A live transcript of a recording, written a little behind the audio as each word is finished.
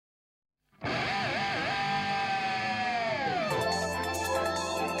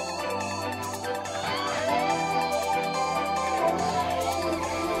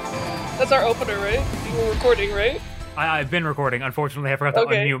That's our opener, right? You were recording, right? I've been recording. Unfortunately, I forgot to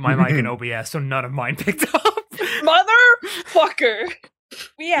unmute my mic in OBS, so none of mine picked up. Motherfucker!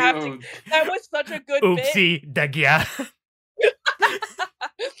 We have to. That was such a good Oopsie, dagyaa.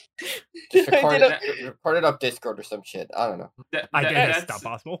 Record it up Discord or some shit. I don't know. That's not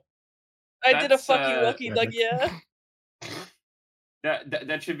possible. I did a fuck you, lucky dagyaa.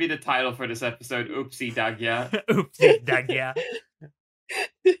 That should be the title for this episode. Oopsie, dagyaa. Oopsie, dagyaa.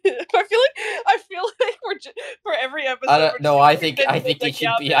 I feel like we're for every episode. I think it should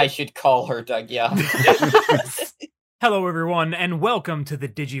be. I should call her dagyaa. Hello, everyone, and welcome to the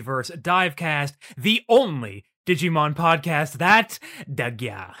Digiverse Divecast, the only Digimon podcast that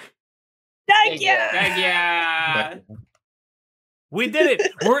dagyaa. Dagyaa. We did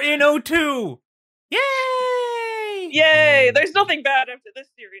it. We're in 02. Yay! Yay! There's nothing bad after this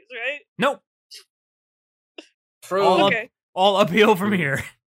series, right? Nope. True. All uphill from here.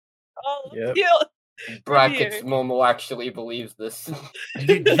 All uphill. Brackets Momo actually believes this.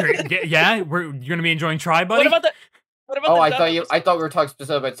 Yeah, you're gonna be enjoying Try Buddy. What about the I thought we were talking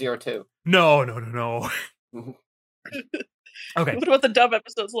specifically about 02. No. Okay. What about the dub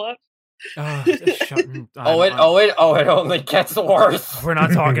episodes, Lot? It only gets worse. We're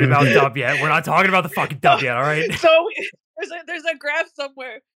not talking about dub yet. We're not talking about the fucking dub yet, alright? So, there's a graph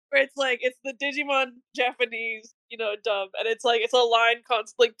somewhere where it's the Digimon Japanese, dub, and it's a line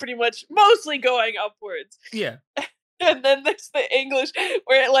constantly pretty much mostly going upwards. Yeah. And then there's the English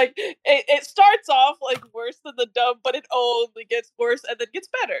where it starts off worse than the dub, but it only gets worse and then gets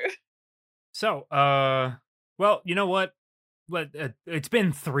better. So, well, you know what? It's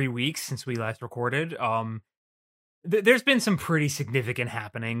been 3 weeks since we last recorded. There's been some pretty significant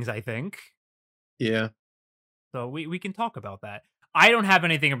happenings, I think. Yeah. So we can talk about that. I don't have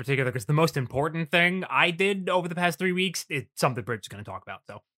anything in particular because the most important thing I did over the past 3 weeks is something Bridget's going to talk about.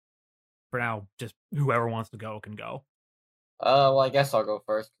 So for now, just whoever wants to go can go. Well, I guess I'll go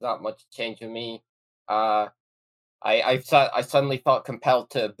first. Not much change with me. I suddenly felt compelled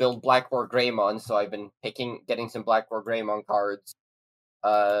to build Black War Greymon, so I've been getting some Black War Greymon cards.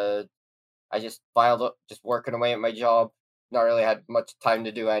 I just working away at my job. Not really had much time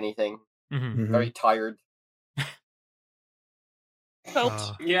to do anything. Mm-hmm. Very tired.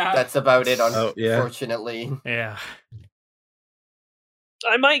 Yeah. That's about it, unfortunately. Yeah.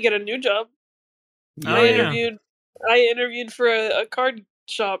 I might get a new job. Yeah. I interviewed for a card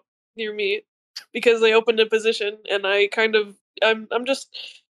shop near me because they opened a position, and I'm just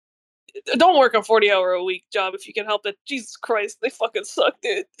don't work a 40-hour-a-week job if you can help it. Jesus Christ, they fucking suck,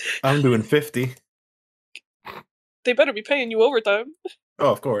 dude. I'm doing 50. They better be paying you overtime.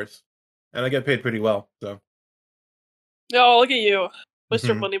 Oh, of course. And I get paid pretty well, so. Oh, look at you,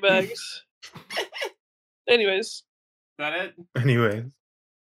 Mr. Moneybags. Anyways. Is that it? Anyways.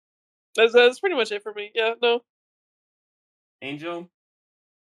 That's pretty much it for me. Yeah, no. Angel?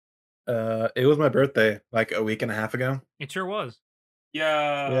 It was my birthday, a week and a half ago. It sure was.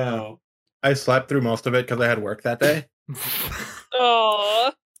 Yeah. I slept through most of it because I had work that day.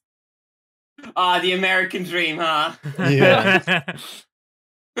 Aww. The American dream, huh? Yeah.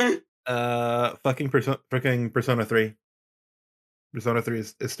 Fucking Persona 3. Persona 3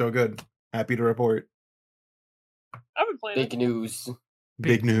 is still good. Happy to report. I've been playing Big news.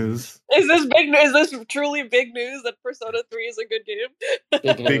 Big news. Is this big news? Is this truly big news that Persona 3 is a good game?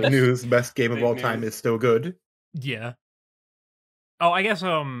 Big news. Best game of all time is still good. Yeah. Oh, I guess,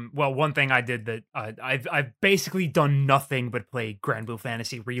 well, one thing I did that I've basically done nothing but play Grand Blue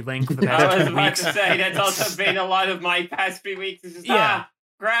Fantasy Relink for the past 2 weeks. I was about to say, that's also been a lot of my past 3 weeks. It's just,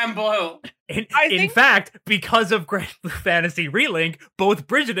 Grand Blue. In fact, because of Grand Blue Fantasy Relink, both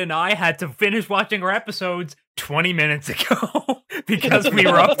Bridget and I had to finish watching our episodes 20 minutes ago because we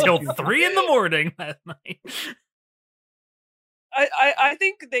were up till 3 a.m. last night. I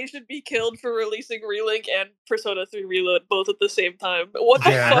think they should be killed for releasing Relink and Persona 3 Reload both at the same time. What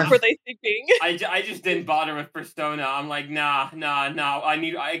the fuck were they thinking? I just didn't bother with Persona. I'm like, nah.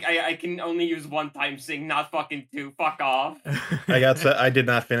 I can only use one time sync, not fucking two. Fuck off. I did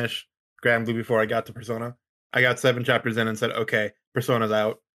not finish Grand Blue before I got to Persona. I got 7 chapters in and said, okay, Persona's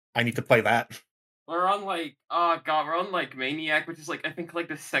out. I need to play that. We're on we're on Maniac, which is I think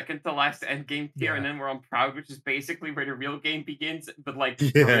the second to last end game tier, and then we're on Proud, which is basically where the real game begins, but for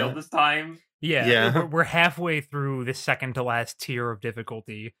real this time. Yeah. We're halfway through the second to last tier of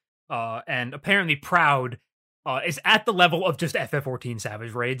difficulty, and apparently Proud is at the level of just FF14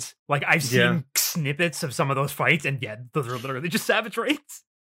 Savage Raids. I've seen snippets of some of those fights, and those are literally just Savage Raids.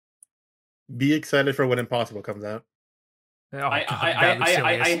 Be excited for when Impossible comes out.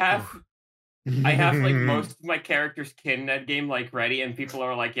 I have I have like most of my characters' kin in that game like ready, and people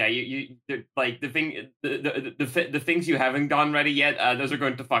are like, "Yeah, like the things you haven't gone ready yet. Those are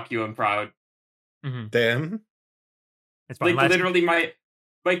going to fuck you. I'm proud." Damn. It's fine. Like literally,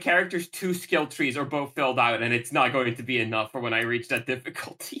 my character's 2 skill trees are both filled out, and it's not going to be enough for when I reach that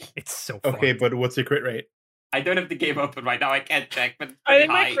difficulty. It's so fun. Okay, but what's your crit rate? I don't have the game open right now. I can't check, but it's I pretty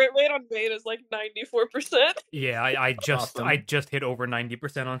think my high. crit rate on Bane is like 94%. Yeah, I just Awesome. I just hit over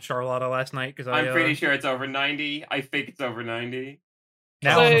 90% on Charlotta last night because I'm pretty sure it's over 90. I think it's over 90.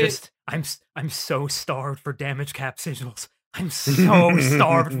 Now I- I'm so starved for damage cap sigils. I'm so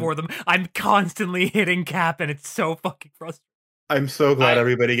starved for them. I'm constantly hitting cap, and it's so fucking frustrating. I'm so glad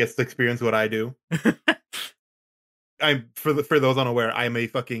everybody gets to experience what I do. I'm for those unaware, I'm a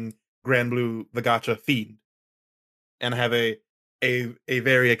fucking Grand Blue the Gacha fiend, and I have a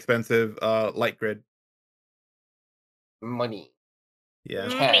very expensive light grid. Money. Yeah.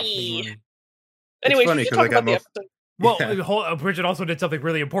 Money. It's Anyway, funny we should 'cause I talk got about the most- episode. Well, Bridget also did something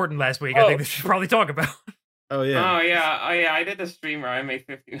really important last week. I think we should probably talk about. Oh yeah. Oh yeah. I did a stream where I made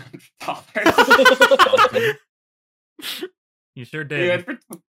 $1,500. You sure did.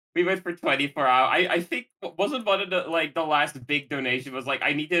 We went for 24 hours. I think wasn't one of the the last big donation was like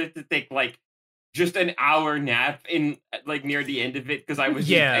I needed to take like just an hour nap in like near the end of it because I was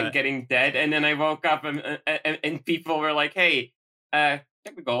just getting dead, and then I woke up and people were like, "Hey, check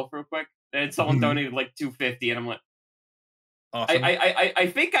the golf real quick," and someone donated like $250, and I'm like, awesome. I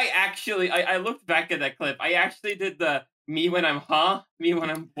think I looked back at that clip. I actually did the me when I'm me when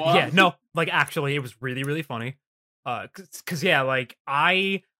I'm what? Yeah, no, like actually, it was really really funny. Cause yeah, like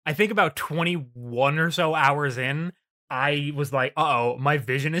I think about 21 or so hours in, I was like, uh-oh, my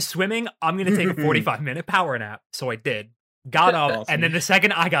vision is swimming. I'm gonna take a 45-minute power nap. So I did. Got up, Awesome. and then the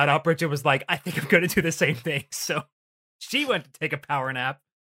second I got up, Bridget was like, I think I'm gonna do the same thing. So she went to take a power nap.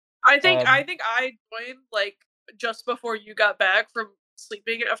 I think I joined like just before you got back from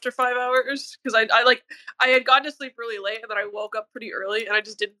sleeping after 5 hours because I had gone to sleep really late and then I woke up pretty early and I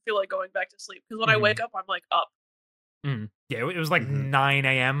just didn't feel like going back to sleep because when I wake up I'm like up. Yeah, it was like 9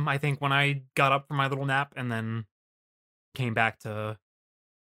 a.m. I think when I got up from my little nap and then came back to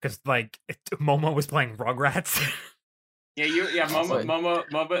because like Momo was playing Rugrats.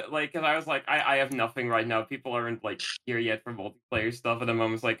 Momo, like, cause I was like, I have nothing right now. People aren't like here yet for multiplayer stuff, and then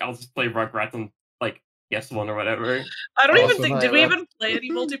Momo's like, I'll just play Rugrats on like PS1 or whatever. I don't even think did we even play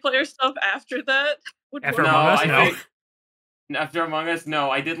any multiplayer stuff after that? After Among Us, no. After Among Us, no.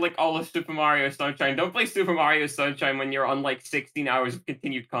 I did like all of Super Mario Sunshine. Don't play Super Mario Sunshine when you're on like 16 hours of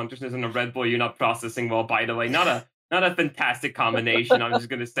continued consciousness and a Red Bull you're not processing well. By the way, not a fantastic combination. I'm just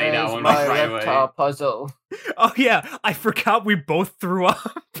gonna say that one right away. Puzzle. Oh yeah, I forgot we both threw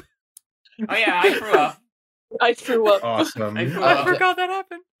up. Oh yeah, I threw up. I threw up. Awesome. I forgot that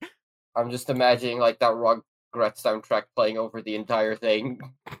happened. I'm just imagining like that Rugrats soundtrack playing over the entire thing.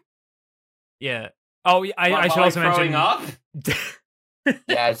 Yeah. Oh, I should also mention. Up?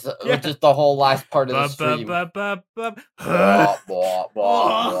 Yeah, it's just the whole last part of the stream.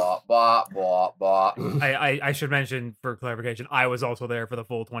 I should mention for clarification, I was also there for the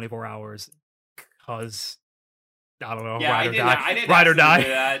full 24 hours because I don't know. Yeah, ride or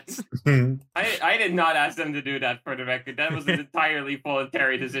die. I did not ask them to do that for the record. That was an entirely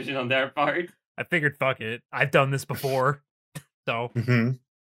voluntary decision on their part. I figured, fuck it. I've done this before, so.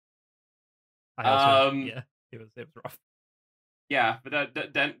 I also, yeah, it was rough. Yeah, but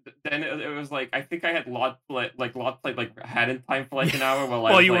then it was like I think I had lot played had in time for like an hour. Well,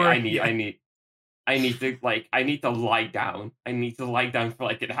 I was like, I need to lie down. I need to lie down for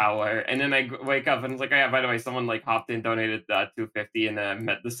like an hour, and then I wake up and it's like, oh yeah, by the way, someone like hopped in, donated $250, and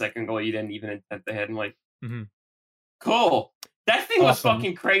met the second goal you didn't even intend to hit. I'm like, cool. That thing was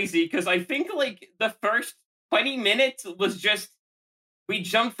fucking crazy because I think like the first 20 minutes was just we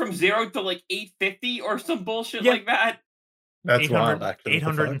jumped from 0 to like 850 or some bullshit like that. That's wild, actually.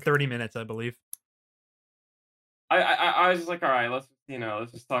 830 minutes, I believe. I was just like, all right, let's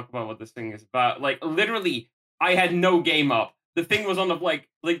just talk about what this thing is about. Like literally, I had no game up. The thing was on the like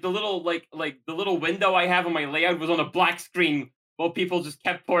the little the little window I have on my layout was on a black screen while people just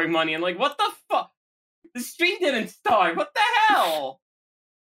kept pouring money. And like, what the fuck? The stream didn't start. What the hell?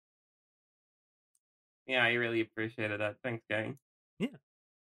 Yeah, I really appreciated that. Thanks, gang. Yeah.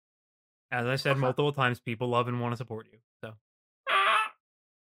 As I said multiple times, people love and want to support you. So.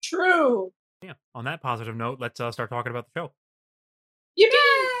 True. Yeah. On that positive note, let's start talking about the show.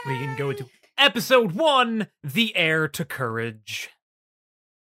 Yippee! We can go into episode 1, The Heir to Courage.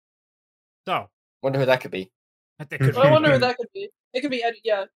 So. Wonder who that could be. I wonder who that could be. It could be,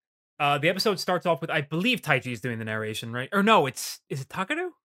 yeah. The episode starts off with, I believe Taichi's doing the narration, right? Or no, is it Takadu?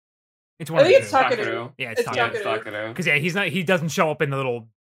 It's one I think of it's the two. Takaru. Yeah, it's Takaru. Because he doesn't show up in the little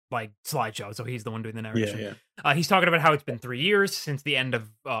like slideshow, so he's the one doing the narration. Yeah. He's talking about how it's been 3 years since the end of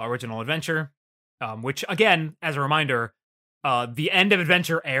original Adventure, which again, as a reminder, the end of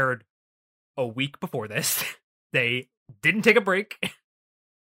Adventure aired a week before this. They didn't take a break.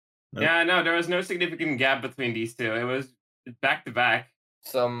 Nope. Yeah, no, there was no significant gap between these two. It was back to back.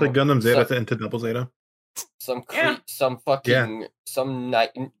 The Gundam Zeta into Double Zeta. Some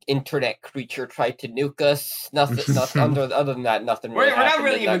internet creature tried to nuke us. Nothing. Other than that, nothing. We're not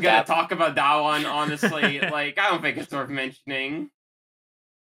really even gonna talk about that one, honestly. Like, I don't think it's worth mentioning.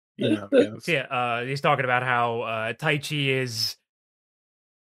 Yeah. He's talking about how Taichi is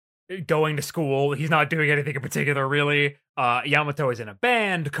going to school. He's not doing anything in particular, really. Yamato is in a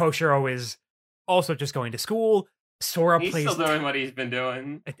band. Koshiro is also just going to school. Sora he's plays. Still doing what he's been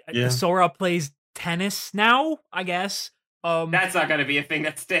doing. Sora plays tennis now, I guess. That's not gonna be a thing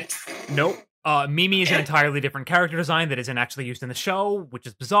that sticks. Nope. Mimi is an entirely different character design that isn't actually used in the show, which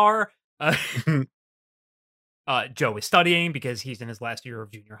is bizarre. Joe is studying because he's in his last year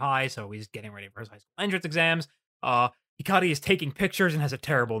of junior high, so he's getting ready for his high school entrance exams. Hikari is taking pictures and has a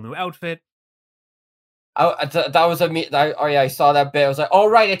terrible new outfit. That was I saw that bit. I was like, "Oh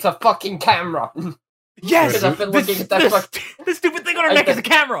right, it's a fucking camera." Yes, I've been looking at that. The stupid thing on her neck is a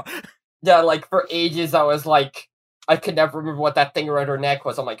camera. Yeah, like for ages, I was like, I could never remember what that thing around her neck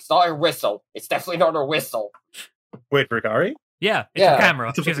was. I'm like, it's not her whistle. It's definitely not her whistle. Wait, for Hikari? Yeah, it's a camera.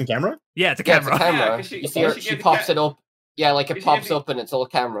 It's a fucking camera? Yeah, it's a camera. It's a camera. Yeah, you see her, she pops it up. Yeah, like it pops up and it's a little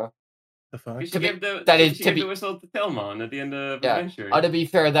camera. The fuck? She gave the whistle to Tillmon at the end of Adventure. To be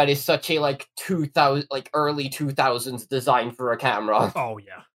fair, that is such a like 2000, like early 2000s design for a camera. Oh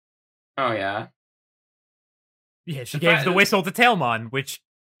yeah. Oh yeah. Yeah, she gave the whistle to Tailmon, which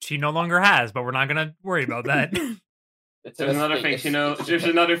she no longer has, but we're not gonna worry about that. There's another thing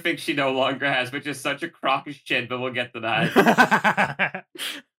she no longer has, which is such a crock of shit, but we'll get to that.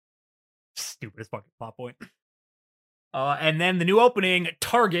 Stupidest fucking plot point. And then the new opening,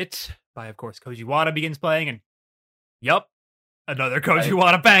 Target, by of course Koji Wada begins playing, and yup, another Koji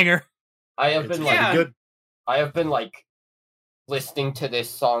Wada banger. I have been like listening to this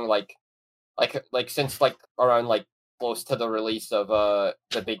song like since like around like close to the release of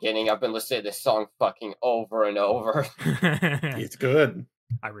the beginning. I've been listening to this song fucking over and over. It's good.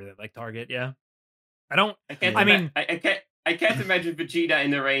 I really like Target. Yeah, I can't imagine Vegeta in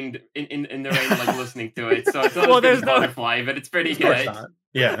the rain like listening to it. So it's not there's no Butterfly, but it's pretty good.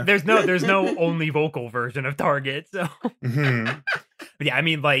 Yeah, there's no only vocal version of Target. So, but yeah, I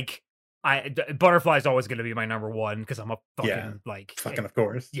mean like. Butterfly is always going to be my number one because I'm a fucking of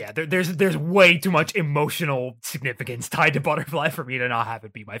course. Yeah, there's way too much emotional significance tied to Butterfly for me to not have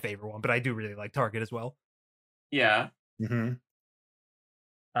it be my favorite one, but I do really like Target as well. Yeah.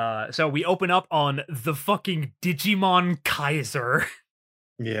 So we open up on the fucking Digimon Kaiser.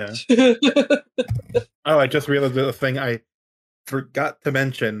 Yeah. Oh, I just realized the thing I forgot to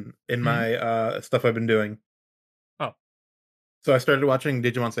mention in my stuff I've been doing. Oh. So I started watching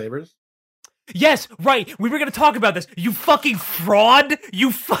Digimon Sabers. Yes, right. We were going to talk about this. You fucking fraud.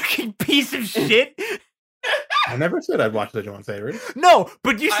 You fucking piece of shit. I never said I'd watch Digimon Sabers. No,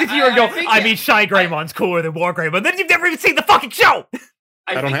 but you sit here and go, I mean, Shy Greymon's cooler than War Greymon. Then you've never even seen the fucking show.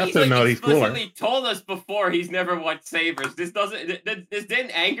 I don't have to know he's cooler. He told us before he's never watched Sabers. This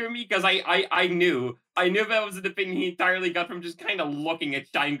didn't anger me because I knew that was an opinion he entirely got from just kind of looking at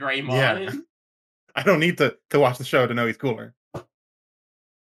Shine Greymon. Yeah. I don't need to watch the show to know he's cooler.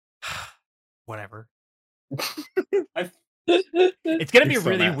 Whatever. It's gonna be so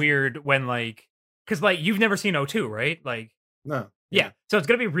really mad. weird when like, because like you've never seen O2, right? Like, no. Yeah. So it's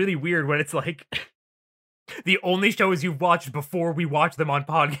gonna be really weird when it's like the only shows you've watched before we watch them on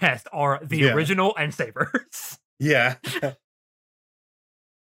podcast are the original and Sabers. Yeah.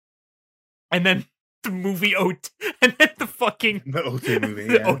 And then the movie O2, and then the fucking the O2 movie.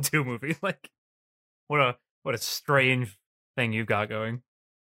 The O2 movie. Like, what a strange thing you've got going.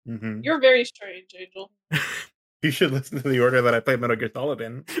 You're very strange, Angel. You should listen to the order that I played Metal Gear Solid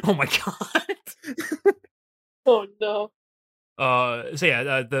in. Oh my god. Oh no. So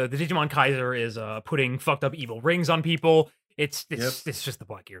yeah, the Digimon Kaiser is putting fucked up evil rings on people. It's just the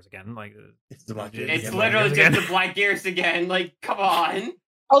Black Gears again. Like it's the Black Gears. It's literally just the Black Gears again. Like, come on.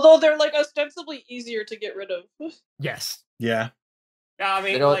 Although they're like ostensibly easier to get rid of. Yes. Yeah. I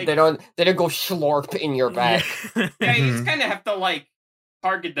mean, they don't go slurp in your back. Yeah, you just kind of have to like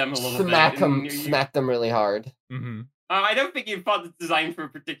target them a little bit. Smack them really hard. I don't think you thought the design for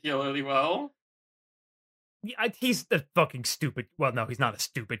particularly well. Yeah, he's a fucking stupid. Well, no, he's not a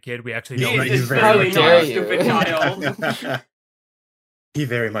stupid kid. We actually know he's really not a stupid child. He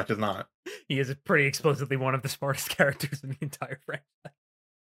very much is not. He is pretty explicitly one of the smartest characters in the entire franchise.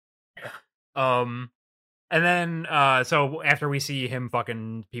 And then so after we see him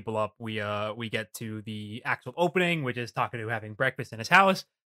fucking people up, we get to the actual opening, which is Takaru having breakfast in his house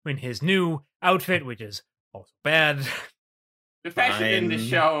in his new outfit, which is also bad. The fashion in the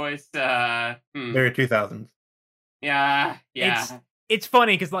show is very 2000s. Yeah. It's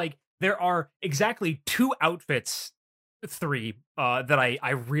funny because like there are exactly 2 outfits, 3 that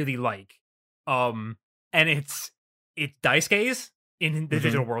I really like. And it's Daisuke's in the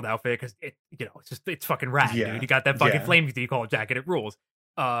digital world outfit because it's fucking rad, dude. You got that fucking flame decal jacket, it rules.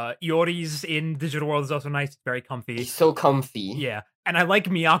 Iori's in digital world is also nice. It's very comfy. He's so comfy. Yeah. And I like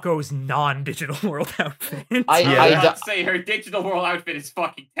Miyako's non-digital world outfit. I'd say her digital world outfit is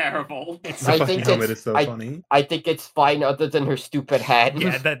fucking terrible. The fucking helmet is so funny. I think it's fine other than her stupid hat.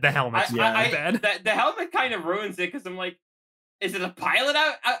 Yeah, the helmet's bad. The helmet kind of ruins it because I'm like, is it a pilot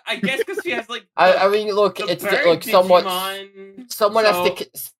out? I guess because she has like. I mean, look, it's like someone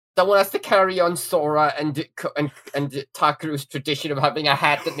has to carry on Sora and Takuru's tradition of having a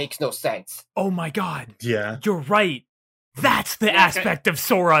hat that makes no sense. Oh my god! Yeah, you're right. That's the aspect of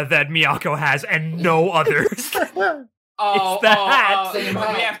Sora that Miyako has, and no others. It's the hat.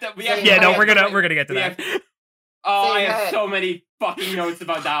 We're gonna get to that. I have so many fucking notes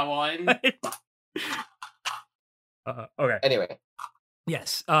about that one. Okay. Anyway.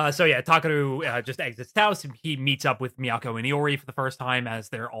 Yes. So yeah, Takaru just exits the house. He meets up with Miyako and Iori for the first time as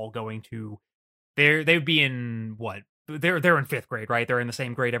they're all going to. They'd be in what? They're in 5th grade, right? They're in the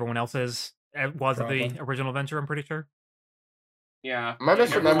same grade everyone else is. Was it the original Adventure? I'm pretty sure. Yeah. I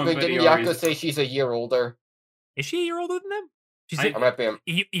just remember, didn't Miyako say she's a year older? Is she a year older than them?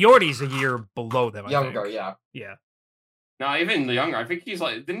 Iori's a year below them. Younger, yeah. No, even younger. I think he's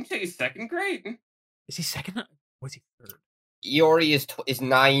like. Didn't he say he's 2nd grade? Is he 2nd? Was he 3rd? Iori is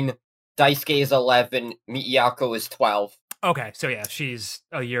 9. Daisuke is 11. Miyako is 12. Okay, so yeah, she's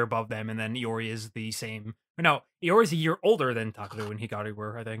a year above them, and then Iori is the same. No, Iori's a year older than Takaru and Hikari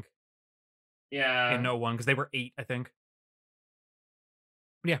were, I think. Yeah. In 01, because they were 8, I think.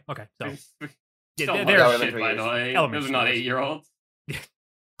 Yeah, okay. So they're shit, by the way. Those are not 8-year-olds.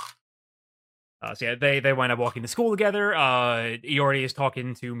 So yeah, they wind up walking to school together. Iori is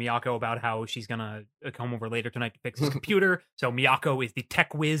talking to Miyako about how she's gonna come over later tonight to fix his computer. So Miyako is the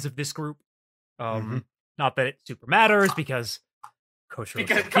tech whiz of this group. Not that it super matters because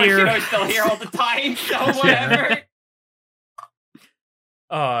Koshiro's still here all the time. So whatever.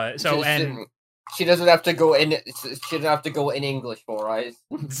 And she doesn't have to go in. She doesn't have to go in English for us.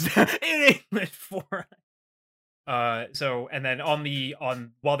 In English for us. So and then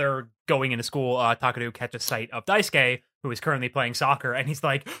while they're going into school, Takaru catches sight of Daisuke, who is currently playing soccer, and he's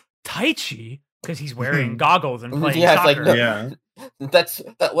like, Taichi, because he's wearing goggles and playing soccer. Like, that's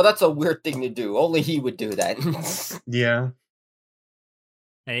a weird thing to do. Only he would do that. Yeah.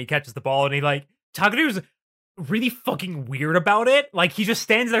 And he catches the ball, and Takaru's really fucking weird about it. Like, he just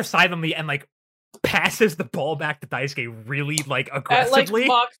stands there silently and passes the ball back to Daisuke really aggressively. At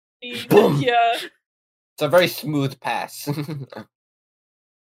Mach speed. Yeah. It's a very smooth pass.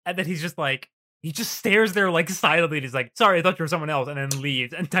 And then he's just he just stares there silently, and he's like, sorry, I thought you were someone else, and then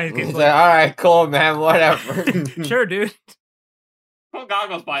leaves. And Daisuke's like, alright, cool, man, whatever. Sure, dude. Cool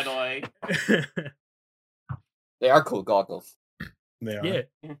goggles, by the way. They are cool goggles. They are. Yeah.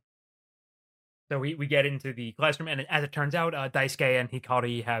 So we get into the classroom, and as it turns out, Daisuke and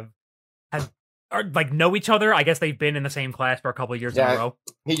Hikari know each other. I guess they've been in the same class for a couple of years in a row.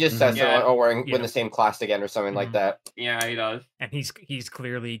 He just says, we're in the same class again or something like that. Yeah, he does. And he's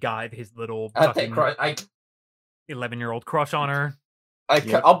clearly got his little 11-year-old crush on her.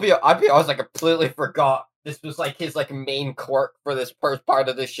 I'll be honest, I completely forgot. This was his main quirk for this first part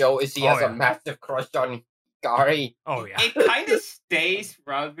of the show is he has a massive crush on Hikari. Oh yeah. It kind of stays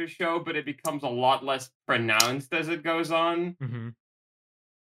throughout the show, but it becomes a lot less pronounced as it goes on. Mm-hmm.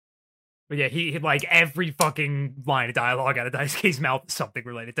 But yeah, he every fucking line of dialogue out of Daisuke's mouth is something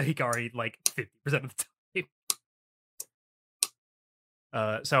related to Hikari 50% of the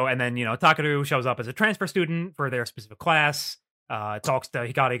time. So and then Takaru shows up as a transfer student for their specific class. Talks to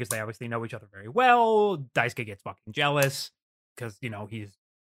Hikari because they obviously know each other very well. Daisuke gets fucking jealous because he's a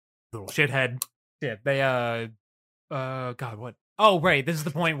little shithead. Yeah, they God, what? Oh right, this is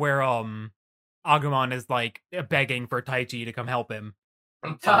the point where Agumon is begging for Taichi to come help him.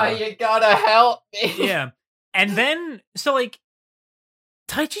 You gotta help me. Yeah, and then Taichi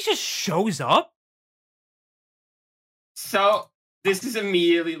just shows up. So this is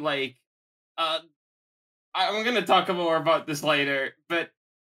immediately I'm gonna talk more about this later, but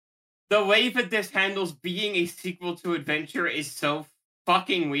the way that this handles being a sequel to Adventure is so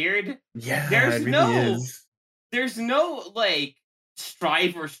fucking weird. Yeah, there's it really is. There's no like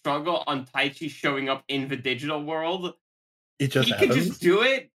strive or struggle on Taichi showing up in the digital world. He can just do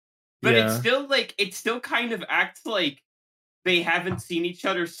it, but it's still kind of acts like they haven't seen each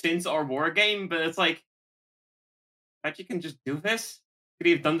other since our war game. But it's like, Taichi can just do this. Could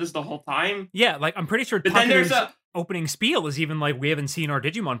he have done this the whole time? Yeah, like I'm pretty sure. But then there's opening spiel is even like, we haven't seen our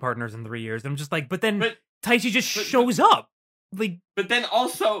Digimon partners in 3 years. And I'm just like, but Taichi just shows up. Like, but then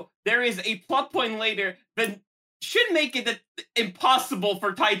also there is a plot point later that should make it impossible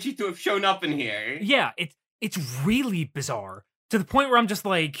for Taichi to have shown up in here. Yeah, it's really bizarre to the point where I'm just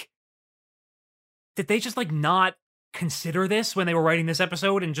like, did they just like not consider this when they were writing this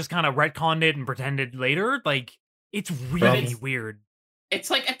episode and just kind of retconned it and pretended later? Like, it's really weird. It's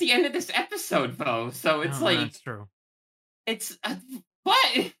like at the end of this episode though, so it's like that's true. It's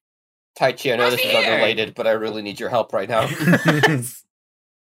what? Taichi, I know this is unrelated, but I really need your help right now.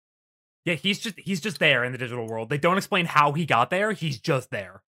 Yeah, he's just there in the digital world. They don't explain how he got there. He's just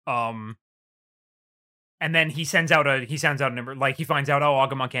there. And then he sends out an like he finds out,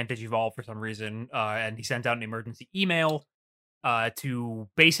 Agumon can't digivolve for some reason, and he sends out an emergency email to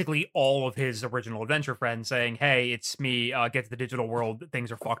basically all of his original adventure friends saying, "Hey, it's me. Get to the digital world.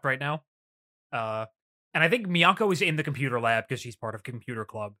 Things are fucked right now." And I think Miyako is in the computer lab because she's part of computer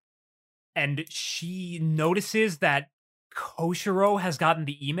club, and she notices that Koshiro has gotten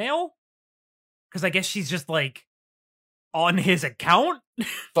the email. Because I guess she's just, like, on his account?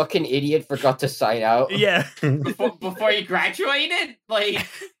 Fucking idiot forgot to sign out. Yeah. before he graduated? Like...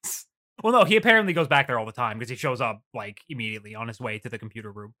 Well, no, he apparently goes back there all the time, because he shows up, like, immediately on his way to the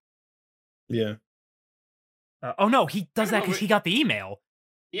computer room. Yeah. Oh, no, he does that because he got the email.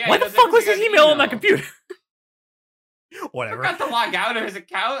 Yeah, why the fuck was his email on that computer? Whatever. Forgot to log out of his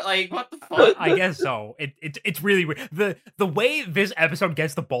account. Like, what the fuck? I guess so. It's really weird. The way this episode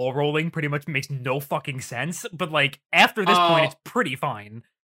gets the ball rolling pretty much makes no fucking sense. But like after this point, it's pretty fine.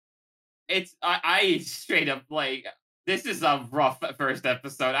 It's I straight up like, this is a rough first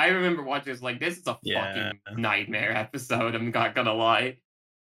episode. I remember watching this like, this is a fucking nightmare episode. I'm not gonna lie.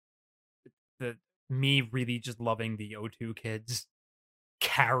 Me really just loving the O2 kids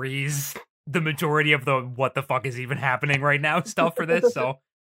carries the majority of the what the fuck is even happening right now stuff for this. So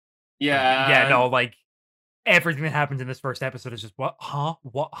no, like everything that happens in this first episode is just what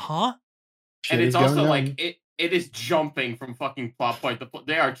and it's also like it is jumping from fucking plot point to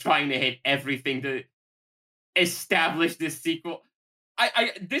they are trying to hit everything to establish this sequel.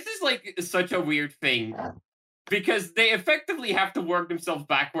 I this is like such a weird thing because they effectively have to work themselves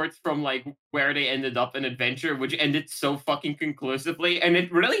backwards from like where they ended up in Adventure, which ended so fucking conclusively, and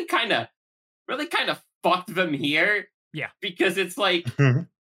it really kind of fucked them here. Yeah. Because it's like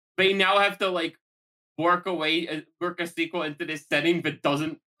they now have to like work a sequel into this setting that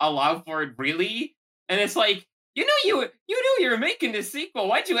doesn't allow for it really. And it's like, you knew you were making this sequel.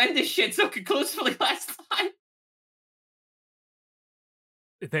 Why'd you end this shit so conclusively last time?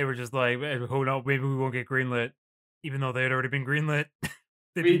 They were just like, who knows, maybe we won't get greenlit. Even though they had already been greenlit.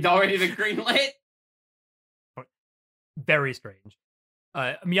 We'd already been greenlit? Very strange.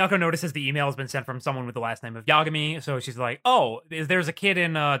 Miyako notices the email has been sent from someone with the last name of Yagami, so she's like, oh, there's a kid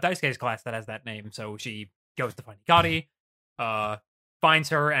in Daisuke's class that has that name, so she goes to find Hikari, finds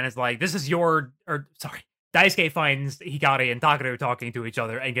her, and is like, Daisuke finds Hikari and Takaru talking to each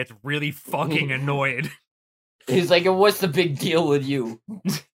other and gets really fucking annoyed. He's like, what's the big deal with you?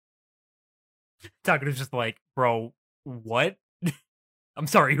 Takaru's just like, bro, what? I'm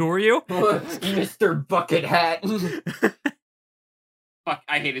sorry, who are you? Mr. Bucket Hat. Fuck,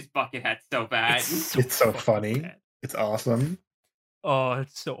 I hate his bucket hat so bad. It's so funny. Bad. It's awesome. Oh,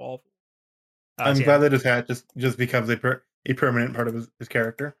 it's so awful. I'm glad that his hat just becomes a permanent part of his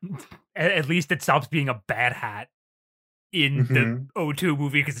character. At least it stops being a bad hat in the O2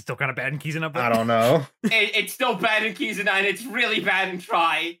 movie because it's still kind of bad in Kizuna. I don't know. It's still bad in Kizuna and it's really bad in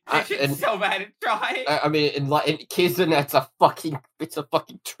Try. It's so bad in Try. I mean, in Kizuna, it's a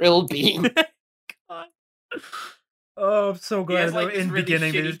fucking trill beam. God. Oh, I'm so glad. Like in really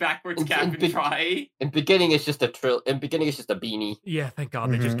beginning, shitty backwards cap in Try. In beginning, it's just a trill. In beginning, it's just a beanie. Yeah, thank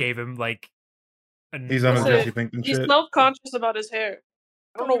God they just gave him like. He's on his Jesse Pinkman shit. He's self-conscious about his hair.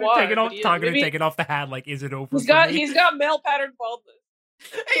 I don't know why. Taking off the hat. Like, is it over? He's got male pattern baldness.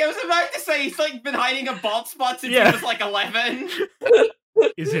 Hey, I was about to say he's like been hiding a bald spot since he was like 11.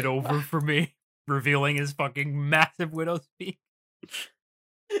 Is it over for me? Revealing his fucking massive widow's peak.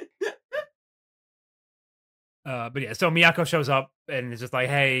 But yeah, so Miyako shows up and is just like,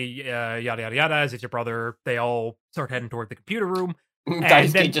 hey, yada yada yada, is it your brother? They all start heading toward the computer room.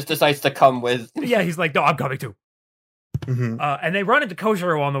 Daisuke just decides to come with. Yeah, he's like, no, I'm coming too. And they run into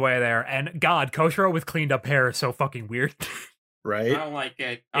Koshiro on the way there, and God, Koshiro with cleaned up hair is so fucking weird. Right? I don't like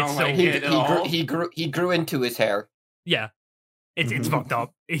it. I don't like it at all. He grew into his hair. Yeah. It's fucked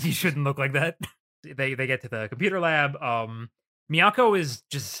up. He shouldn't look like that. They get to the computer lab. Miyako is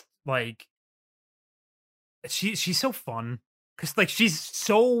just like she's so fun because like she's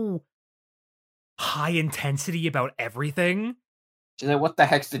so high intensity about everything. She's like, what the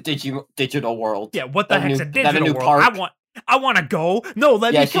heck's the digital world? Yeah, what the heck's a digital world? Park? I want to go. No,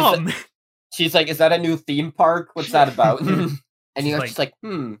 let me come. She's like, is that a new theme park? What's that about? And you're just like,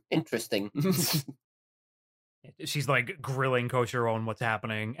 interesting. She's like grilling Koshiro on what's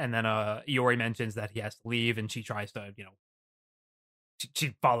happening, and then Iori mentions that he has to leave, and she tries to,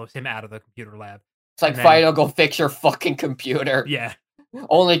 she follows him out of the computer lab. It's like, fine, I'll go fix your fucking computer. Yeah.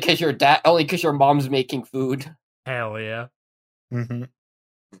 Only because your mom's making food. Hell yeah.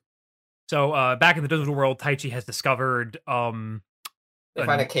 So back in the digital world, Taichi has discovered they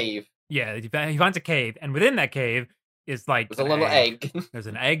find a cave. Yeah, he finds a cave, and within that cave is like there's a little egg. There's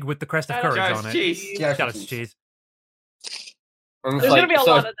an egg with the crest of courage on it. Cheese. Cheese. There's gonna be a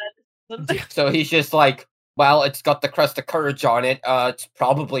lot of that. So he's just like, well, it's got the crest of courage on it. It's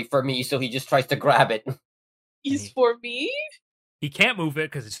probably for me, so he just tries to grab it. He's for me? He can't move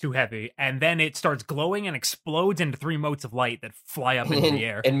it because it's too heavy, and then it starts glowing and explodes into 3 motes of light that fly up into the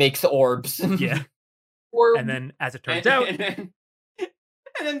air. It makes orbs. Yeah. And then, as it turns out...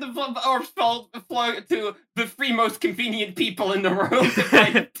 And then the orbs flow to the 3 most convenient people in the room to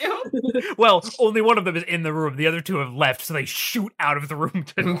find it too. Well, only one of them is in the room. The other 2 have left, so they shoot out of the room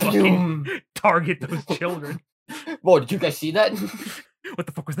to fucking target those children. Whoa, did you guys see that? What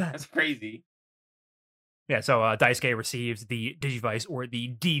the fuck was that? That's crazy. Yeah, so Daisuke receives the Digivice, or the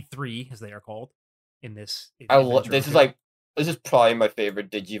D3, as they are called, in this. This is probably my favorite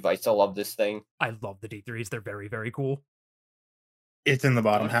Digivice. I love this thing. I love the D3s. They're very, very cool. It's in the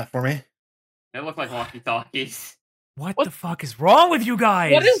bottom half for me. They look like walkie-talkies. What the fuck is wrong with you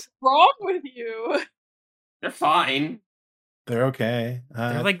guys? What is wrong with you? They're fine. They're okay.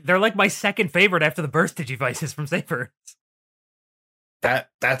 They're like my second favorite after the burst Digivices from Saber.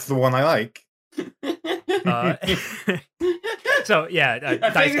 That's the one I like. So yeah, I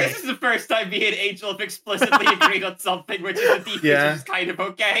think this is the first time me and Angel have explicitly agreed on something, which is a defense, which is kind of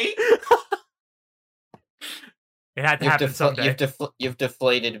okay. It had to happen someday. You've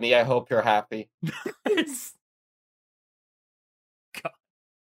deflated me. I hope you're happy. God.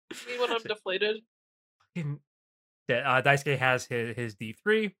 Me when I'm deflated. Daisuke has his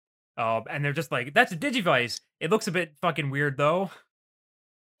D3, and they're just like, that's a Digivice. It looks a bit fucking weird though.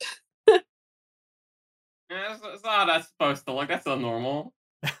 It's not how that's supposed to look. That's not normal.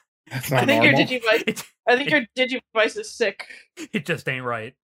 I think your Digivice is sick. It just ain't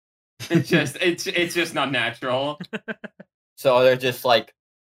right. It's just not natural. So they're just like,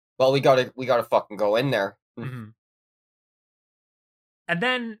 well, we gotta fucking go in there. Mm-hmm. And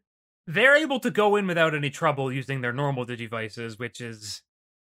then they're able to go in without any trouble using their normal Digivices, which is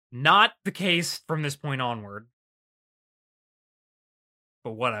not the case from this point onward.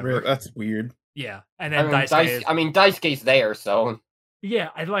 But whatever. That's weird. Yeah, and then Daisuke's there, so yeah,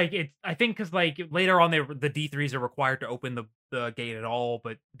 I like it. I think because like later on, the D3s are required to open the gate at all,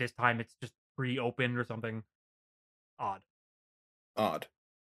 but this time it's just pre-opened or something. Odd.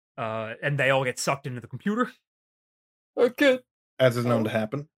 And they all get sucked into the computer. Okay, as is known to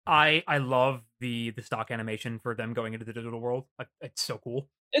happen. I love the stock animation for them going into the digital world. It's so cool.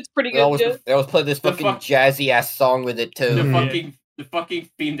 It's pretty good. They always play this fucking jazzy ass song with it too. The fucking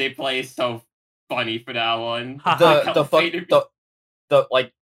theme they play is so funny for that one. All the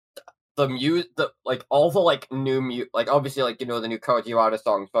new music, obviously the new Koji Wada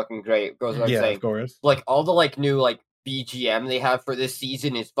song is fucking great. Goes without saying. Of course. All the new BGM they have for this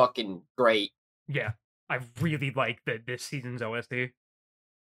season is fucking great. Yeah, I really like this season's OST.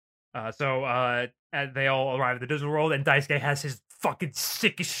 So they all arrive at the digital world, and Daisuke has his fucking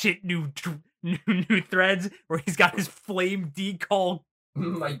sick as shit new threads where he's got his flame decal.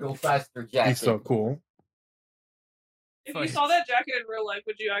 My go faster jacket. He's so cool. If you saw that jacket in real life,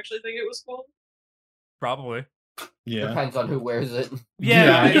 would you actually think it was cool? Probably. Yeah. Depends on who wears it.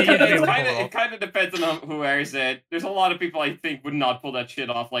 Yeah. It kind of depends on who wears it. There's a lot of people I think would not pull that shit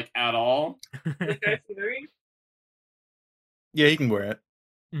off at all. Yeah, he can wear it.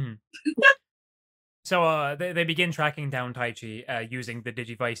 Mm. So they begin tracking down Taichi using the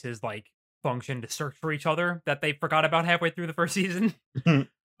Digivice's function to search for each other that they forgot about halfway through the first season.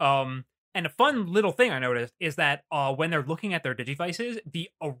 And a fun little thing I noticed is that when they're looking at their Digivices, the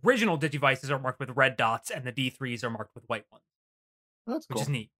original Digivices are marked with red dots and the D3s are marked with white ones. That's cool. Which is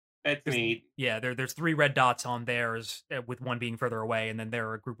neat. It's neat. Yeah, there's 3 red dots on theirs, with one being further away, and then there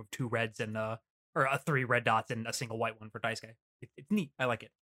are a group of 2 reds and or 3 red dots and a single white one for Daisuke. It's neat. I like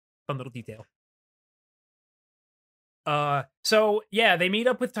it. Fun little detail. So yeah, they meet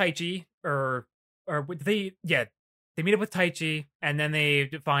up with Taichi, or they meet up with Taichi, and then they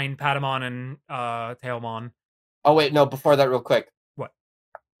find Patamon and Tailmon. Oh wait, no, before that, real quick. What?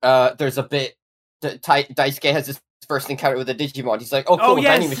 There's a bit. Daisuke has his first encounter with a Digimon. He's like, "Oh, cool,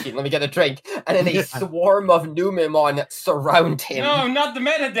 vending machine. Let me get a drink." And then a swarm of Numemon surround him. No, not the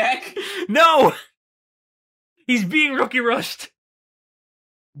meta deck. No, he's being rookie rushed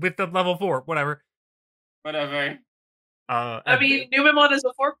with the level 4. Whatever. I mean, Numemon is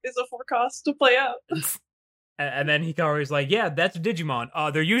a 4 cost to play out. And then Hikaru's like, "Yeah, that's a Digimon.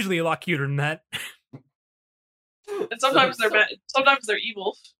 They're usually a lot cuter than that." And sometimes sometimes they're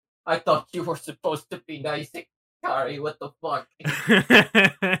evil. I thought you were supposed to be nice, Hikari. What the fuck?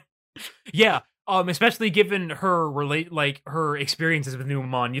 Yeah. Especially given her her experiences with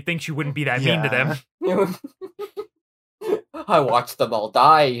Numemon, you'd think she wouldn't be that mean to them. I watched them all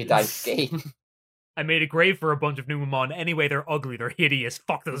die, Daisuke. I made a grave for a bunch of Numemon. Anyway, they're ugly. They're hideous.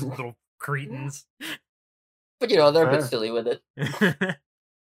 Fuck those little cretins. But they're a bit silly with it.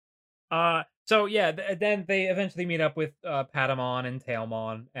 So yeah, then they eventually meet up with Patamon and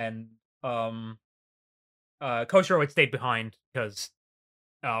Tailmon, and Koshiro had stayed behind because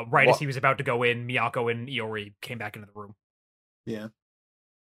as he was about to go in, Miyako and Iori came back into the room. Yeah.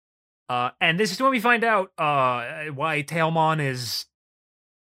 And this is when we find out why Tailmon is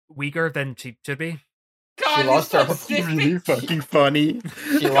weaker than she should be. God, she lost her. Really fucking funny.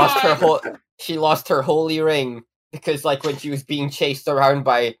 She lost her holy ring because, when she was being chased around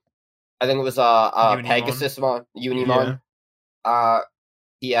by, I think it was Pegasus Unimon. Yeah.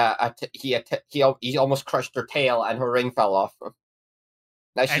 He almost crushed her tail, and her ring fell off.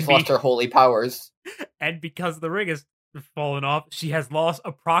 Now she's lost her holy powers. And because the ring has fallen off, she has lost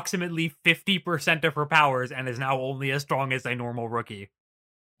approximately 50% of her powers and is now only as strong as a normal rookie.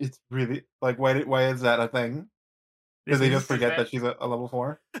 It's really why is that a thing? Because they just forget that she's a level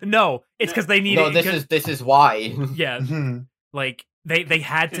 4? No, it's because they need. No, this is why. Yeah, they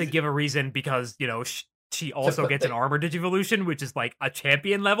had to give a reason because she also gets an armor digivolution, which is a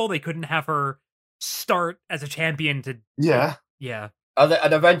champion level. They couldn't have her start as a champion to. Yeah.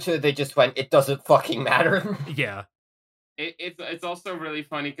 And eventually they just went, it doesn't fucking matter. Yeah. It's also really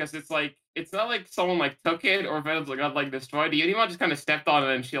funny because it's not like someone took it or Venom's got destroyed. The Unimon just kind of stepped on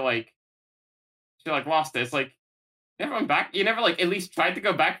it and she lost it. It's never went back. You never at least tried to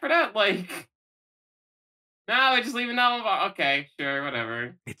go back for that. No, I just leave it now. Okay, sure,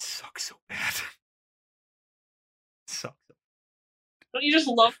 whatever. It sucks so bad. It sucks. Don't you just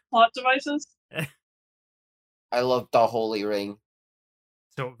love plot devices? I love the holy ring.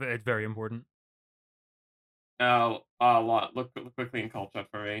 So it's very important. A lot. Look quickly in call chat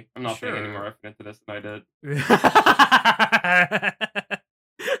for me. I'm not paying any more effort into this than I did.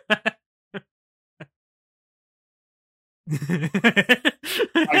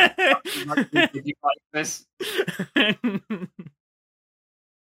 Did you like this?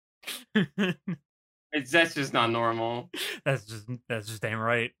 That's just not normal. That's just damn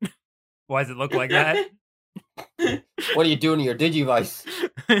right. Why does it look like that? What are you doing to your Digivice?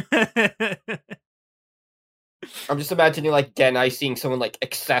 I'm just imagining Genai seeing someone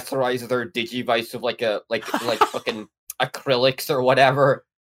accessorize their Digivice with fucking acrylics or whatever,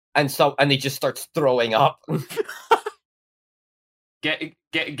 and he just starts throwing up.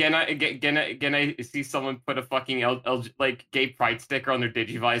 Genai see someone put a fucking gay pride sticker on their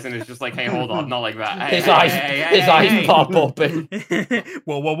Digivice, and it's just hey, hold on, not like that. His eyes pop open.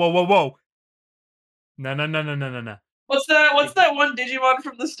 Whoa. No. What's that one Digimon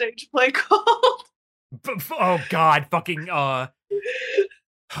from the stage play called? Oh God, fucking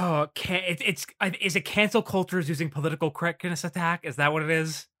is it cancel cultures using political correctness attack? Is that what it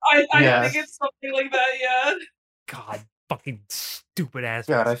is? I think it's something like that. Yeah. God, fucking stupid ass.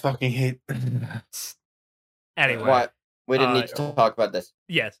 God, I fucking hate. Anyway, what? We didn't need to talk about this.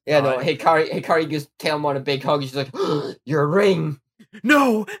 Yes. Yeah. No. Hikari gives Tailmon a big hug. She's like, "Your ring."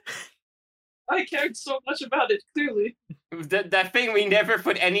 No. I cared so much about it, clearly. That thing we never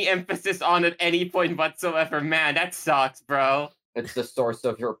put any emphasis on at any point whatsoever. Man, that sucks, bro. It's the source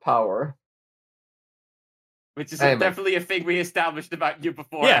of your power. Which is definitely a thing we established about you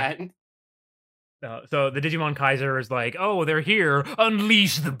beforehand. Yeah. So the Digimon Kaiser is like, oh, they're here.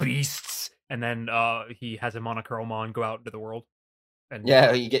 Unleash the beasts. And then he has a Monochromon go out into the world. And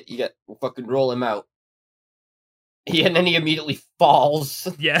yeah, you get fucking roll him out. And then he immediately falls.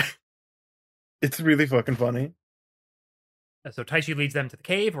 Yeah. It's really fucking funny. So Taichi leads them to the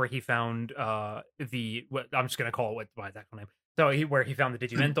cave where he found I'm just gonna call it by its actual name. So where he found the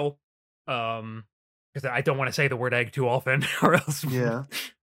Digimental. Because I don't want to say the word egg too often, or else. Yeah.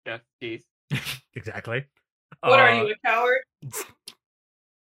 Yeah, geez. Exactly. What are you, a coward?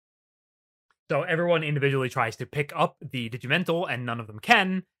 So everyone individually tries to pick up the Digimental, and none of them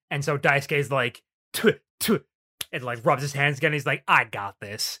can. And so Daisuke's like, and like rubs his hands again. He's like, I got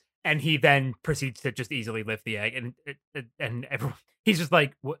this. And he then proceeds to just easily lift the egg. And everyone, he's just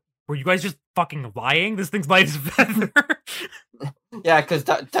like, what? Were you guys just fucking lying? This thing's light as a feather. Yeah, because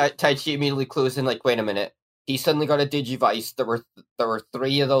Taichi immediately clues in, like, wait a minute. He suddenly got a Digivice. There were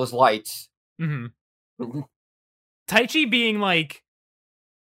 3 of those lights. Mm-hmm. Taichi being like,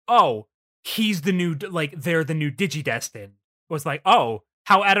 oh, he's the new, like, they're the new Digidestin. Was like, oh,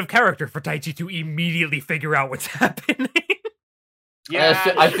 how out of character for Taichi to immediately figure out what's happening. Yeah,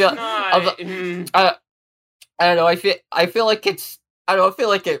 I don't know. I feel like it's. I don't know. I feel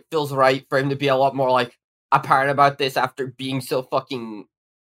like it feels right for him to be a lot more like apparent about this after being so fucking.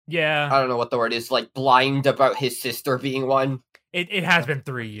 Yeah. I don't know what the word is. Like blind about his sister being one. It has been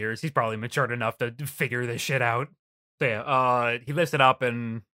 3 years. He's probably matured enough to figure this shit out. So yeah, he lifts it up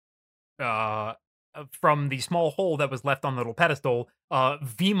and from the small hole that was left on the little pedestal,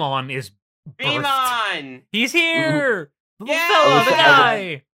 Vemon is burst. Vemon! He's here! The little Yeah! fella, the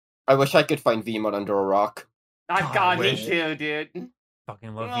guy! I wish I could find Vemon under a rock. God, me too, dude.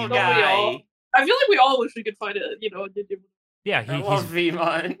 Fucking love Little Vemon. guy. I feel like we all wish we could find it, a Digimon. Yeah, I love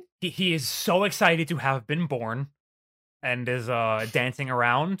Vemon. He is so excited to have been born and is dancing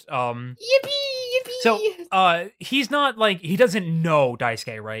around. Yippee! Yippee! So he's not like, he doesn't know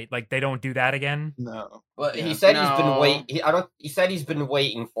Daisuke, right? Like they don't do that again. No. Well, Yeah. he said he's been waiting. He said he's been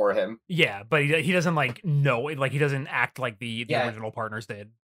waiting for him. Yeah, but he doesn't like know it. Like he doesn't act like the Yeah. original partners did.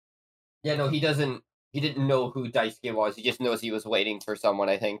 Yeah, no, he doesn't. He didn't know who Daisuke was. He just knows he was waiting for someone,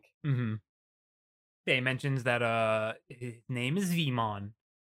 I think. Mm-hmm. Yeah, he mentions that his name is Vemon,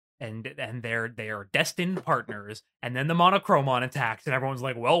 and they are destined partners. And then the Monochromon attacks, and everyone's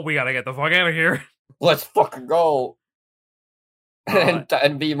like, "Well, we gotta get the fuck out of here. Let's fucking go." And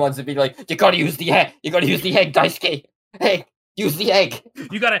Vemon's would be like, "You gotta use the egg. You gotta use the egg, Daisuke. Hey, use the egg.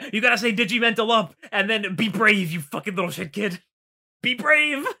 You gotta say Digimental up, and then be brave, you fucking little shit kid. Be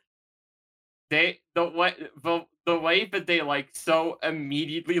brave." The way that they like so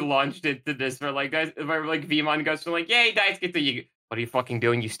immediately launched into this, where Vemon goes from like, "Yay, Daisuke," to you. What are you fucking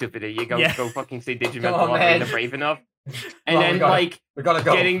doing, you stupid idiot? Go fucking say Digimental up, ain't brave enough. And then we gotta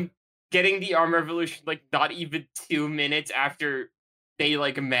go. getting the armor evolution like not even 2 minutes after they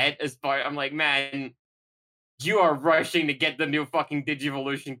like met. As far I'm like, man, you are rushing to get the new fucking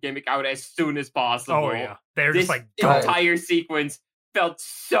Digivolution gimmick out as soon as possible. Oh yeah, they're this just like entire sequence felt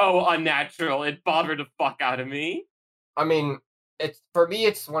so unnatural. It bothered the fuck out of me. I mean, for me,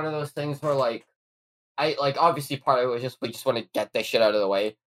 it's one of those things where like, I like obviously part of it was just we just want to get this shit out of the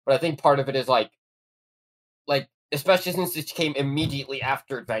way, but I think part of it is like especially since it came immediately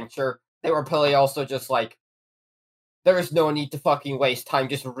after Adventure, they were probably also just like, there is no need to fucking waste time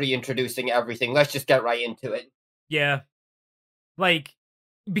just reintroducing everything. Let's just get right into it. Yeah, like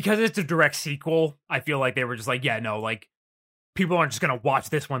because it's a direct sequel, I feel like they were just like, yeah, no, like people aren't just gonna watch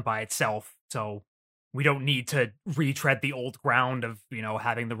this one by itself, so we don't need to retread the old ground of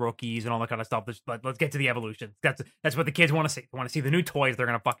having the rookies and all that kind of stuff. Let's get to the evolution. That's what the kids want to see. They want to see the new toys they're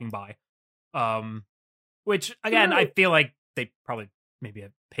gonna fucking buy. Which again, I feel like they probably maybe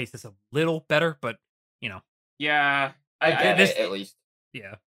have paced this a little better, but yeah, I get it, at least.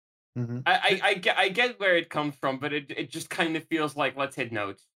 Yeah. Mm-hmm. I get where it comes from, but it just kind of feels like let's hit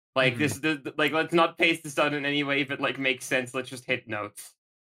notes. Like like let's not pace this out in any way if it like makes sense. Let's just hit notes.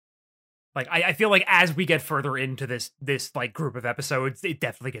 Like I feel like as we get further into this like group of episodes, it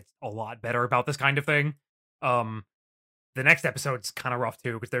definitely gets a lot better about this kind of thing. The next episode's kind of rough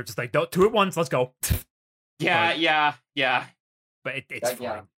too because they're just like, don't do it once, let's go. Yeah. But it's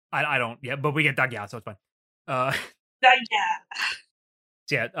fine. I don't. Yeah, but we get dagyaa, so it's fine. Dagyaa.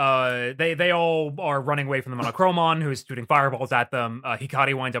 So yeah, they all are running away from the Monochromon, who's shooting fireballs at them.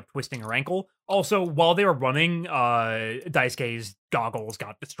 Hikari winds up twisting her ankle. Also, while they were running, Daisuke's goggles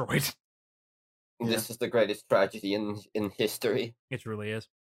got destroyed. This is the greatest tragedy in history. It really is.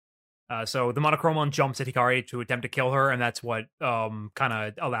 So the Monochromon jumps at Hikari to attempt to kill her, and that's what kind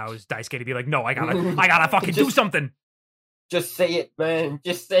of allows Daisuke to be like, no, I gotta fucking do something. Just say it, man.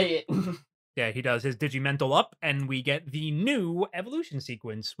 Just say it. Yeah, he does his Digimental up, and we get the new evolution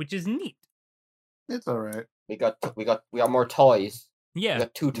sequence, which is neat. It's all right. We got more toys. Yeah, we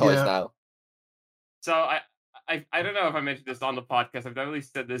got 2 toys now. So I don't know if I mentioned this on the podcast. I've definitely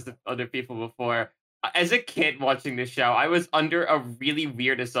said this to other people before. as a kid watching this show, I was under a really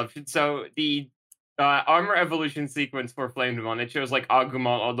weird assumption. So the armor evolution sequence for Flamedramon, it shows like Agumon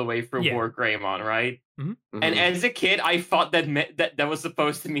all the way through War Greymon, right? And as a kid, I thought that was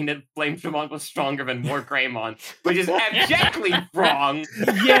supposed to mean that Flamedramon was stronger than War Greymon, which is abjectly wrong.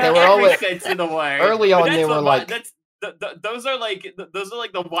 Yeah, they were always sense in the way. Early on, they were like, those are like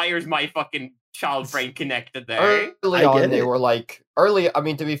the wires my fucking child brain connected there. Early on, they were like I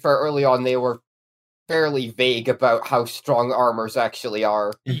mean, to be fair, early on they were fairly vague about how strong armors actually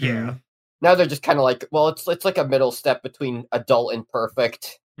are. Yeah. Now they're just kind of like, well, it's like a middle step between adult and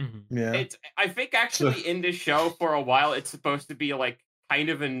perfect. Yeah. I think actually in this show for a while it's supposed to be like kind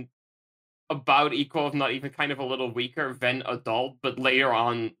of an about equal, if not even kind of a little weaker than adult, but later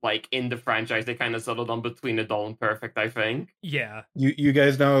on, like in the franchise, they kind of settled on between adult and perfect, I think. Yeah. You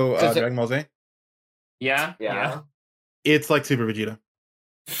guys know Dragon Ball Z? Yeah. It's like Super Vegeta.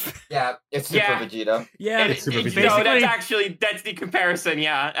 Yeah, it's Super Vegeta. Yeah, it's Super Vegeta. No, that's the comparison.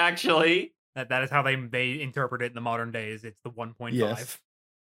 Yeah, actually, that is how they interpret it in the modern days. It's the 1.5. Yes.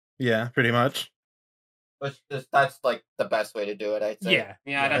 Yeah, pretty much. Which that's like the best way to do it, I'd say.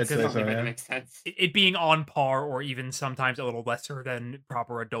 Yeah, that's something that makes sense. It being on par or even sometimes a little lesser than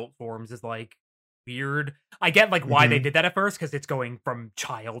proper adult forms is like weird. I get like why they did that at first, because it's going from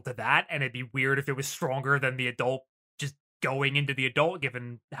child to that, and it'd be weird if it was stronger than the adult just going into the adult,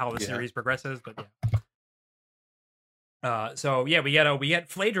 given how the series progresses. But so yeah, we get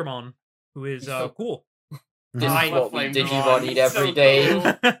Flamedramon, who is cool. This is what we Digimon eat every day.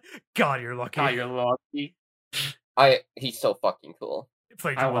 Cool. God, you're lucky. God, you're lucky. He's so fucking cool.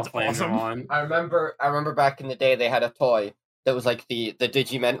 Flamedramon's awesome. I remember back in the day they had a toy that was like the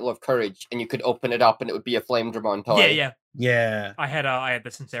Digimental of Courage, and you could open it up and it would be a Flamedramon toy. Yeah. I had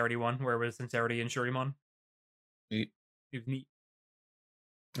the Sincerity one where it was Sincerity and Shurimon. Neat. It was neat.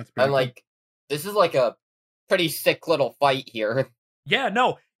 That's pretty and like this is like a pretty sick little fight here. Yeah,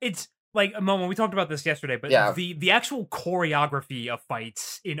 no, it's like a moment we talked about this yesterday, but the actual choreography of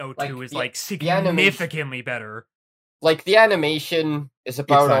fights in O2 is like significantly better. Like the animation is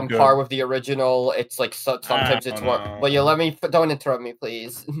about on par with the original. It's like sometimes it's more. But don't interrupt me,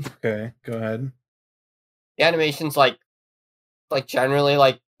 please. Okay, go ahead. The animation's like generally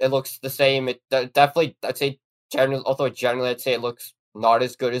like it looks the same. It definitely I'd say generally I'd say it looks not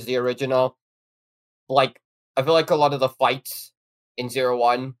as good as the original. Like I feel like a lot of the fights in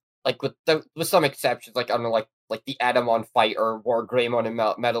 01, like with some exceptions, like I don't know, like the Adamon fight or War Greymon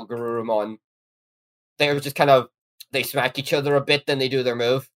and Metal Garurumon, they're just kind of they smack each other a bit, then they do their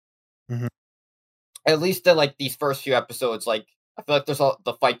move. Mm-hmm. At least in like these first few episodes, like I feel like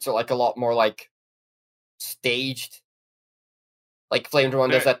the fights are like a lot more like staged. Like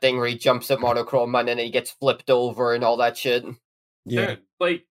Flamedramon does that thing where he jumps at Monochrome and then he gets flipped over and all that shit. Yeah,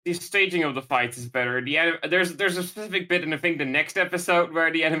 like the staging of the fights is better. There's a specific bit in I think the next episode where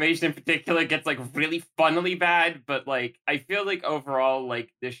the animation in particular gets like really funnily bad, but like I feel like overall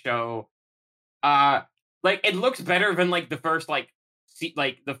like this show, like it looks better than like the first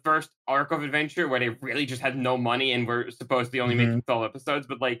the first arc of Adventure where they really just had no money and were supposed to be only making 12 episodes,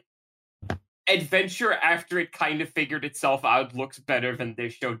 but like Adventure after it kind of figured itself out looks better than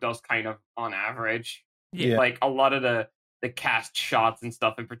this show does kind of on average. Yeah. Like a lot of the cast shots and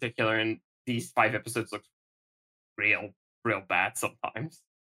stuff in particular in these 5 episodes looks real bad sometimes.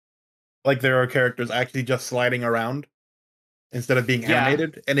 Like there are characters actually just sliding around instead of being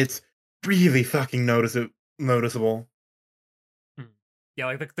animated, and it's really fucking noticeable. Yeah,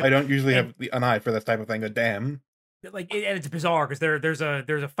 like I don't usually have an eye for this type of thing, but damn. Like and it's bizarre because there's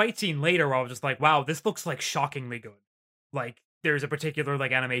a fight scene later where I was just like, wow, this looks like shockingly good. Like there's a particular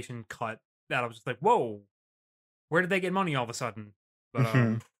like animation cut that I was just like, whoa, where did they get money all of a sudden?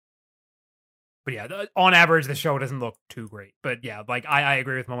 But but yeah, on average the show doesn't look too great. But yeah, like I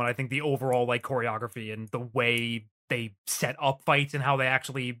agree with Moment. I think the overall like choreography and the way they set up fights and how they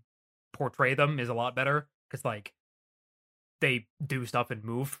actually portray them is a lot better because like they do stuff and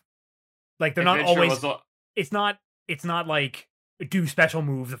move. Like they're not always. It's not like do special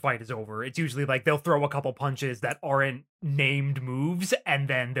move, the fight is over. It's usually like they'll throw a couple punches that aren't named moves, and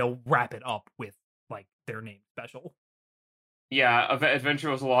then they'll wrap it up with like their named special. Yeah,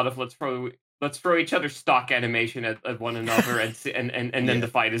 Adventure was a lot of let's throw each other stock animation at one another, and then the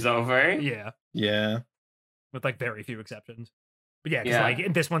fight is over. Yeah, with like very few exceptions. But yeah,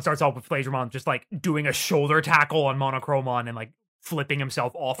 like this one starts off with Flamedramon just like doing a shoulder tackle on Monochromon and like flipping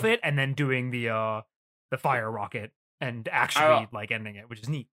himself off it, and then doing the fire rocket and actually like ending it, which is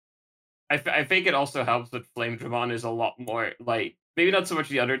neat. I think it also helps that Flamedramon is a lot more like maybe not so much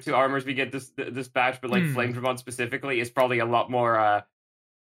the other 2 armors we get this batch, but like Flamedramon specifically is probably a lot more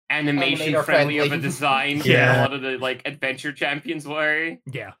animation friendly of a design than a lot of the like adventure champions were.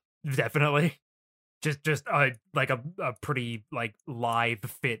 Yeah, definitely. Just like a pretty like live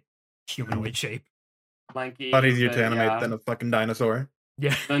fit humanoid shape. Lanky, lot easier to animate than a fucking dinosaur.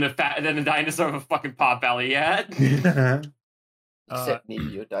 Yeah, than a dinosaur with a fucking pot belly. Yeah. Except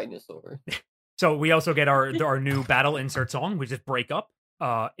maybe a dinosaur. So we also get our new battle insert song. We just break up.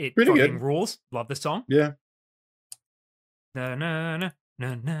 It pretty fucking good. rules. Love this song. Yeah. Na na na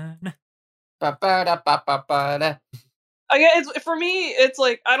na na na. Again, for me, it's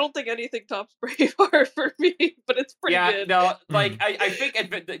like I don't think anything tops Braveheart for me, but it's pretty good. No, like I think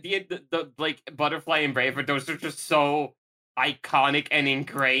the like Butterfly and Braveheart, those are just so iconic and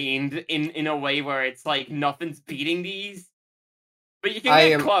ingrained in a way where it's like nothing's beating these. But you can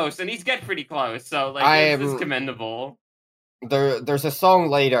get close, and he's get pretty close, so like it's commendable. There's a song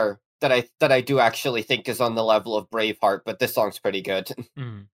later that I do actually think is on the level of Braveheart, but this song's pretty good.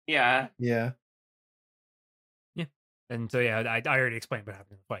 Yeah. And so I already explained what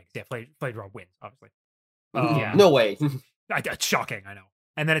happened in the fight. Yeah, Flame Drum wins, obviously. No way. It's shocking, I know.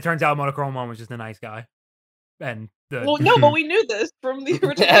 And then it turns out Monochromon was just a nice guy. And well, no, but we knew this from the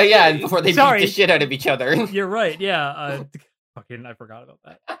original. Yeah, and before they beat the shit out of each other. You're right. Yeah. Fucking, I forgot about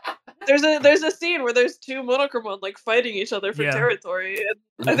that. There's a scene where there's two Monochromon like fighting each other for territory,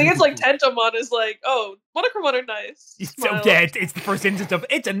 and I think it's like Tentomon is like, "Oh, Monochromon are nice." So it's the first instance of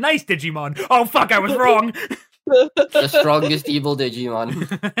it's a nice Digimon. Oh fuck, I was wrong. The strongest evil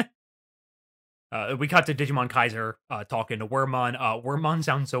Digimon. We cut to Digimon Kaiser talking to Wormmon. Wormmon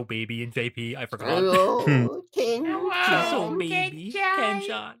sounds so baby in JP. I forgot. Hello, King. She's so baby,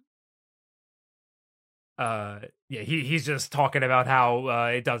 Kenshan. He's just talking about how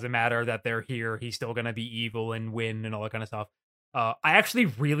it doesn't matter that they're here. He's still gonna be evil and win and all that kind of stuff. I actually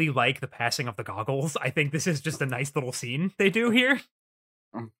really like the passing of the goggles. I think this is just a nice little scene they do here.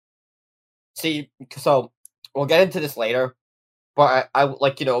 See, so we'll get into this later, but I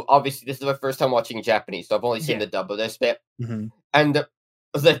like, obviously this is my first time watching Japanese, so I've only seen the dub of this bit, and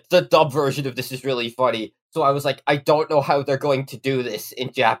the dub version of this is really funny. So I was like, I don't know how they're going to do this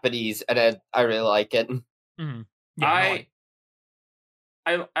in Japanese, and I really like it. Yeah,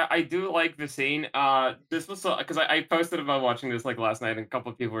 I do like the scene. This was because I posted about watching this like last night, and a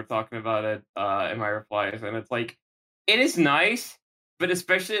couple of people were talking about it in my replies, and it's like it is nice, but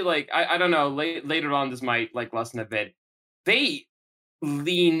especially like I don't know. Later on, this might like lessen a bit. They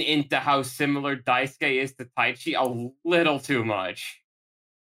lean into how similar Daisuke is to Taichi a little too much.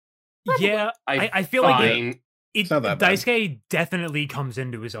 Yeah, I feel like Daisuke definitely comes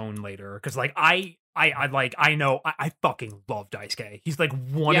into his own later because like I fucking love Daisuke. He's like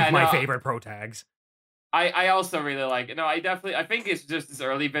one of my favorite pro tags. I also really like it. No, I think it's just this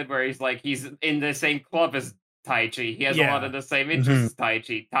early bit where he's in the same club as Taichi. He has a lot of the same interests as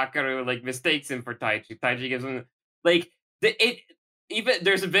Taichi. Takaru like mistakes him for Taichi. Taichi gives him like even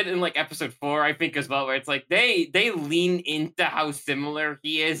there's a bit in like episode 4, I think, as well, where it's like they lean into how similar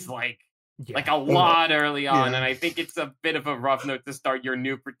he is, like a lot early on, and I think it's a bit of a rough note to start your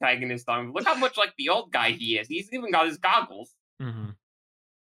new protagonist on. Look how much like the old guy he is. He's even got his goggles.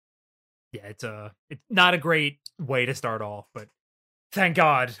 Yeah, it's not a great way to start off, but thank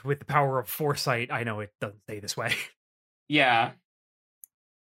God with the power of foresight, I know it doesn't stay this way. Yeah.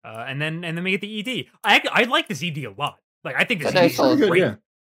 And then we get the ED. I like this ED a lot. Like I think this ED is great. Yeah.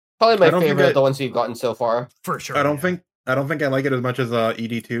 Probably my favorite of the ones we've gotten so far. For sure. I don't think I like it as much as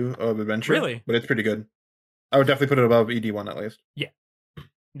ED2 of Adventure. Really? But it's pretty good. I would definitely put it above ED1 at least. Yeah.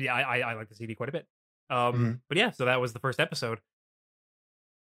 Yeah, I like this ED quite a bit. But yeah, so that was the first episode.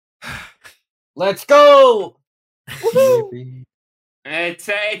 Let's go!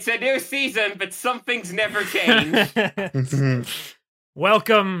 It's a new season, but some things never change.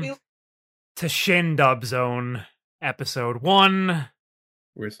 Welcome to Shin Dub Zone, episode 1.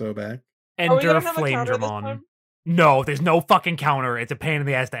 We're so back. Enter Flame Dramon. No, there's no fucking counter. It's a pain in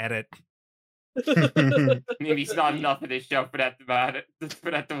the ass to edit. Maybe it's not enough of this show for that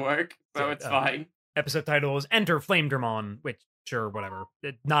to work, so it's fine. Episode title is Enter Flame Dramon, which, sure, whatever.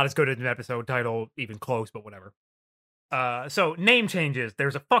 Not as good as an episode title, even close, but whatever. So, name changes.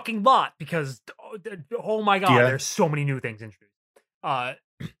 There's a fucking lot, because, oh my god, there's so many new things introduced.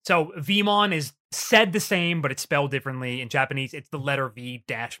 So Vmon is said the same, but it's spelled differently. In Japanese, it's the letter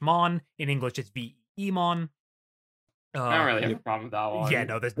V-mon. In English, it's V-E-mon. I don't really have a problem with that one. Yeah,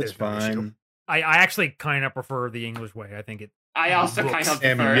 no, there's no fine. issue. I actually kind of prefer the English way. I think it. I also kind of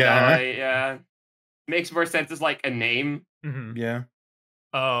prefer that way. Yeah, makes more sense as like a name. Mm-hmm. Yeah.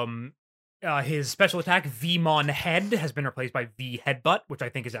 His special attack, Vmon Head, has been replaced by V Headbutt, which I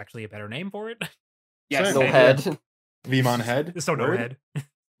think is actually a better name for it. Yes, no head. Vmon Head. So no head.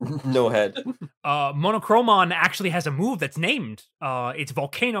 No head. Monochromon actually has a move that's named. It's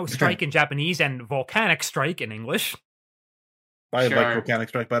Volcano Strike in Japanese and Volcanic Strike in English. I like Volcanic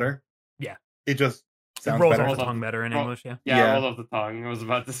Strike better. Yeah. It just sounds rolls better. off the tongue better in English, yeah. Yeah, rolls off the tongue, I was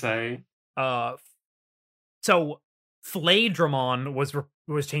about to say. So Flaydramon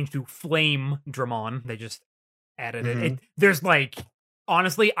was changed to Flame Dramon. They just added it. There's like,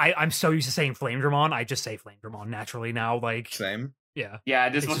 honestly, I'm so used to saying Flame Dramon, I just say Flame Dramon naturally now. Like, same. Yeah. Yeah,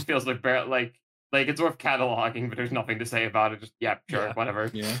 this one feels like it's worth cataloging, but there's nothing to say about it. Just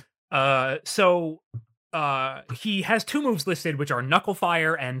whatever. Yeah. So he has two moves listed, which are Knuckle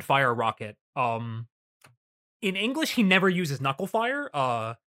Fire and Fire Rocket. In English, he never uses Knuckle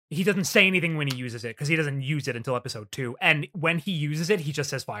Fire. He doesn't say anything when he uses it because he doesn't use it until episode 2. And when he uses it, he just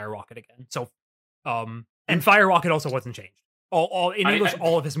says Fire Rocket again. So, and Fire Rocket also wasn't changed. All in English,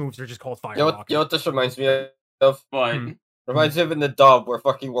 all of his moves are just called Fire Rocket. You know what this reminds me of? What? Reminds me of in the dub where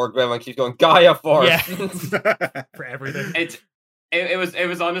fucking War Grandma keeps going Gaia Force. Yeah. For everything. It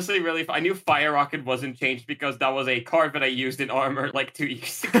was honestly really fun. I knew Fire Rocket wasn't changed because that was a card that I used in Armor like 2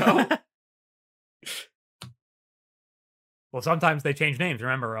 years ago. Well, sometimes they change names.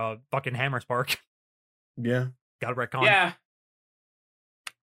 Remember, fucking Hammer Spark. Yeah. Got a retcon. Yeah.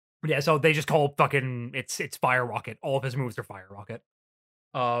 Yeah, so they just call fucking it's Fire Rocket. All of his moves are Fire Rocket.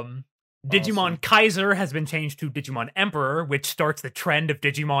 Digimon Kaiser has been changed to Digimon Emperor, which starts the trend of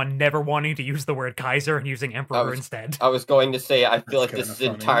Digimon never wanting to use the word Kaiser and using Emperor instead. I was going to say, I feel like That's this is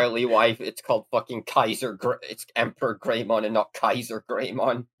kinda funny. entirely why it's called fucking Kaiser. It's Emperor Greymon and not Kaiser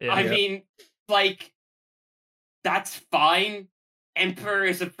Greymon. Yeah. I mean, like, that's fine. Emperor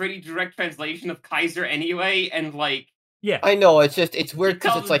is a pretty direct translation of Kaiser anyway, and like... Yeah. I know, it's weird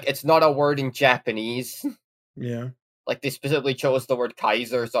because it's like, it's not a word in Japanese. Yeah. Like, they specifically chose the word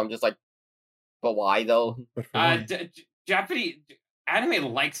Kaiser, so I'm just like, but why though? Japanese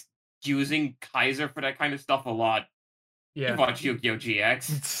anime likes using Kaiser for that kind of stuff a lot. Yeah. You watch Yu-Gi-Oh!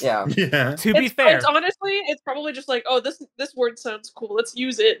 GX. Yeah. Yeah. To be fair, it's honestly, it's probably just like, oh, this word sounds cool. Let's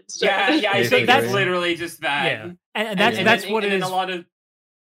use it instead. Yeah, I think that's literally just that. Yeah, and that's what it is. A lot of,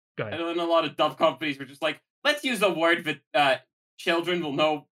 and then a lot of dub companies were just like, let's use a word that children will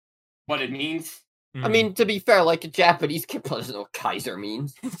know what it means. I mean, to be fair, like a Japanese kid doesn't know what Kaiser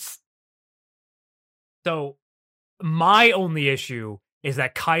means. So, my only issue is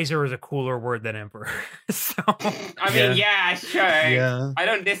that Kaiser is a cooler word than Emperor. So, I mean, yeah, sure. Yeah. I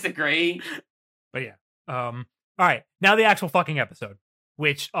don't disagree. But yeah. All right. Now the actual fucking episode,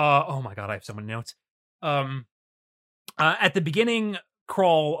 which oh my god, I have so many notes. At the beginning,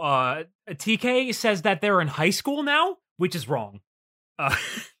 Crawl, TK says that they're in high school now, which is wrong. Did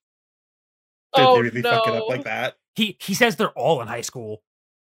Oh, they really fuck it up no. like that? He says they're all in high school.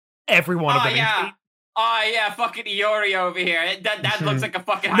 Every one of them. Yeah. Oh yeah, fucking Iori over here. That looks like a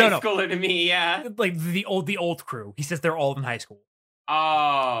fucking high schooler to me. Yeah, like the old crew. He says they're all in high school.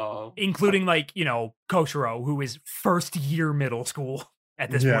 Oh, including like Koshiro, who is first year middle school at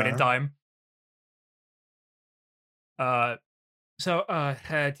this point in time. So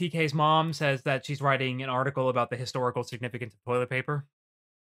TK's mom says that she's writing an article about the historical significance of toilet paper.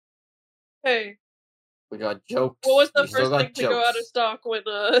 Hey, we got jokes. What was the first thing to go out of stock when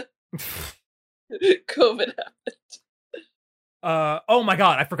COVID happened? Oh my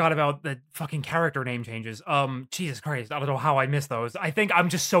god, I forgot about the fucking character name changes. Jesus Christ, I don't know how I missed those. I think I'm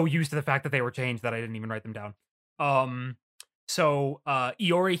just so used to the fact that they were changed that I didn't even write them down. So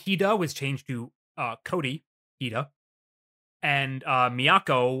Iori Hida was changed to Cody Hida, and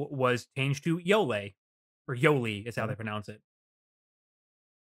Miyako was changed to Yole, or Yoli is how they pronounce it.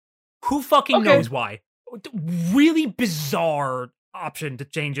 Who fucking knows why? Really bizarre option to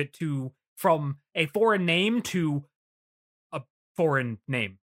change it from a foreign name to a foreign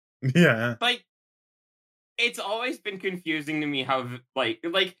name. Yeah. Like, it's always been confusing to me how, like,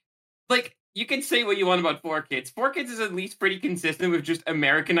 you can say what you want about 4Kids. 4Kids is at least pretty consistent with just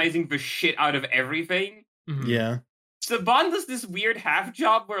Americanizing the shit out of everything. Mm-hmm. Yeah. Saban does this weird half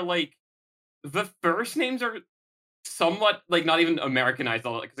job where, like, the first names are somewhat, like, not even Americanized,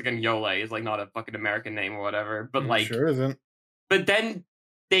 because, again, Yole is, like, not a fucking American name or whatever, but, like... Sure isn't. But then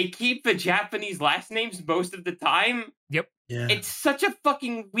they keep the Japanese last names most of the time. Yep. Yeah. It's such a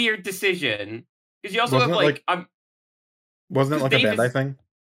fucking weird decision. Because you also Wasn't have, like... wasn't it like Davis, a Bandai thing?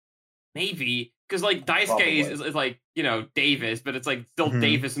 Maybe. Because, like, Daisuke is like, Davis, but it's, like, still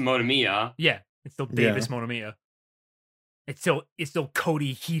Davis Monomiya. Yeah. It's still Davis Monomiya. It's still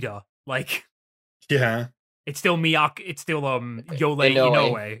Cody Hida. Like... Yeah. It's still Miyako. It's still Yole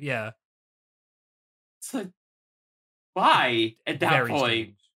Inoue. Yeah. It's like, why at that Very point?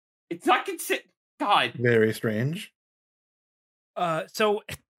 strange. It's not God. Very strange. So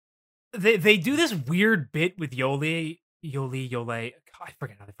they do this weird bit with Yole. God, I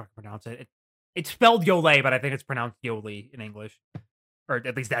forget how they fucking pronounce it. It's spelled Yole, but I think it's pronounced Yoli in English, or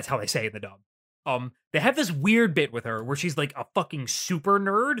at least that's how they say it in the dub. They have this weird bit with her where she's like a fucking super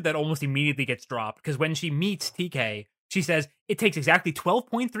nerd that almost immediately gets dropped because when she meets TK, she says it takes exactly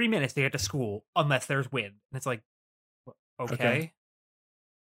 12.3 minutes to get to school unless there's wind, and it's like, okay.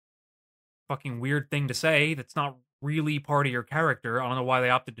 Fucking weird thing to say. That's not really part of your character. I don't know why they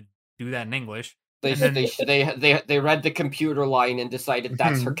opted to do that in English. They read the computer line and decided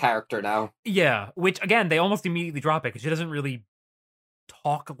that's her character now. Yeah, which again they almost immediately drop it because she doesn't really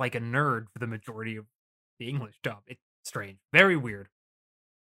talk like a nerd for the majority of the English dub. It's strange, very weird.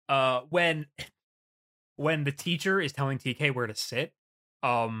 When the teacher is telling TK where to sit,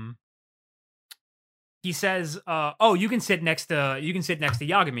 he says, "Oh, you can sit next to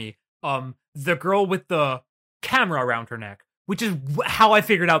Yagami." The girl with the camera around her neck, which is how I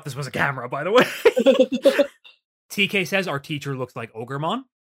figured out this was a camera, by the way. TK says our teacher looks like Ogremon.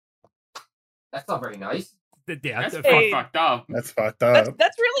 That's not very nice. Yeah, that's fucked up. That's fucked up.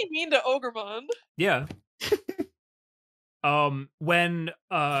 That's really mean to Ogremon. Yeah. When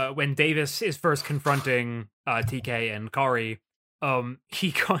Davis is first confronting TK and Kari,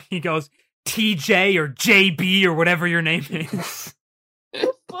 he goes TJ or JB or whatever your name is.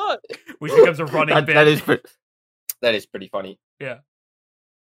 Which becomes a running bit. That is pretty funny. Yeah.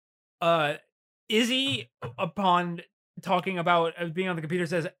 Izzy, upon talking about being on the computer,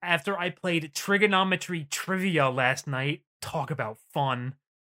 says, after I played trigonometry trivia last night, talk about fun.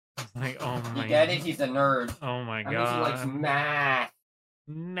 Like, oh my god. You get it? He's a nerd. Oh my god. He likes math.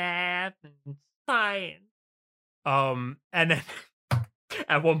 Math and science. And then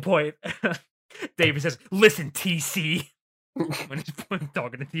at one point, David says, listen, TC. When he's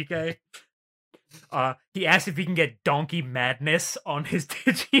talking to TK. He asks if he can get Donkey Madness on his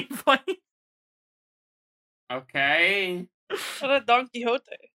Digivice. Okay. What a Don Quixote.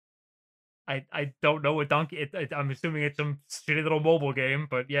 I don't know what Donkey. I'm assuming it's some shitty little mobile game,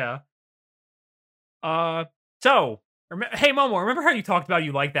 but yeah. So hey Momo, remember how you talked about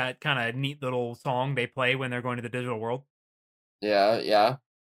you like that kind of neat little song they play when they're going to the digital world? Yeah.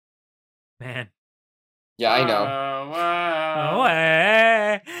 Man. Yeah, I know.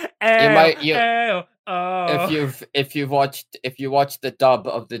 If you watched the dub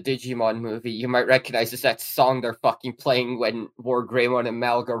of the Digimon movie, you might recognize it's that song they're fucking playing when War Greymon and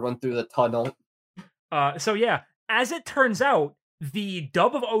Malga run through the tunnel. So yeah, as it turns out, the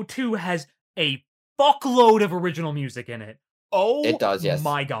dub of O2 has a fuckload of original music in it. Oh, it does, yes.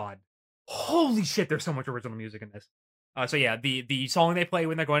 My god. Holy shit, there's so much original music in this. So yeah, the song they play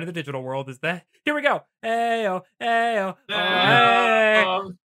when they're going to the digital world is that. Here we go. Ayo, ayo,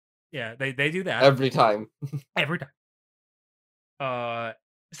 ayo. Yeah, they do that every time. Every time.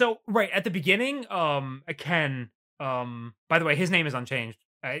 So right at the beginning, Ken. By the way, his name is unchanged.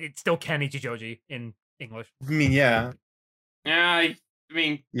 It's still Ken Ichijoji in English. I mean, yeah. Yeah, I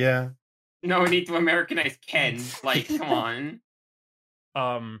mean, yeah. No need to Americanize Ken. Like, come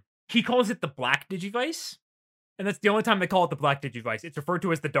on. He calls it the Black Digivice. And that's the only time they call it the Black Digivice. It's referred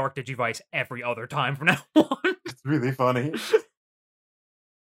to as the Dark Digivice every other time from now on. It's really funny.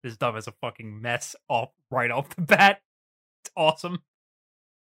 This stuff is a fucking mess right off the bat. It's awesome.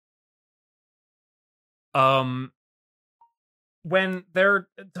 When they're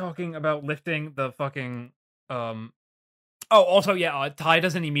talking about lifting the fucking also yeah, Ty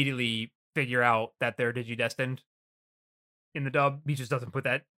doesn't immediately figure out that they're digidestined in the dub. He just doesn't put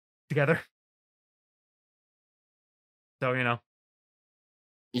that together. So, you know.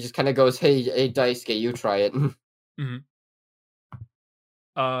 He just kind of goes, hey, Daisuke, you try it. Mm-hmm.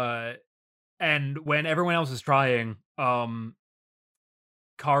 And when everyone else is trying, Kari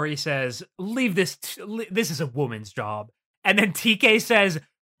says, leave this, this is a woman's job. And then TK says,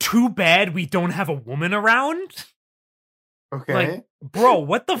 too bad we don't have a woman around? Okay. Like, bro,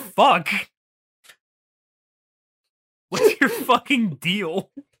 what the fuck? What's your fucking deal?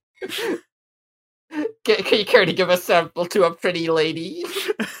 Can you care to give a sample to a pretty lady?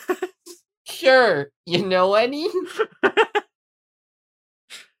 Sure. You know any?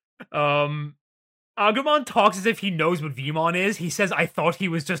 Agumon talks as if he knows what Vmon is. He says, I thought he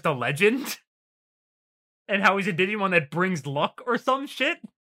was just a legend. And how he's a Digimon that brings luck or some shit.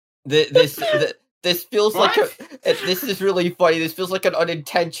 This feels what? Like this is really funny. This feels like an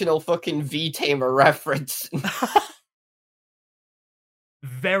unintentional fucking V-Tamer reference.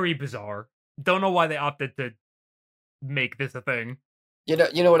 Very bizarre. Don't know why they opted to make this a thing. You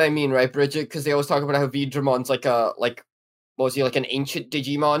know what I mean, right, Bridget? Because they always talk about how Veedramon's like what was he, like an ancient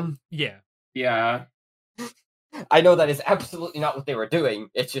Digimon? Yeah. Yeah. I know that is absolutely not what they were doing.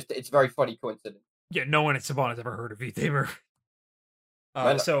 It's just, it's very funny coincidence. Yeah, no one at Saban has ever heard of V-Tamer.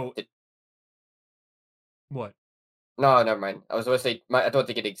 What? No, never mind. I was going to say, I don't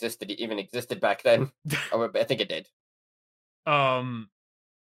think it even existed back then. I think it did.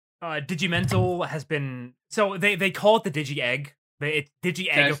 Digimental has been... So, they call it the Digi-Egg. It's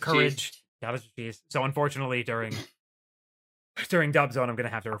Digi-Egg of Courage. Jeez. So, unfortunately, during Dub Zone, I'm going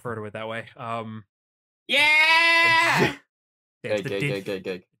to have to refer to it that way. Yeah! Good.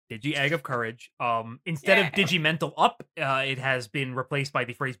 Digi-Egg of Courage. Instead of Digimental Up, it has been replaced by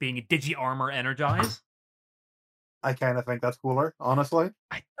the phrase being Digi-Armor Energize. I kind of think that's cooler, honestly.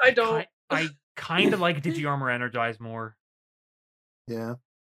 I don't. I kind of like Digi-Armor Energize more. Yeah.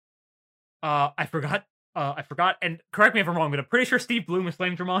 I forgot, and correct me if I'm wrong, but I'm pretty sure Steve Bloom is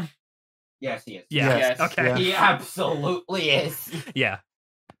Flame Dramon. Yes, he is. Yeah. Yes. Okay. Yeah. He absolutely is. Yeah.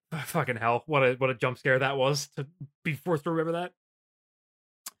 Fucking hell. What a jump scare that was to be forced to remember that.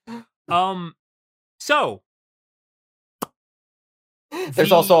 So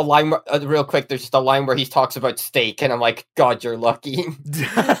There's also a line real quick, there's just a line where he talks about steak, and I'm like, God, you're lucky.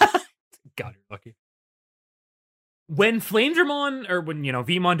 God, you're lucky. When Flame Dramon, or when,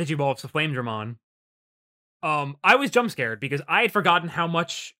 Vmon Digivolves to Flame Dramon, I was jump scared because I had forgotten how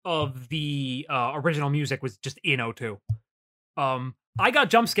much of the original music was just in O2. I got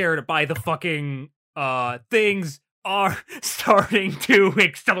jump scared by the fucking things are starting to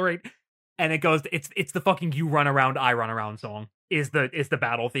accelerate, and it goes. It's the fucking "You Run Around, I Run Around" song is the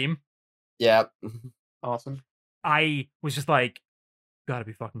battle theme. Yeah, awesome. I was just like, gotta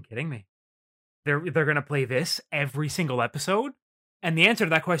be fucking kidding me. They're gonna play this every single episode, and the answer to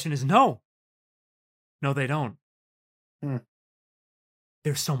that question is no. No, they don't.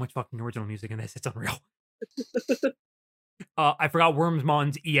 There's so much fucking original music in this; it's unreal. I forgot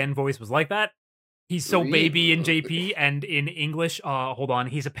Wormsmon's EN voice was like that. He's so baby in JP, and in English, hold on,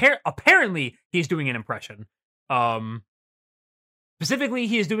 he's apparently he's doing an impression. Specifically,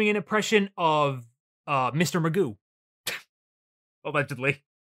 he is doing an impression of Mr. Magoo. Allegedly.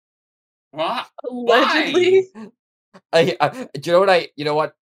 What? Allegedly? Do you know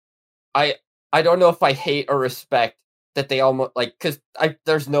what? I don't know if I hate or respect that they almost, like, because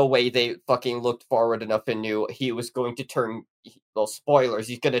there's no way they fucking looked forward enough and knew he was going to turn, well, spoilers,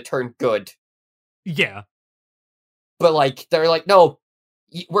 he's going to turn good. Yeah. But, like, they're like, no,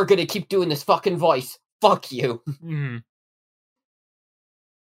 we're going to keep doing this fucking voice. Fuck you. Mm-hmm.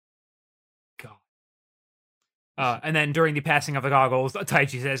 God. And then during the passing of the goggles,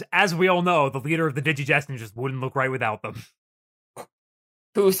 Taichi says, as we all know, the leader of the Digigestin just wouldn't look right without them.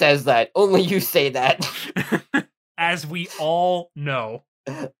 Who says that? Only you say that. As we all know.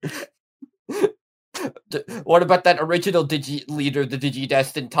 What about that original leader, the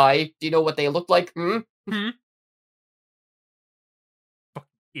Digidestin Tai? Do you know what they look like? Fucking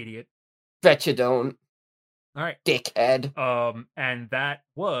idiot. Bet you don't. All right. Dickhead. And that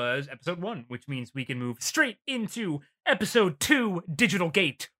was episode 1, which means we can move straight into episode 2, Digital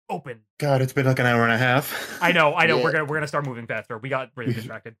Gate Open. God, it's been like an hour and a half. I know. Yeah. We're gonna start moving faster. We got really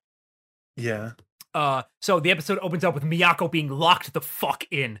distracted. Yeah. So the episode opens up with Miyako being locked the fuck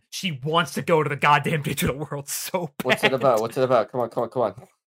in. She wants to go to the goddamn digital world so bad. What's it about? Come on.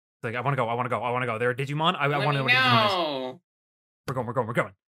 Like, I want to go. They're a Digimon. I want to know what a Digimon is. We're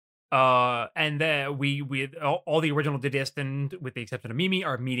going. And then we all the original Digidestined, with the exception of Mimi,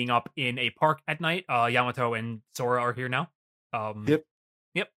 are meeting up in a park at night. Yamato and Sora are here now. Yep.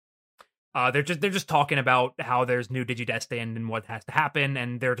 They're just talking about how there's new Digidestined and what has to happen,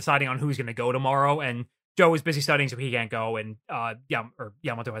 and they're deciding on who's going to go tomorrow. And Joe is busy studying, so he can't go, and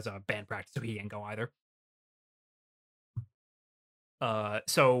Yamato has a band practice, so he can't go either.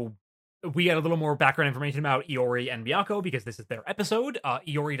 So we get a little more background information about Iori and Miyako because this is their episode.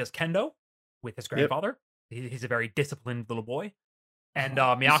 Iori does kendo with his grandfather. Yep. He's a very disciplined little boy, and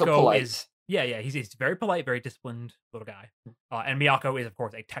Miyako is he's very polite, very disciplined little guy. And Miyako is, of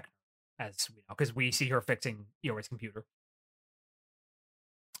course, a tech, as we know, because we see her fixing Iori's computer.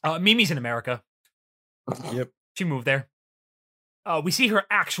 Mimi's in America. Yep, she moved there. We see her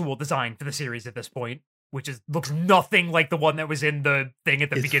actual design for the series at this point, which looks nothing like the one that was in the thing at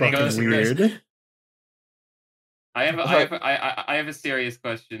the beginning of the series. Weird. I have a serious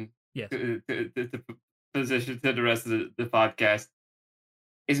question. Yes. To position to the rest of the podcast.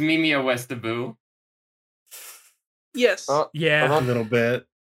 Is Mimi a Westaboo? Yes. Yeah. A little bit.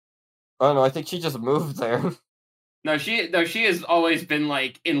 Oh no, I think she just moved there. No, she has always been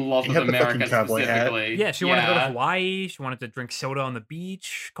like in love with America specifically. Yeah, she wanted to go to Hawaii. She wanted to drink soda on the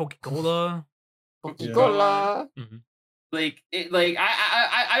beach, Coca-Cola. Coca-Cola. Mm-hmm.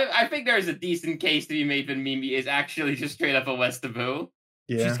 I think there's a decent case to be made that Mimi is actually just straight up a Westaboo.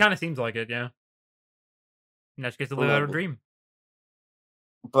 Yeah. She kind of seems like it, yeah. And that she gets to live out her dream.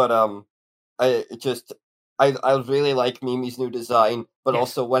 But I really like Mimi's new design, but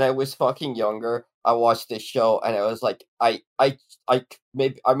also when I was fucking younger, I watched this show and I was like, I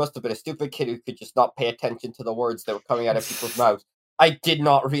must have been a stupid kid who could just not pay attention to the words that were coming out of people's mouths. I did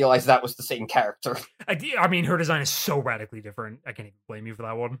not realize that was the same character. I mean, her design is so radically different. I can't even blame you for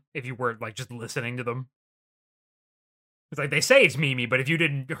that one. If you were like just listening to them, it's like they say it's Mimi, but if you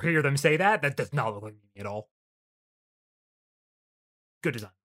didn't hear them say that, that does not look like Mimi at all. Good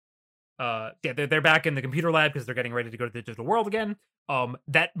design. Yeah, they're back in the computer lab because they're getting ready to go to the digital world again.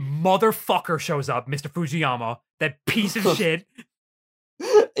 That motherfucker shows up, Mr. Fujiyama. That piece of shit.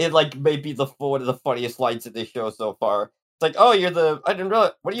 It like may be one of the funniest lines in this show so far. It's like, oh, I didn't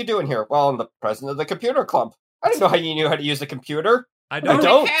realize. What are you doing here? Well, I'm the president of the computer club. I didn't know how you knew how to use a computer. I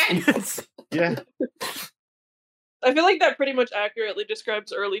don't. Yeah. I feel like that pretty much accurately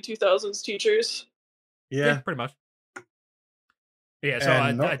describes early 2000s teachers. Yeah, pretty much. Yeah, so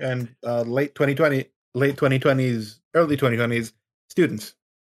and late 2020s, early 2020s students.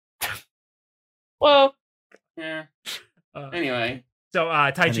 Well, yeah. Anyway, so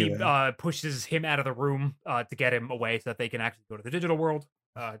Taichi pushes him out of the room to get him away so that they can actually go to the digital world.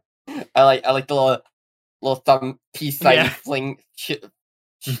 I like the little thumb peace sign fling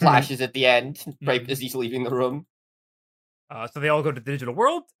flashes at the end right as he's leaving the room. So they all go to the digital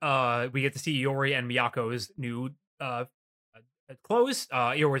world. We get to see Iori and Miyako's new clothes.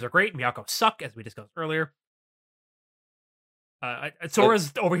 Iori's are great. Miyako suck, as we discussed earlier.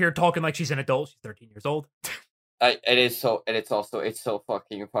 Sora's over here talking like she's an adult. She's 13 years old. It's so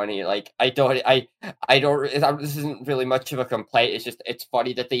fucking funny. Like I don't. This isn't really much of a complaint. It's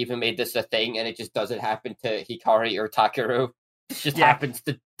funny that they even made this a thing, and it just doesn't happen to Hikari or Takeru. It just happens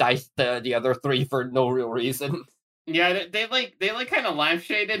to dice the other three for no real reason. Yeah, they kind of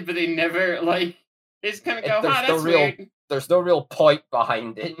lampshaded, but they never like. They just kind of go, that's weird. There's no real point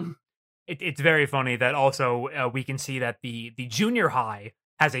behind it. It's very funny that also we can see that the junior high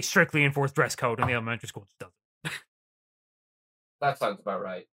has a strictly enforced dress code, and the elementary school just doesn't. That sounds about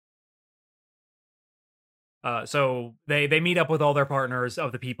right. So they meet up with all their partners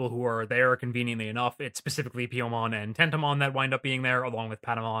of the people who are there conveniently enough. It's specifically Piyomon and Tentomon that wind up being there, along with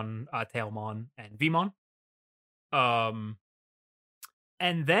Patamon, Tailmon, and Vmon.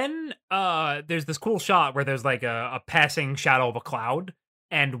 And then there's this cool shot where there's like a passing shadow of a cloud,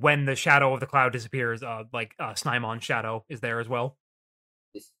 and when the shadow of the cloud disappears, Snimon's shadow is there as well.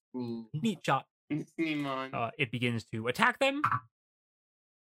 Neat shot. It begins to attack them.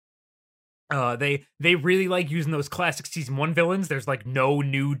 They really like using those classic season 1 villains. There's like no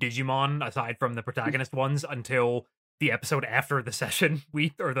new Digimon aside from the protagonist ones until the episode after the session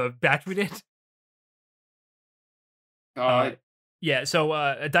the batch we did. Yeah, so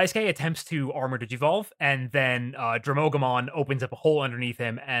Daisuke attempts to armor Digivolve, and then Dramogamon opens up a hole underneath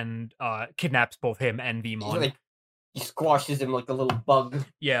him and kidnaps both him and Vmon. He squashes him like a little bug.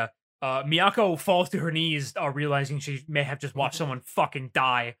 Yeah. Miyako falls to her knees, realizing she may have just watched someone fucking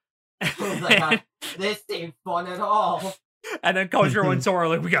die. Like, this ain't fun at all. And then Kojiro and Sora are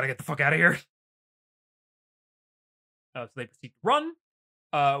like, we gotta get the fuck out of here. So they proceed to run.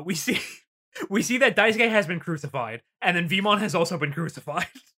 We see that Daisuke has been crucified, and then Vmon has also been crucified.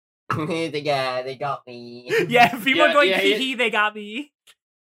 They got me. Yeah, Vmon going, hee, they got me.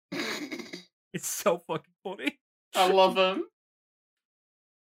 It's so fucking funny. I love them.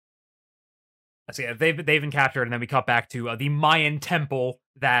 So yeah, they've been captured, and then we cut back to the Mayan temple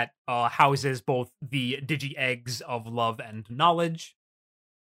that houses both the Digi Eggs of love and knowledge.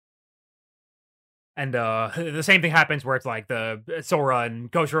 And the same thing happens where it's like the Sora and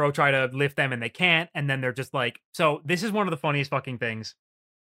Koshiro try to lift them and they can't, and then they're just like, so this is one of the funniest fucking things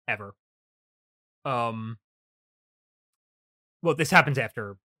ever. Well, this happens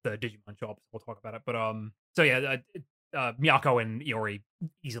after the Digimon show up, so we'll talk about it. But so yeah, Miyako and Iori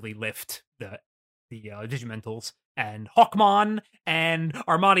easily lift the Digimentals, and Hawkmon and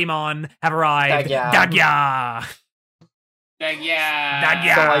Armadimon have arrived. Dagyaa.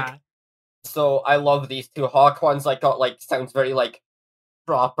 So I love these two. Hawkmon's sounds very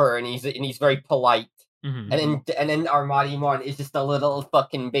proper, and he's very polite. Mm-hmm. And then Armadimon is just a little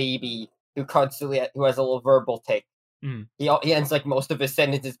fucking baby who has a little verbal tick. Mm. He ends most of his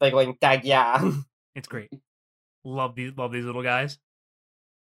sentences by going dagyaa. It's great. Love these little guys.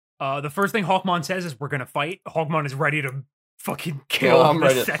 The first thing Hawkmon says is, "We're gonna fight." Hawkmon is ready to fucking kill. I'm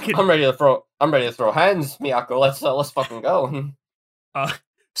ready to throw hands, Miyako. Let's fucking go.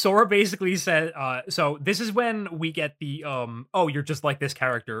 Sora basically said, so this is when we get the oh, you're just like this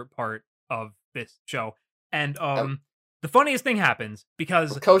character part of this show. And the funniest thing happens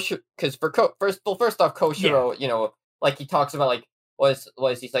because first off, Koshiro, you know, like he talks about like was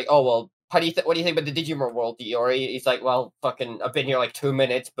he's like, oh well, what do you think about the Digimon world, Iori? He's like, well, fucking, I've been here like 2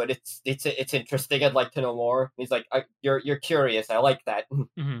 minutes, but it's interesting. I'd like to know more. He's like, you're curious. I like that.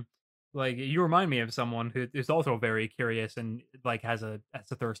 Mm-hmm. Like, you remind me of someone who is also very curious and like has a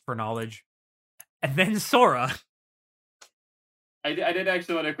thirst for knowledge. And then Sora. I did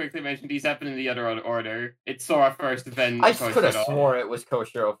actually want to quickly mention these happen in the other order. It's Sora first, then I could have swore it was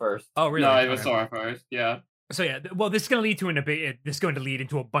Koshiro first. Oh, really? No, it was Sora first. Yeah. So yeah, well, this is going to lead to this is going to lead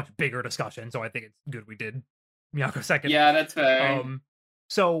into a much bigger discussion. So I think it's good we did Miyako second. Yeah, that's fair.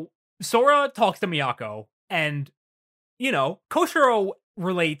 So Sora talks to Miyako, and you know, Koshiro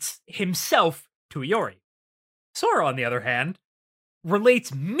relates himself to Iori. Sora, on the other hand,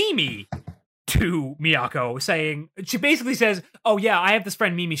 relates Mimi to Miyako, saying, she basically says, oh yeah, I have this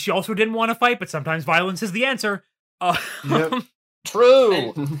friend Mimi, she also didn't want to fight, but sometimes violence is the answer. Yep.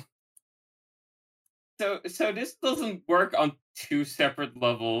 True. So this doesn't work on two separate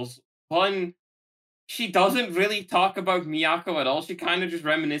levels. One, she doesn't really talk about Miyako at all. She kind of just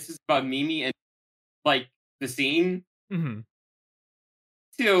reminisces about Mimi and like the scene. Mm-hmm.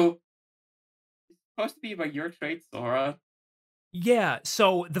 Two, it's supposed to be about your traits, Sora. Yeah,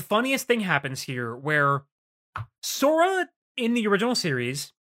 so the funniest thing happens here where Sora in the original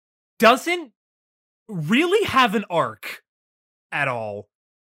series doesn't really have an arc at all.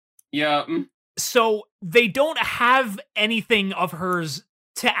 Yeah. So they don't have anything of hers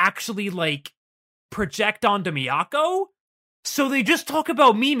to actually like project onto Miyako. So they just talk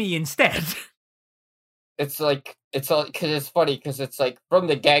about Mimi instead. It's because it's funny because it's like from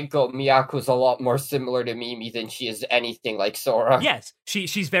the get-go, Miyako's a lot more similar to Mimi than she is anything like Sora. Yes,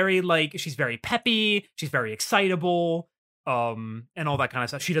 she's very peppy, she's very excitable, and all that kind of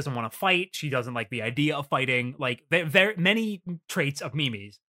stuff. She doesn't want to fight. She doesn't like the idea of fighting. Like very many traits of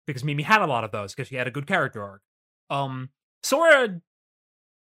Mimi's, because Mimi had a lot of those because she had a good character arc. Sora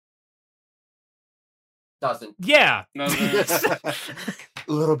doesn't. Yeah. No. A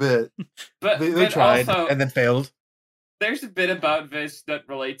little bit. But they tried also, and then failed. There's a bit about this that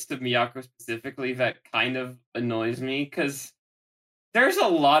relates to Miyako specifically that kind of annoys me, because there's a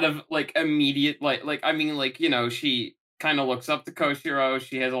lot of like immediate you know, she kind of looks up to Koshiro.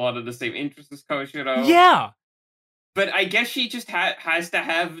 She has a lot of the same interests as Koshiro. Yeah. But I guess she just has to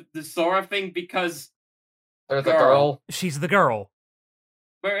have the Sora thing because there's a girl. She's the girl.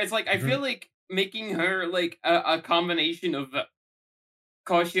 Where it's like, I feel like making her like a combination of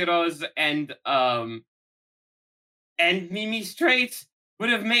Koshiro's and Mimi's traits would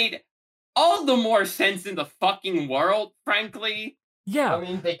have made all the more sense in the fucking world, frankly. Yeah. I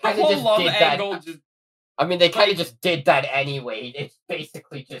mean, they kind of just did that. I mean, they kind of just did that anyway. It's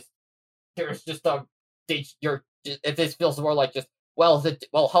basically just there's just this feels more like just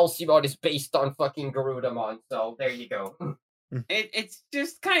Halcyon is based on fucking Garudamon, so there you go. It's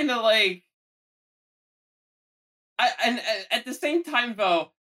just kind of like, and at the same time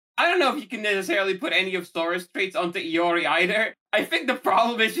though, I don't know if you can necessarily put any of Sora's traits onto Iori either. I think the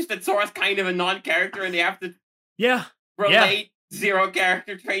problem is just that Sora's kind of a non-character, and they have to relate zero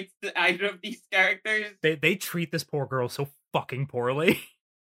character traits to either of these characters. They treat this poor girl so fucking poorly.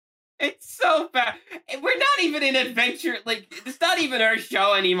 It's so bad. We're not even in Adventure. Like, it's not even our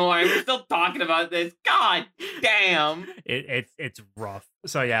show anymore, and we're still talking about this. God damn. It's rough.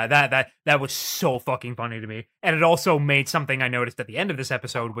 So yeah, that was so fucking funny to me, and it also made something I noticed at the end of this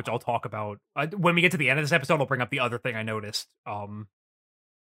episode, which I'll talk about when we get to the end of this episode. I'll bring up the other thing I noticed.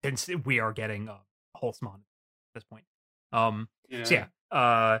 Since we are getting Holtzman at this point. So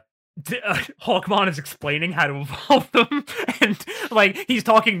yeah. Hawkmon is explaining how to evolve them, and like he's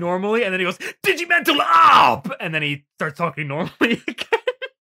talking normally, and then he goes Digimental up, and then he starts talking normally again.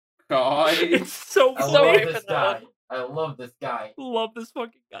 God, it's so I funny. love this guy. I love this guy. Love this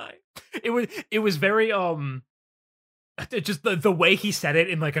fucking guy. It was very just the way he said it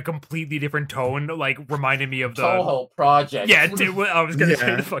in like a completely different tone, like reminded me of the Toho Project. Yeah, I was gonna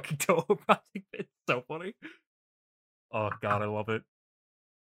say the fucking Toho Project. It's so funny. Oh god, I love it.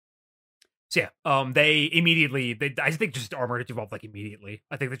 So yeah, they immediately, I think just Armored evolved like immediately.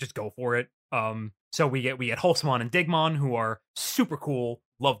 I think they just go for it. So we get Holtzman and Digimon, who are super cool.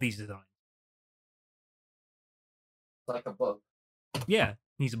 Love these designs. Like a bug. Yeah,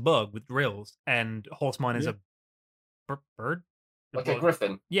 he's a bug with drills, and Holtzman is a bird, like a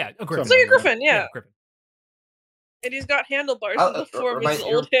griffin. Yeah, a griffin. It's like a griffin, yeah. Griffin. And he's got handlebars in the form of his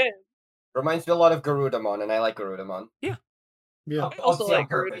old head. Reminds me a lot of Garudamon, and I like Garudamon. Yeah. Yeah. I also Obviously on like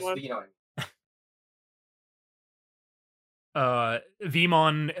her in purpose, one. but you know.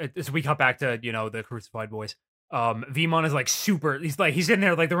 Vmon, so we cut back to, the crucified boys. Vmon is like super. He's in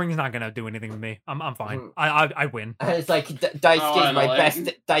there like the ring's not gonna do anything with me. I'm fine. I win. And it's like Daisuke's my best.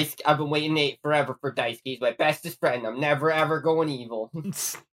 Daisuke, I've been waiting forever for Daisuke. He's my bestest friend. I'm never ever going evil.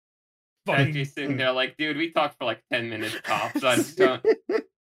 Daisuke's sitting there like, dude, we talked for like 10 minutes tops. I just don't.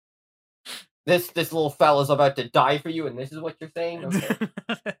 This little fella's about to die for you, and this is what you're saying. Okay.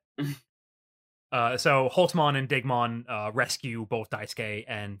 So Holtzmon and Digimon rescue both Daisuke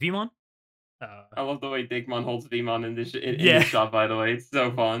and Vmon. I love the way Digimon holds Vmon in this shot, by the way. It's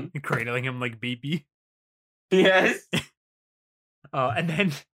so fun. Cradling him like baby. Yes. And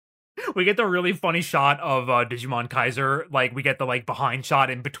then we get the really funny shot of Digimon Kaiser. Like, we get the, behind shot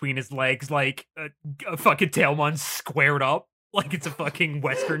in between his legs, like, a fucking Tailmon squared up. Like, it's a fucking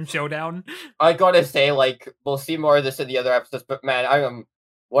Western showdown. I gotta say, we'll see more of this in the other episodes, but man,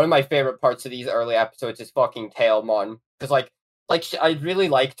 one of my favorite parts of these early episodes is fucking Tailmon. Because, I really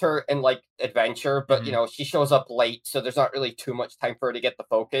liked her in, Adventure, but, she shows up late, so there's not really too much time for her to get the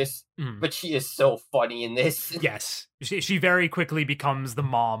focus. But she is so funny in this. Yes. She very quickly becomes the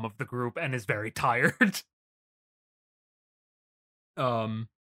mom of the group and is very tired.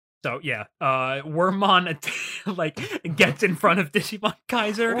 So, yeah. Wormmon, gets in front of Digimon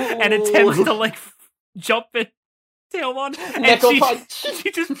Kaiser and attempts to, jump at Tailmon, and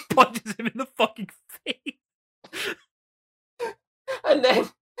she just punches him in the fucking face. And then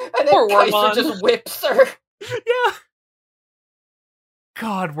Kaiser just whips her. Yeah.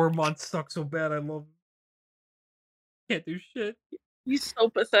 God, Wormmon sucks so bad. I love him. Can't do shit. He's so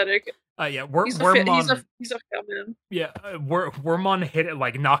pathetic. Yeah, Wormmon. He's a fail man. Yeah, Wormmon hit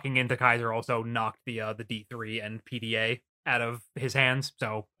it, knocking into Kaiser also knocked the D3 and PDA out of his hands.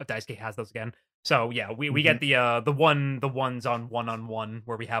 So Daisuke has those again. So yeah, we get the ones on one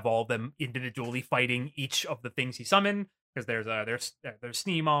where we have all of them individually fighting each of the things he summoned. Because there's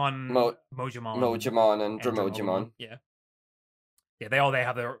Sneemon, Mojimon, and Dramojimon. Yeah, they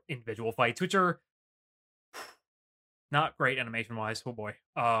have their individual fights, which are not great animation wise. Oh boy,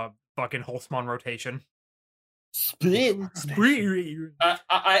 fucking Holtzmon rotation. Spin.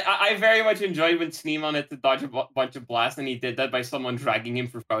 I very much enjoyed when Sneemon had to dodge a bunch of blasts, and he did that by someone dragging him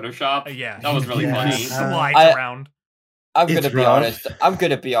for Photoshop. Yeah, that was really funny. Slides around. I'm gonna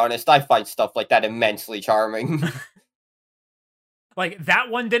be honest. I find stuff like that immensely charming. That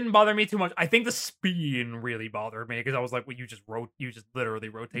one didn't bother me too much. I think the spin really bothered me because I was like, well, you just literally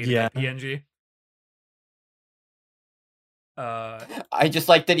rotated that PNG. I just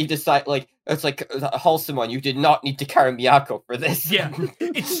like that he decided, it's like, Halcyon, you did not need to carry Miyako for this. Yeah,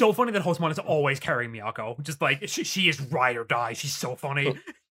 it's so funny that Halcyon is always carrying Miyako. Just she is ride or die. She's so funny.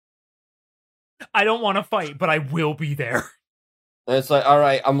 I don't want to fight, but I will be there. And it's like, all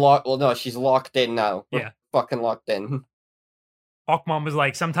right, I'm locked. Well, no, she's locked in now. We're fucking locked in. Hawkmon was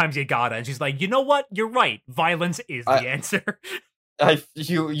like, sometimes you gotta, and she's like, you know what? You're right. Violence is the answer.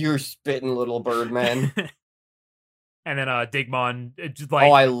 You're spitting, little bird man. And then Digimon just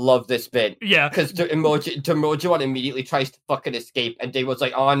I love this bit. Yeah. Because Dramojimon immediately tries to fucking escape, and Digimon's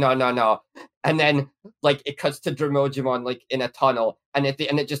like, oh, no. And then, it cuts to Dramojimon, in a tunnel, and at the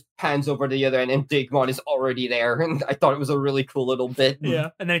end it just pans over to the other end, and Digimon is already there, and I thought it was a really cool little bit. Yeah,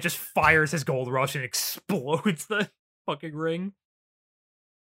 and then it just fires his Gold Rush and explodes the fucking ring.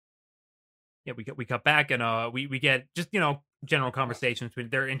 Yeah, we cut back, and we get just, general conversations between.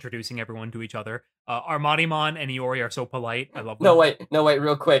 They're introducing everyone to each other. Armadimon and Iori are so polite. I love them. No wait,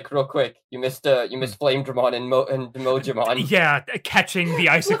 real quick. You missed Flame Dramon and Mojimon. Yeah, catching the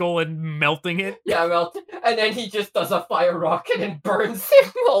icicle and melting it. Yeah, and then he just does a fire rocket and burns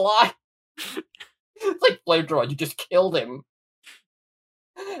him alive. It's like, Flame Dramon, you just killed him.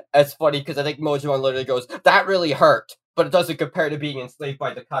 It's funny because I think Mojimon literally goes, that really hurt, but it doesn't compare to being enslaved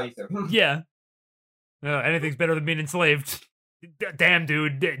by the Kaiser. Yeah. Anything's better than being enslaved. Damn,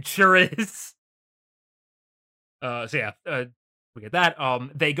 dude, it sure is. So yeah, we get that.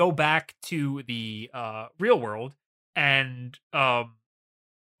 They go back to the real world, and all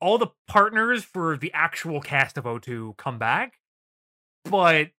the partners for the actual cast of O2 come back,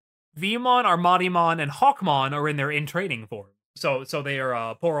 but Vmon, Armadimon, and Hawkmon are in their in-training form. So they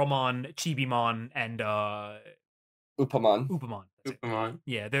are Poromon, Chibimon, and Upamon. Upamon.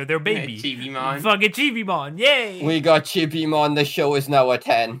 Yeah, they're baby. Yeah, Chibimon. Fucking Chibimon, yay! We got Chibimon, the show is now a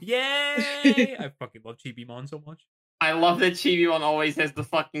 10. Yay! I fucking love Chibimon so much. I love that Chibimon always has the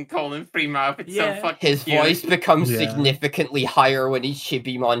fucking colon-free mouth. It's so fucking His cute. voice becomes significantly higher when he's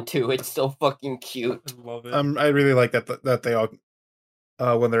Chibimon too. It's so fucking cute. I love it. I really like that they all,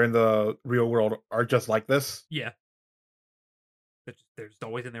 when they're in the real world, are just like this. Yeah. They're just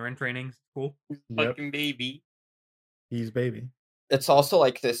always in their in trainings. Cool. Fucking baby. He's baby. It's also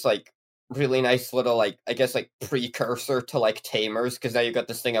like this like really nice little like I guess like precursor to like Tamers, because now you got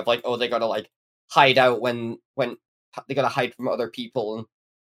this thing of like, oh, they gotta like hide out when they gotta hide from other people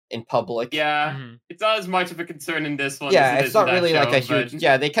in public. Yeah, it's not as much of a concern in this one. Yeah, as it it's is in not that really like show, a huge. but...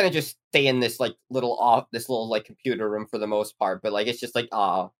 Yeah, they kind of just stay in this like this little like computer room for the most part, but like it's just like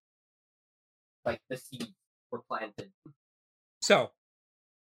like the seeds were planted. So,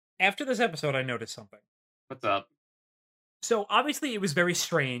 after this episode, I noticed something. What's up? So, obviously, it was very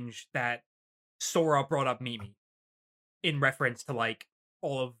strange that Sora brought up Mimi in reference to, like,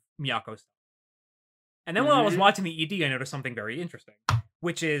 all of Miyako's stuff. And then while I was watching the ED, I noticed something very interesting,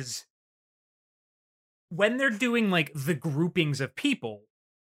 which is when they're doing, like, the groupings of people,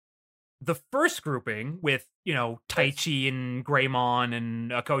 the first grouping with, you know, Taichi and Greymon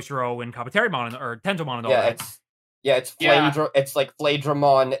and Koshiro and Kabuterimon or Tentomon and all that. It's like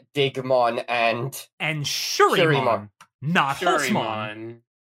Fladramon, Digimon, and Shurimon. Not Hulsmon.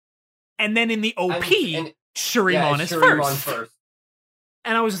 And then in the OP, Shurimon is first.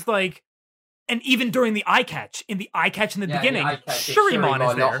 And I was just like, and even during the eye catch, in the beginning, Shurimon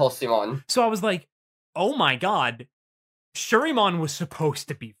is there. Not Hulsmon. So I was like, oh my god, Shurimon was supposed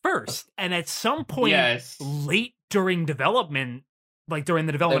to be first. And at some point late during development, like during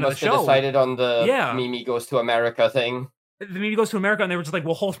the development of the show, they must have decided on the Mimi Goes to America thing. The Mimi Goes to America, and they were just like,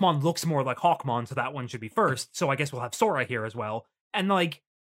 well, Hulsmon looks more like Hawkmon, so that one should be first. So I guess we'll have Sora here as well. And like,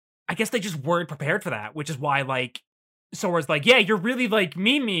 I guess they just weren't prepared for that, which is why like Sora's like, yeah, you're really like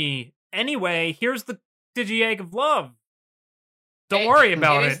Mimi. Anyway, here's the Digi-Egg of Love. Don't worry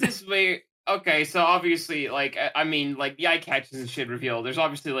about it. Is this way? Okay, so obviously, like, I mean, like, the eye catches and shit reveal. There's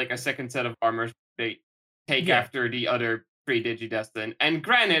obviously like a second set of armors they take after the other three Digidestin. And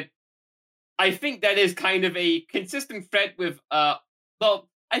granted, I think that is kind of a consistent thread with, well,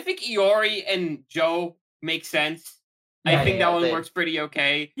 I think Iori and Joe make sense. I think that one works pretty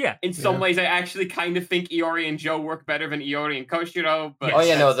okay. Yeah. In some ways, I actually kind of think Iori and Joe work better than Iori and Koshiro. But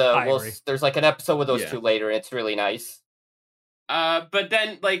there's like an episode with those two later, and it's really nice. But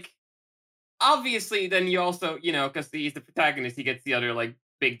then, like, obviously, then you also, you know, because he's the protagonist, he gets the other, like,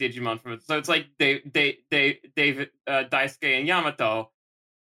 big Digimon from it. So it's like David, Daisuke, and Yamato.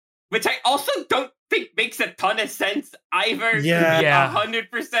 Which I also don't think makes a ton of sense either. Yeah.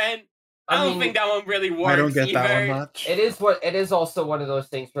 100%. I don't think that one really works. I don't get either. that one much. It is also one of those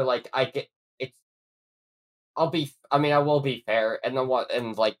things where like I will be fair, and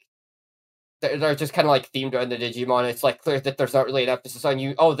then they're just kind of like themed on the Digimon. It's like clear that there's not really an emphasis on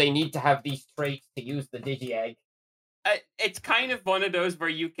you. Oh, they need to have these traits to use the Digi-Egg. It's kind of one of those where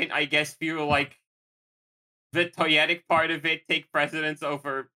you can, I guess, feel like the toyetic part of it take precedence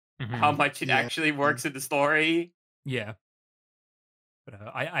over how much it actually works in the story. Yeah. But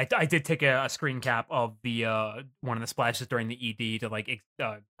I did take a screen cap of the one of the splashes during the ED to like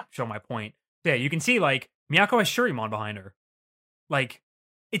show my point. Yeah, you can see like Miyako has Shurimon behind her. Like,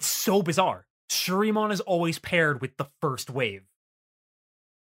 it's so bizarre. Shurimon is always paired with the first wave.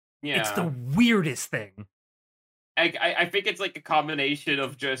 Yeah, it's the weirdest thing. I think it's like a combination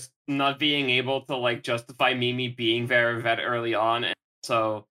of just not being able to like justify Mimi being very early on, and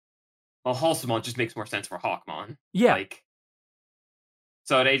so Hulsmon just makes more sense for Hawkmon. Yeah. Like,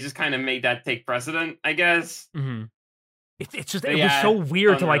 so they just kind of made that take precedent, I guess. Mm-hmm. It's just, it was so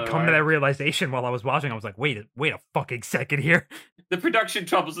weird to like come to that realization while I was watching. I was like, wait a fucking second here. The production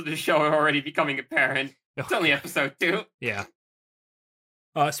troubles of the show are already becoming apparent. It's only episode 2. Yeah.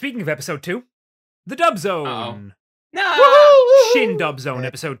 Speaking of episode 2, the Dub Zone. No! Shin Dub Zone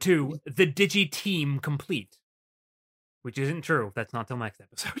episode 2, the Digi Team Complete. Which isn't true. That's not till next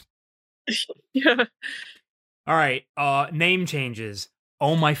episode. Yeah. All right. Name changes.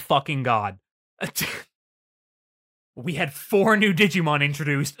 Oh my fucking god. We had 4 new Digimon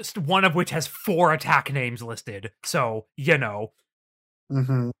introduced, one of which has 4 attack names listed. So, you know.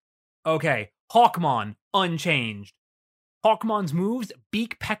 Mm-hmm. Okay. Hawkmon, unchanged. Hawkmon's moves,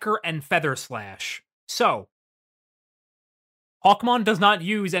 Beak Pecker and Feather Slash. So, Hawkmon does not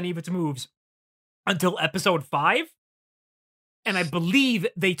use any of its moves until episode 5. And I believe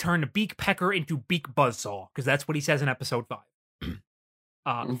they turned Beak Pecker into Beak Buzzsaw, because that's what he says in episode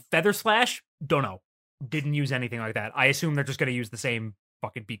 5. Feather Slash, don't know. Didn't use anything like that. I assume they're just going to use the same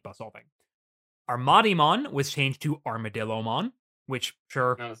fucking Beak Buzzsaw thing. Armadimon was changed to Armadillomon, which,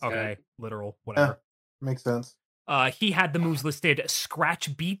 sure, okay, literal, whatever. Makes sense. He had the moves listed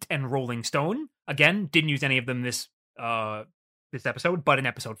Scratch Beat and Rolling Stone. Again, didn't use any of them this episode, but in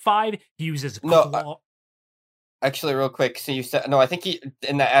episode 5, he uses Claw. Actually, real quick, so you said no. I think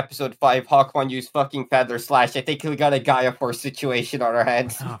in that episode 5, Hawkman used fucking Feather Slash. I think we got a Gaia Force situation on our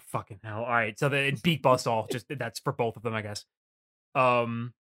hands. Oh fucking hell! All right, so the beat Buzzsaw, just that's for both of them, I guess.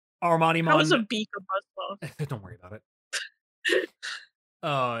 Armanimon. How is a beak a Buzzsaw? Don't worry about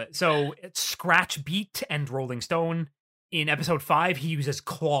it. So it's Scratch Beat and Rolling Stone. In episode 5, he uses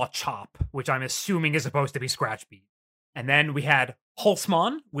Claw Chop, which I'm assuming is supposed to be Scratch Beat. And then we had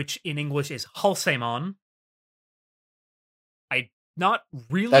Hulsmon, which in English is Hulsemon. I'm not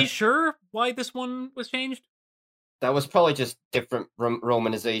really sure why this one was changed. That was probably just different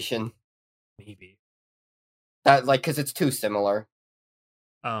romanization. Maybe. That, like, because it's too similar.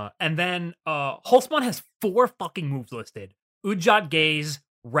 And then Hulsmon has 4 fucking moves listed. Ujat Gaze,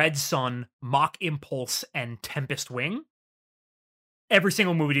 Red Sun, Mach Impulse, and Tempest Wing. Every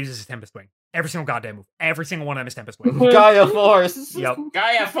single move he uses is Tempest Wing. Every single goddamn move. Every single one of them is Tempest Wing. Gaia Force! Yep.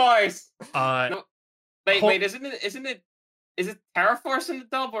 Gaia Force! No, wait, isn't it is it Terra Force in the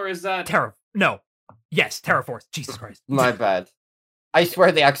dub, or is that No. Yes, Terra Force. Jesus Christ. My bad. I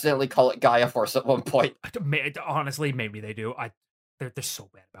swear they accidentally call it Gaia Force at one point. Honestly, maybe they do. They're so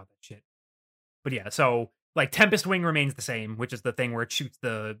bad about that shit. But yeah, so like Tempest Wing remains the same, which is the thing where it shoots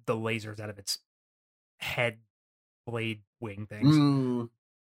the lasers out of its head blade wing things.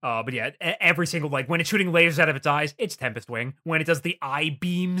 But yeah, every single, like, when it's shooting lasers out of its eyes, it's Tempest Wing. When it does the eye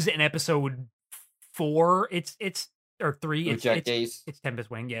beams in episode 4, it's or 3, it's Tempest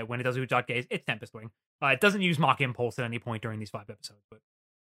Wing. Yeah, when it does Ujat Gaze, it's Tempest Wing. It doesn't use Mach Impulse at any point during these 5 episodes, but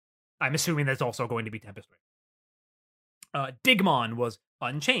I'm assuming that's also going to be Tempest Wing. Digimon was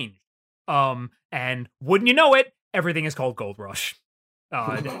unchanged. And wouldn't you know it, everything is called Gold Rush.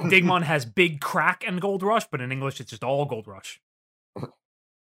 Digimon has Big Crack and Gold Rush, but in English it's just all Gold Rush.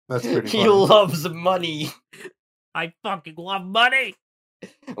 That's pretty funny. He loves money. I fucking love money.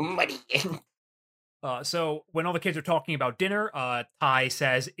 Money. So when all the kids are talking about dinner, Ty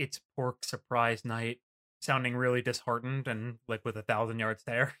says it's pork surprise night, sounding really disheartened and like with 1,000-yard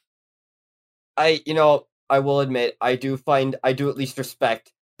stare. I will admit, I do at least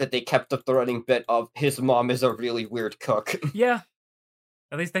respect that they kept up the running bit of his mom is a really weird cook. Yeah.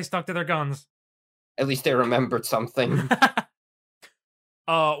 At least they stuck to their guns. At least they remembered something.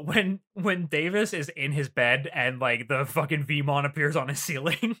 When Davis is in his bed and like the fucking Vmon appears on his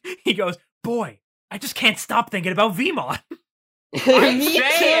ceiling, he goes, "Boy, I just can't stop thinking about Vmon." I'm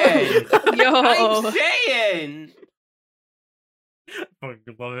saying, Yo, I'm saying. I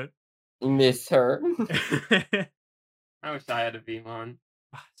fucking love it. Miss her. I wish I had a Vmon.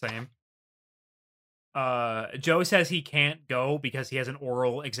 Same. Joe says he can't go because he has an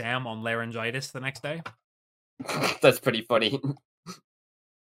oral exam on laryngitis the next day. That's pretty funny.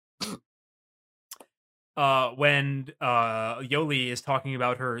 When Yoli is talking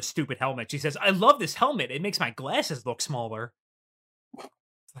about her stupid helmet, she says, "I love this helmet. It makes my glasses look smaller."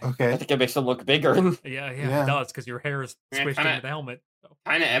 Okay. I think it makes them look bigger. Yeah, it does, because your hair is squished into the helmet. So.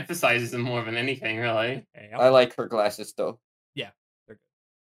 Kind of emphasizes them more than anything, really. Hey, I like her glasses, though. Yeah, they're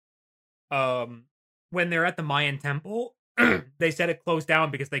good. When they're at the Mayan temple, they said it closed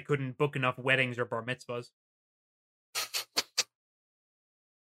down because they couldn't book enough weddings or bar mitzvahs.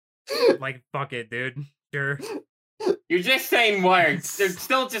 Like, fuck it, dude. Sure. You're just saying words. They're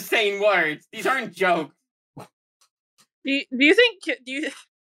still just saying words. These aren't jokes. do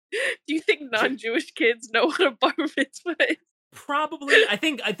you think non-Jewish kids know what a bar mitzvah is? Probably. I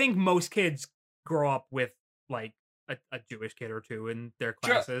think most kids grow up with like a Jewish kid or two in their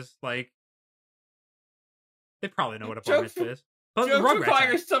classes. Like, they probably know what a bar mitzvah is. Jokes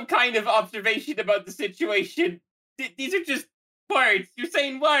require some kind of observation about the situation. These are just words. You're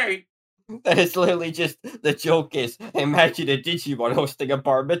saying words. That is literally just the joke is, imagine a Digimon hosting a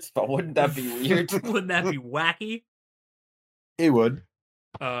bar mitzvah. Wouldn't that be weird? Wouldn't that be wacky? It would.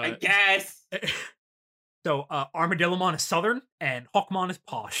 I guess. So, Armadillomon is southern, and Hawkmon is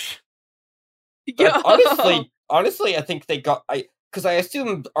posh. Honestly, I think they got because I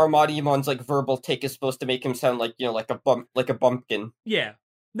assume Armadimon's like verbal tick is supposed to make him sound like like a bumpkin. Yeah.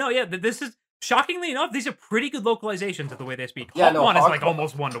 No, yeah. This is shockingly enough. These are pretty good localizations of the way they speak. Yeah, Hawkmon is like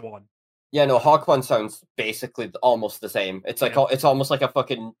almost 1-to-1. Yeah, no, Hawkmon sounds basically almost the same. It's like it's almost like a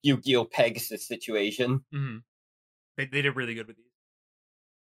fucking Yu-Gi-Oh! Pegasus situation. Mm-hmm. They did really good with these.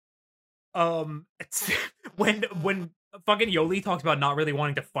 It's when fucking Yoli talks about not really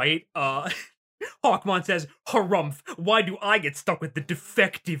wanting to fight, Hawkmon says, "Harumph, why do I get stuck with the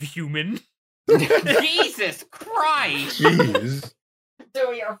defective human?" Jesus Christ! Jeez.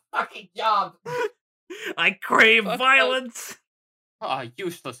 Do your fucking job. I crave violence.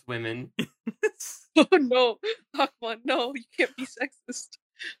 Useless women. Oh no, Hawkmon, no, you can't be sexist.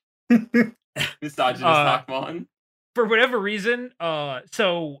 Misogynist Hawkmon. For whatever reason,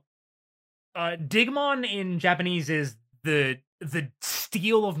 Digimon in Japanese is the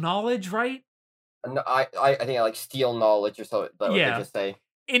steel of knowledge, right? No, I think I like steel knowledge or so. That's what they just say.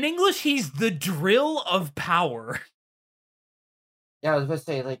 In English, he's the drill of power. Yeah, I was about to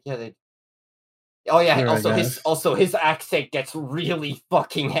say, like, yeah, they. Oh yeah. Sure, also his accent gets really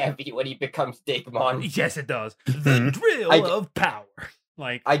fucking heavy when he becomes Digimon. Yes, it does. The drill of power.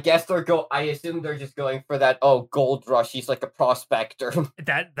 Like, I guess I assume they're just going for that. Oh, gold rush. He's like a prospector.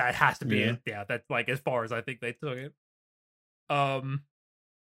 That has to be it. Yeah, that's like as far as I think they took it.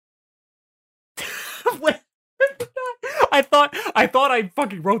 I thought I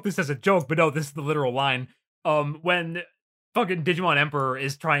fucking wrote this as a joke, but no, this is the literal line. When fucking Digimon Emperor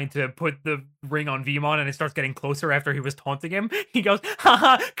is trying to put the ring on Vmon and it starts getting closer after he was taunting him, he goes,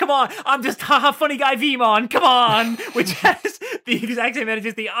 haha, come on, I'm just haha funny guy Vmon, come on, which has the exact same energy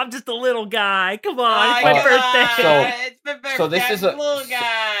as the I'm just a little guy, come on, it's my birthday. It's my birthday. So this is a little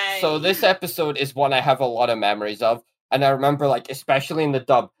guy. So this episode is one I have a lot of memories of. And I remember, like, especially in the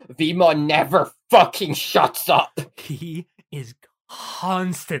dub, Vmon never fucking shuts up. He is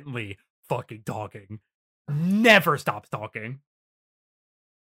constantly fucking talking. Never stops talking.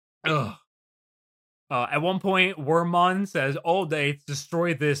 Ugh. At one point, Wormmon says, "All day,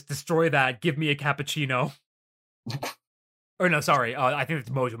 destroy this, destroy that, give me a cappuccino." Or no, sorry, I think it's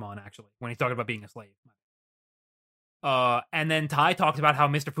Mojimon, actually, when he's talking about being a slave. And then Tai talks about how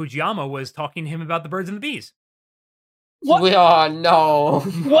Mr. Fujiyama was talking to him about the birds and the bees. What? Oh, no.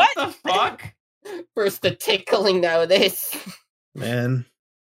 What the fuck? First the tickling, now this. Man.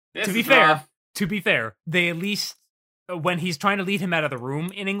 To be fair, they at least, when he's trying to lead him out of the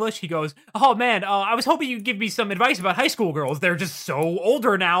room in English, he goes, "Oh man, I was hoping you'd give me some advice about high school girls. They're just so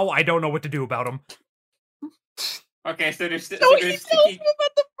older now, I don't know what to do about them." Okay, so there's he tells me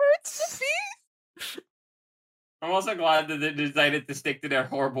about the birds and bees? I'm also glad that they decided to stick to their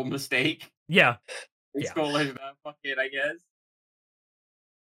horrible mistake. Yeah. School like that, fuck it, I guess.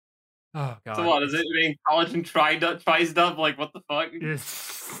 Oh god. So what, is it being college and tri-dub? Like, what the fuck?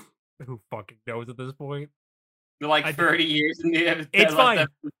 Who fucking knows at this point? They're like 30 years in the It's fine.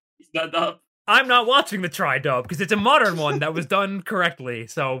 Dub. I'm not watching the tri-dub, because it's a modern one that was done correctly,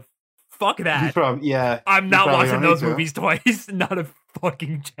 so fuck that. I'm not watching those movies twice. Not a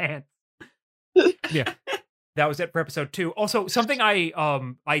fucking chance. Yeah. That was it for episode 2. Also, something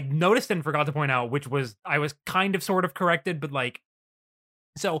I noticed and forgot to point out, which was I was kind of sort of corrected, but like,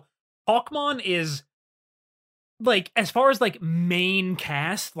 so Hawkmon is like, as far as like main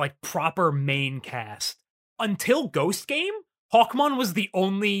cast, like proper main cast, until Ghost Game, Hawkmon was the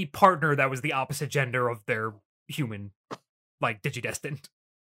only partner that was the opposite gender of their human, like Digidestined.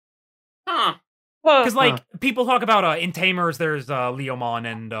 Huh. Because, like, people talk about, in Tamers, there's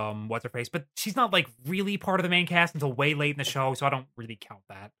Leomon and what's-her-face, but she's not, like, really part of the main cast until way late in the show, so I don't really count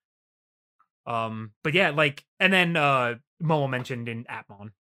that. But yeah, like, and then Momo mentioned in Atmon.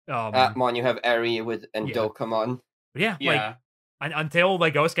 Atmon, you have Eri and Dokamon. Yeah, like, until,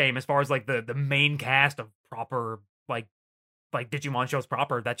 like, Ghost Game, as far as, like, the main cast of proper, like Digimon shows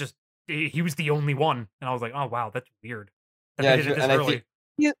proper, that just, he was the only one. And I was like, oh, wow, that's weird. Yeah,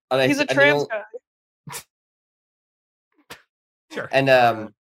 he's a trans guy. Sure. And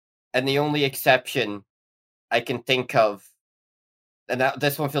the only exception I can think of, and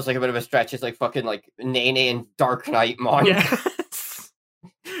this one feels like a bit of a stretch, is like fucking like Nene and Dark Knightmon. Yeah.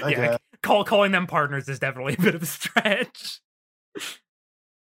 Yeah, calling them partners is definitely a bit of a stretch.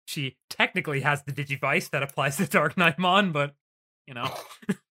 She technically has the Digivice that applies to Dark Knightmon, but you know.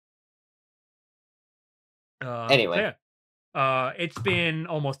 Anyway. Yeah. It's been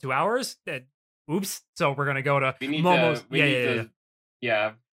almost 2 hours. Oops. So we're gonna go to Momo's.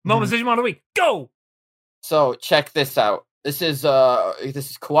 Yeah. Momo's Digimon of the week. Go. So check this out. This is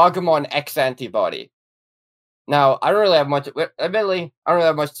Kawagamon X Antibody. Now I don't really have much. Admittedly, I don't really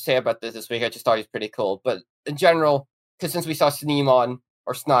have much to say about this week. I just thought he was pretty cool. But in general, because since we saw Sneedemon,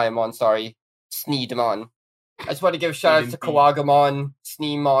 I just want to give shout outs to Kawagamon,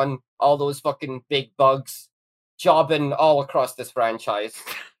 Sneemon, all those fucking big bugs, jobbing all across this franchise.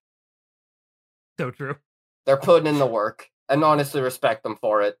 So true. They're putting in the work, and honestly respect them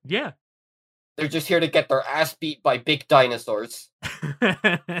for it. Yeah. They're just here to get their ass beat by big dinosaurs.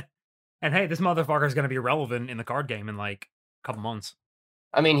 And hey, this motherfucker's gonna be relevant in the card game in like a couple months.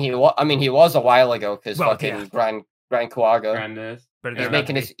 I mean, he was a while ago because Grand Kawaga.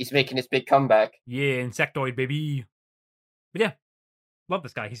 He's making his big comeback. Yeah, Insectoid baby. But yeah, love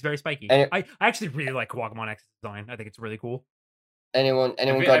this guy. He's very spiky. I actually really like Kawagamon X's design. I think it's really cool. Anyone I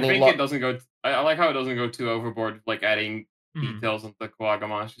got think any? It doesn't go. I like how it doesn't go too overboard, like adding details into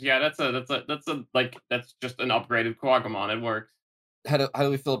Kuwagamon. Yeah, that's just an upgraded Kuwagamon. It works. How do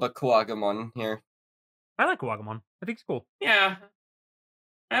we feel about Kuwagamon here? I like Kuwagamon. I think it's cool. Yeah,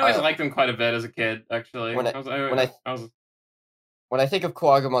 I always liked him quite a bit as a kid. Actually, when I think of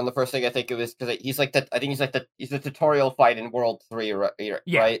Kuwagamon, the first thing I think of is because he's like that. I think he's the tutorial fight in World 3, right?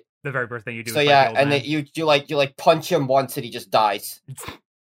 Yeah, the very first thing you do. So yeah, and you punch him once and he just dies.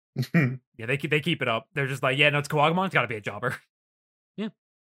 Yeah, they keep it up. They're just like, yeah, no, it's Kuwagamon. It's got to be a jobber. Yeah,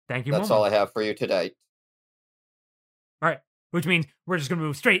 thank you. That's all I have for you today. All right, which means we're just gonna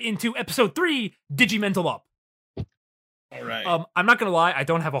move straight into episode 3, Digimental Up. All right. I'm not gonna lie, I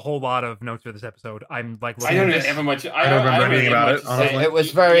don't have a whole lot of notes for this episode. I'm like, I don't have much. I don't remember anything about it. Honestly. It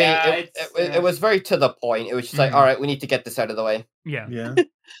was very, it was very to the point. It was just like, all right, we need to get this out of the way. Yeah.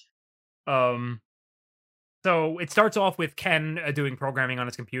 So it starts off with Ken doing programming on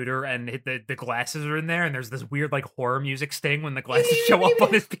his computer, and the glasses are in there, and there's this weird like horror music sting when the glasses show up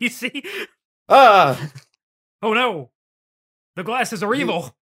on his PC. Oh no, the glasses are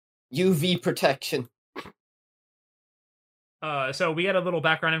evil. UV protection. So we get a little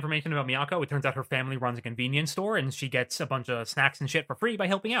background information about Miyako. It turns out her family runs a convenience store, and she gets a bunch of snacks and shit for free by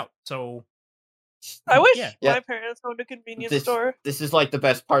helping out. So I wish my parents owned a convenience store. This is like the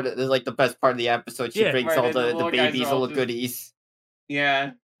best part. This is like the best part of the episode. She brings all the babies, all the goodies.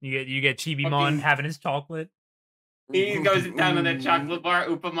 Yeah, you get Chibimon having his chocolate. He goes down on that chocolate bar.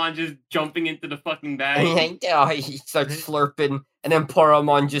 Upamon just jumping into the fucking bag. He starts slurping, and then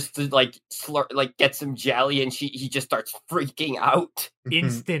Poromon just gets some jelly, and he just starts freaking out.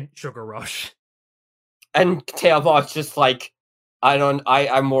 Instant sugar rush. And Teabot's just like,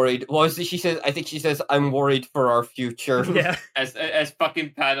 I'm worried. What was it she says? I think she says, I'm worried for our future. Yeah. As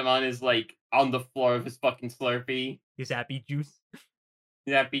fucking Patamon is like on the floor of his fucking Slurpee. His happy juice.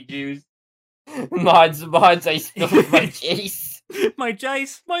 Happy juice. Mods, I spilled my Jace. my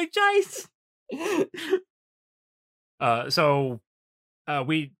Jace.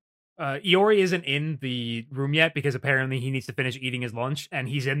 Iori isn't in the room yet because apparently he needs to finish eating his lunch, and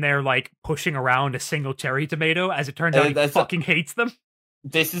he's in there like pushing around a single cherry tomato. As it turns out, he fucking hates them.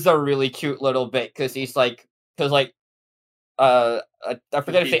 This is a really cute little bit because he's like, I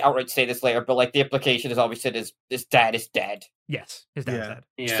forget if they outright say this later, but like the implication is obviously his dad is dead. Yes, his dad's dead.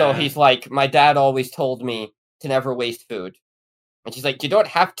 Yeah. So he's like, my dad always told me to never waste food, and she's like, you don't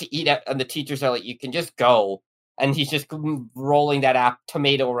have to eat it. And the teachers are like, you can just go. And he's just rolling that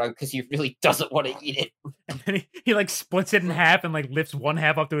tomato around because he really doesn't want to eat it. And then he like splits it in half and like lifts one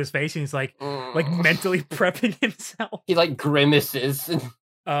half up to his face, and he's like mentally prepping himself. He like grimaces.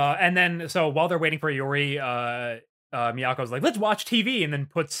 And then so while they're waiting for Iori, Miyako's like, let's watch TV, and then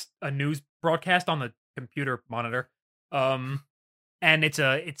puts a news broadcast on the computer monitor. And it's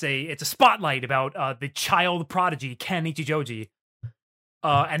a spotlight about the child prodigy Ken Ichijoji.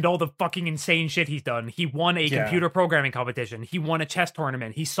 And all the fucking insane shit he's done. He won a computer programming competition. He won a chess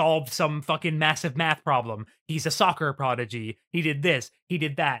tournament. He solved some fucking massive math problem. He's a soccer prodigy. He did this. He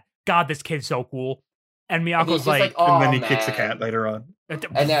did that. God, this kid's so cool. And Miyako's like oh, and then he kicks a cat later on.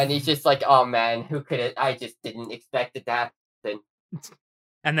 And then he's just like, oh man, who could it? I just didn't expect it to happen.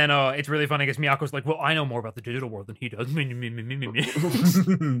 And then it's really funny because Miyako's like, well, I know more about the digital world than he does.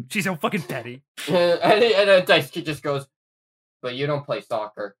 She's so fucking petty. And then Daisuke just goes, but you don't play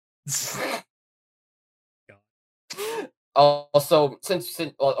soccer. Also, since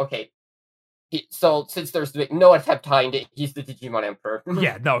there's no attempt behind it, he's the Digimon Emperor.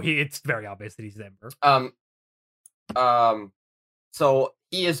 Yeah, no, it's very obvious that he's the Emperor. So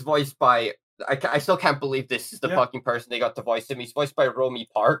he is voiced by. I still can't believe this is the fucking person they got to voice him. He's voiced by Romy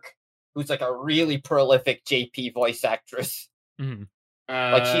Park, who's like a really prolific JP voice actress. Mm-hmm.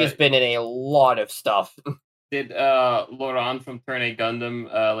 Like she has been in a lot of stuff. Did Laurent from Turn A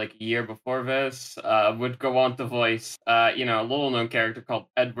Gundam like a year before this would go on to voice a little known character called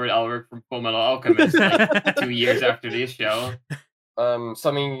Edward Elric from Fullmetal Alchemist like 2 years after this show.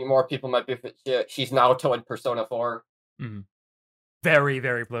 Something more people might be. She's Naoto in Persona 4. Mm-hmm. Very,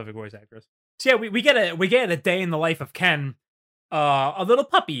 very prolific voice actress. So yeah, we get a day in the life of Ken. A little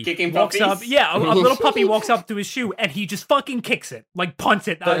puppy kicking walks puppies? up. Yeah, a little puppy walks up to his shoe and he just fucking kicks it, like punts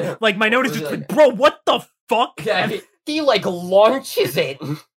it. Like my note is just like, bro, what the fuck? Yeah, he like launches it.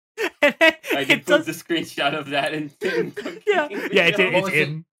 I did put the screenshot of that in. It's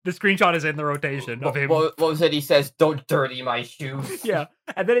in. The screenshot is in the rotation of him. What was it? He says, "Don't dirty my shoes." Yeah,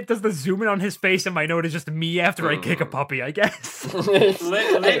 and then it does the zoom in on his face, and my note is just me after I kick a puppy. I guess.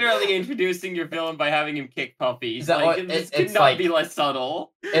 Literally introducing your villain by having him kick puppies. This could not be less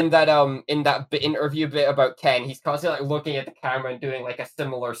subtle. In that interview bit about Ken, he's constantly like looking at the camera and doing like a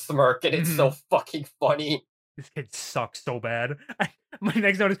similar smirk, and it's so fucking funny. This kid sucks so bad. My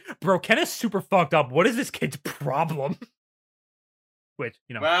next note is, bro, Ken is super fucked up. What is this kid's problem? Which,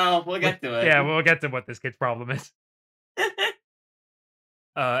 well, we'll get to it. Yeah, we'll get to what this kid's problem is.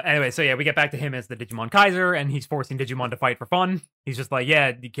 Anyway, so yeah, we get back to him as the Digimon Kaiser, and he's forcing Digimon to fight for fun. He's just like,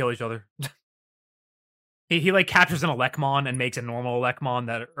 yeah, you kill each other. he like captures an Elecmon and makes a normal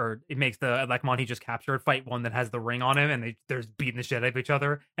Elecmon or it makes the Elecmon he just captured fight one that has the ring on him, and they're beating the shit out of each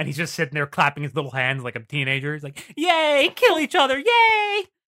other, and he's just sitting there clapping his little hands like a teenager. He's like, yay, kill each other, yay!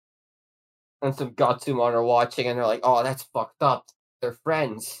 And some Gatsumon are watching, and they're like, oh, that's fucked up. They're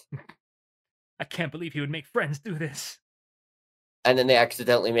friends. I can't believe he would make friends do this. And then they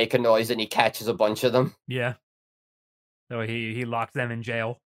accidentally make a noise, and he catches a bunch of them. Yeah. So he locks them in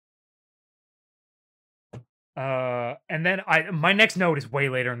jail. And then my next note is way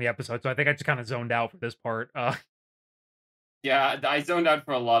later in the episode, so I think I just kind of zoned out for this part. Yeah, I zoned out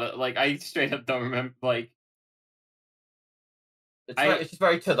for a lot of I straight up don't remember It's just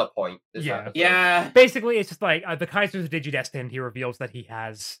very to the point. Yeah. Basically, it's just like the Kaiser's Digidestined. He reveals that he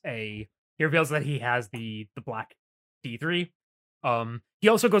has the black D3. He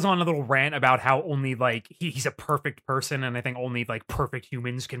also goes on a little rant about how only he's a perfect person, and I think only perfect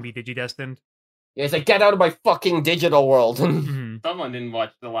humans can be Digidestined. Yeah, he's like, get out of my fucking digital world. Mm-hmm. Someone didn't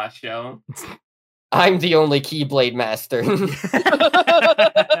watch the last show. I'm the only Keyblade master.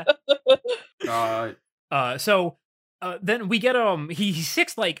 So then we get he's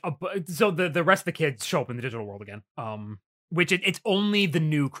six so the rest of the kids show up in the digital world again. Which it's only the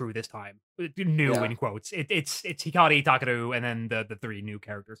new crew this time. New in quotes. It's Hikari, Takaru, and then the three new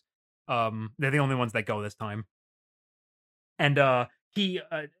characters. They're the only ones that go this time. And the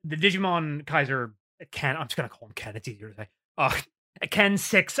Digimon Kaiser Ken, I'm just gonna call him Ken, it's easier to say. Ken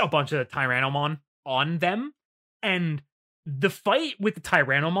sicks a bunch of Tyrannomon on them, and the fight with the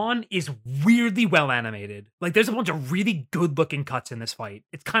Tyrannomon is weirdly well animated. There's a bunch of really good looking cuts in this fight.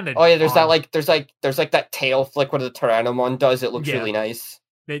 It's kind of there's that tail flick where the Tyrannomon does. It looks really nice.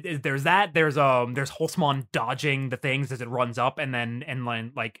 There's that. There's Holzmon dodging the things as it runs up, and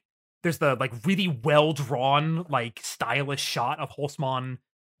there's the really well drawn stylish shot of Holzmon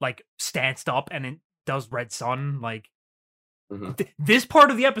stanced up, and it does Red Sun this part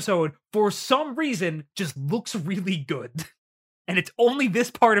of the episode, for some reason, just looks really good. And it's only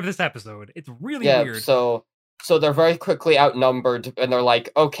this part of this episode. It's really weird. So they're very quickly outnumbered, and they're like,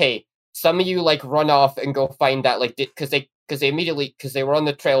 okay, some of you run off and go find that because they were on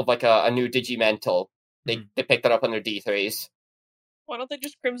the trail of a new Digimental. They picked it up on their D3s. Why don't they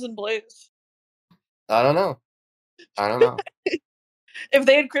just Crimson Blaze? I don't know. If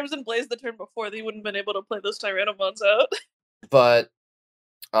they had Crimson Blaze the turn before, they wouldn't have been able to play those Tyrannomons out. But,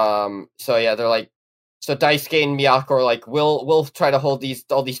 so yeah, they're like, so Daisuke and Miyako are like, we'll try to hold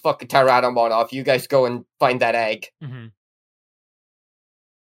all these fucking Tyrannomon off. You guys go and find that egg. Mm-hmm.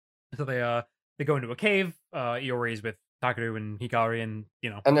 So they go into a cave. Iori's with Takaru and Hikari, and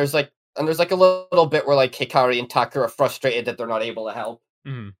And there's a little bit where Hikari and Takaru are frustrated that they're not able to help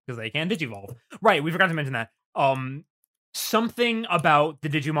because they can't digivolve. Right, we forgot to mention that. Something about the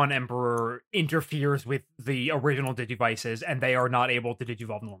Digimon Emperor interferes with the original Digivices, and they are not able to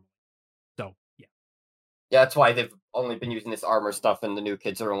digivolve normally. So, yeah. Yeah, that's why they've only been using this armor stuff, and the new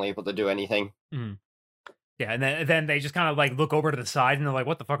kids are only able to do anything. Mm. Yeah, and then they just kind of look over to the side, and they're like,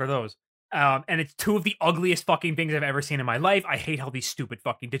 what the fuck are those? And it's two of the ugliest fucking things I've ever seen in my life. I hate how these stupid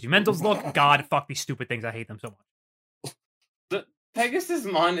fucking Digimentals look. God, fuck these stupid things. I hate them so much. The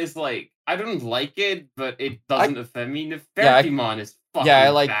Pegasusmon is I don't like it, but it doesn't offend me. Nefertimon is fucking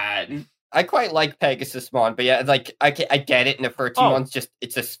bad. I quite like Pegasusmon, but yeah, I get it. Nefertimon's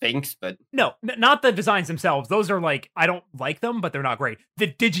it's a Sphinx, but no, not the designs themselves. Those are I don't like them, but they're not great. The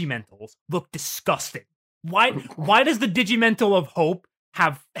Digimentals look disgusting. Why does the Digimental of Hope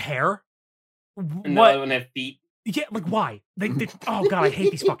have hair? Another one have feet. Yeah, why? Oh god, I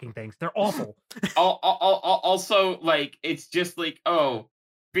hate these fucking things. They're awful. Also, it's just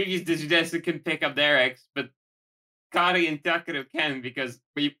previous Digidestined can pick up their eggs, but Kari and Takaru can because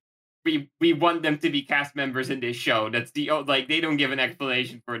we want them to be cast members in this show. That's they don't give an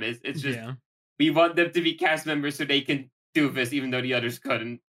explanation for this. It's just we want them to be cast members so they can do this, even though the others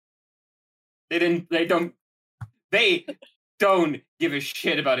couldn't. They don't give a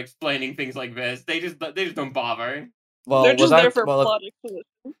shit about explaining things like this. They just don't bother. Well, they're just there for plot exposition.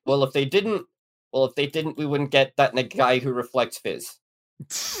 Well, if they didn't, we wouldn't get that guy who reflects fizz.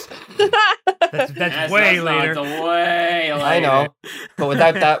 that's way later. Way later. I know, but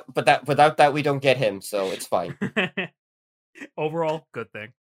without that, we don't get him, so it's fine. Overall, good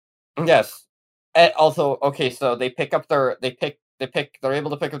thing. Yes. Also, okay, so they pick they're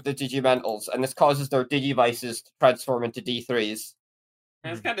able to pick up the Digimentals, and this causes their Digivices to transform into D3s.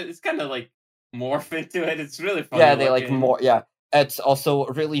 It's kind of like morph into it. It's really funny. Yeah, they like more. Yeah, it's also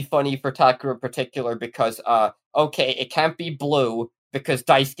really funny for Takara in particular because okay, it can't be blue because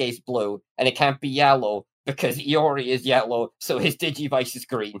Daisuke's blue, and it can't be yellow because Iori is yellow, so his Digivice is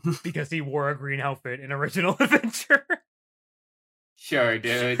green. Because he wore a green outfit in Original Adventure. Sure,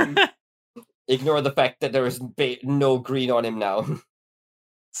 dude. Ignore the fact that there is no green on him now.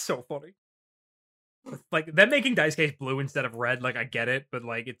 So funny. Like, them making Daisuke's blue instead of red, like, I get it, but,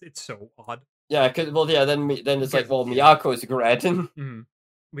 like, it's so odd. Yeah, then it's like, well, Miyako's red. Mm-hmm.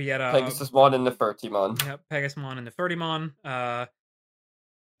 We get Pegasusmon and Nefertimon. Yeah, Pegasusmon and Nefertimon.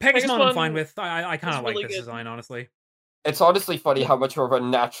 Pegasusmon I'm fine with. I kind of like this design, honestly. It's honestly funny how much more of a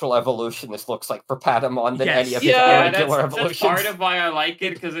natural evolution this looks like for Patamon than any of his regular evolutions. That's part of why I like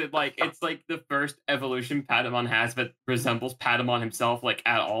it, because it's like the first evolution Patamon has that resembles Patamon himself, like,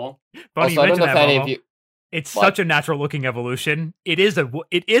 at all. Funny you mention that, it's such a natural looking evolution. It is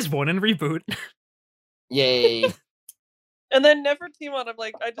one in Reboot. Yay. And then Nefertimon, I'm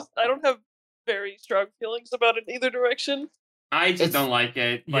like, I don't have very strong feelings about it in either direction. I just don't like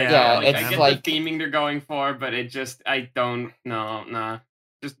it. Like, I get the theming they're going for, but it just, I don't, nah.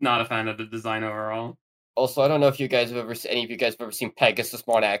 Just not a fan of the design overall. Also, I don't know if any of you guys have ever seen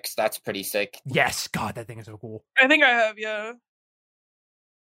Pegasusmon X. That's pretty sick. Yes, God, that thing is so cool. I think I have, yeah.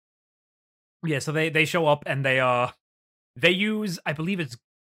 Yeah, so they show up and they use, I believe it's,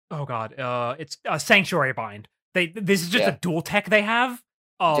 it's a Sanctuary Bind. This is just a dual tech they have.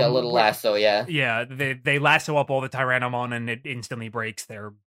 A little lasso, yeah. Yeah, they lasso up all the Tyrannomon and it instantly breaks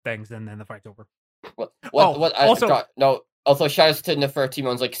their things, and then the fight's over. Also, shouts to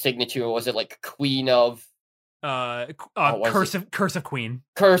Nefertimon's like signature. Was it like Queen of? Curse of Queen.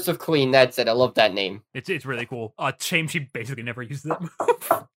 Curse of Queen. That's it. I love that name. It's really cool. Shame she basically never uses that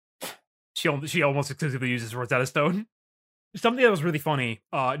move. She almost exclusively uses Rosetta Stone. Something that was really funny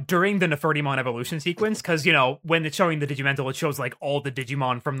during the Nefertimon evolution sequence, because when it's showing the Digimental, it shows like all the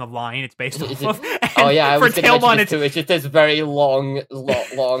Digimon from the line it's based off of. Oh yeah, I was going to mention too. It's just this very long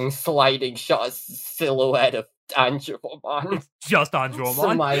sliding shot silhouette of Angelomon. It's just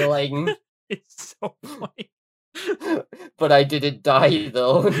Angelomon smiling. It's so funny. But I didn't die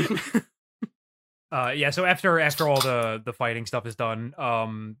though. So after all the fighting stuff is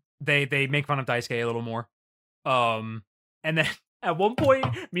done, they make fun of Daisuke a little more. And then at one point,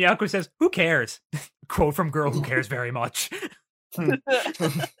 Miyako says, "Who cares?" Quote from Girl Who Cares Very Much.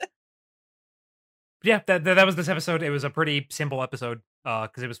 Yeah, that was this episode. It was a pretty simple episode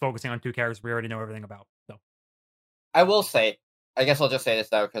because it was focusing on two characters we already know everything about. So, I will say, I guess I'll just say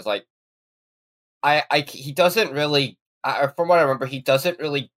this now because, like, he doesn't really, from what I remember, he doesn't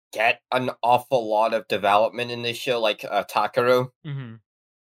really get an awful lot of development in this show, like Takaru. Mm-hmm.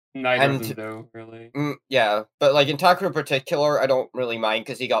 Neither of them do, really. Yeah, but like in Takaru in particular, I don't really mind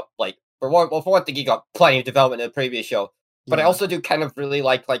because he got like for one thing, he got plenty of development in the previous show. But I also do kind of really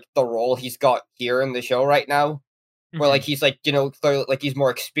like the role he's got here in the show right now, where like he's like clearly, like he's more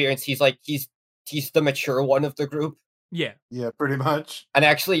experienced. He's like he's the mature one of the group. Yeah, pretty much. And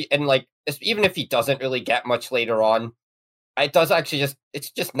actually, and like even if he doesn't really get much later on, it does actually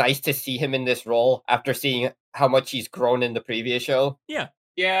it's just nice to see him in this role after seeing how much he's grown in the previous show.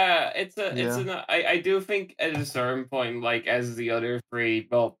 Yeah, I do think at a certain point, like as the other three,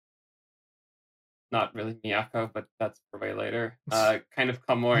 well, not really Miyako, but that's for way later, kind of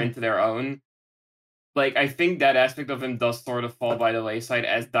come more into their own. Like, I think that aspect of him does sort of fall by the wayside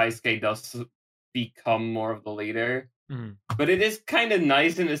as Daisuke does become more of the leader. Mm-hmm. But it is kind of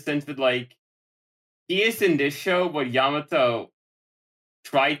nice in the sense that, like, he is in this show what Yamato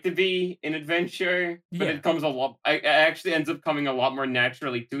tried to be in Adventure, but it comes it actually ends up coming a lot more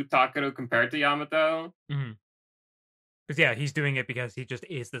naturally to Takaru compared to Yamato. Mm-hmm. Because he's doing it because he just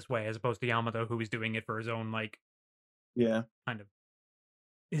is this way, as opposed to Yamato, who is doing it for his own kind of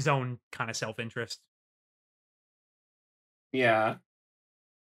his own kind of self-interest. Yeah.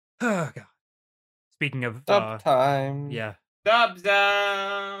 Oh god. Speaking of Dub time. Yeah. Dub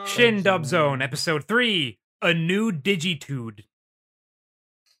Zone. Shin Dub Zone, episode 3, A New Digitude.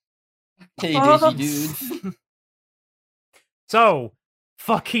 Hey, Digi dude. So,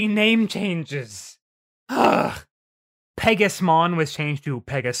 fucking name changes. Pegasmon was changed to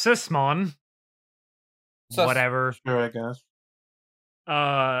Pegasusmon. Whatever. Sure, I guess.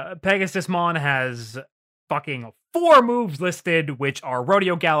 Pegasusmon has fucking 4 moves listed, which are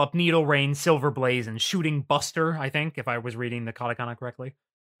Rodeo Gallop, Needle Rain, Silver Blaze, and Shooting Buster, I think, if I was reading the katakana correctly.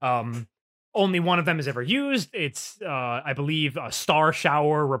 Only one of them is ever used. It's, I believe, a Star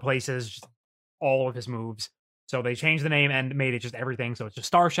Shower replaces all of his moves. So they changed the name and made it just everything. So it's just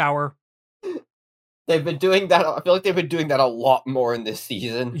Star Shower. They've been doing that. I feel like they've been doing that a lot more in this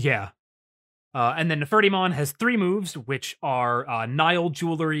season. Yeah. And then Nefertimon has 3 moves, which are Nile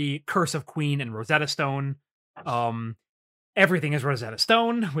Jewelry, Curse of Queen, and Rosetta Stone. Everything is Rosetta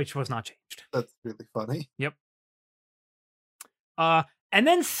Stone, which was not changed. That's really funny. Yep. And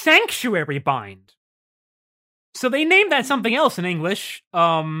then Sanctuary Bind. So they named that something else in English.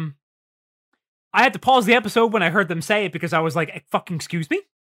 I had to pause the episode when I heard them say it because I was like, fucking excuse me?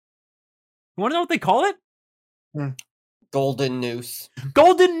 You want to know what they call it? Golden Noose.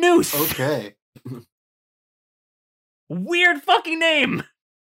 Golden Noose! Okay. Weird fucking name!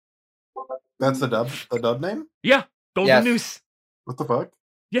 That's the dub name? Yeah, Golden Noose. What the fuck?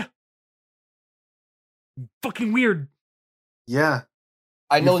 Yeah. Fucking weird. Yeah.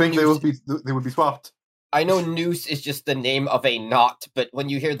 I know. You think they would be swapped? I know noose is just the name of a knot, but when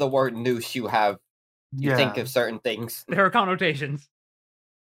you hear the word noose, you think of certain things. There are connotations.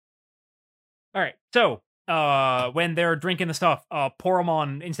 All right, so when they're drinking the stuff,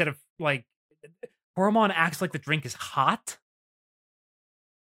 Poromon, instead of Poromon acts like the drink is hot.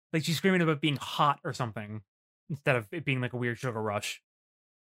 Like she's screaming about being hot or something instead of it being like a weird sugar rush.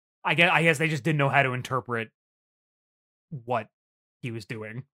 I guess they just didn't know how to interpret what he was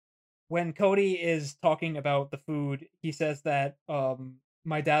doing. When Cody is talking about the food, he says that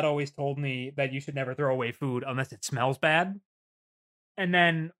my dad always told me that you should never throw away food unless it smells bad. And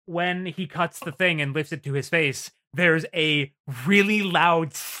then when he cuts the thing and lifts it to his face, there's a really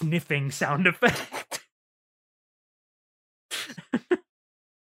loud sniffing sound effect.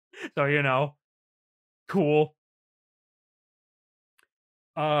 So, cool.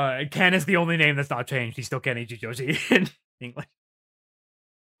 Ken is the only name that's not changed. He's still Ken Ichijoshi in English.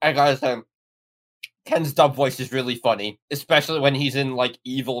 I gotta say, Ken's dub voice is really funny, especially when he's in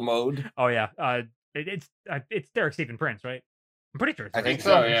evil mode. Oh yeah, it's Derek Stephen Prince, right? I'm pretty sure. I think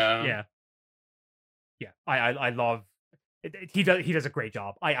so. Yeah. I love. He does a great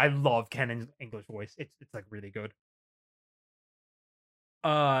job. I love Ken's English voice. It's really good.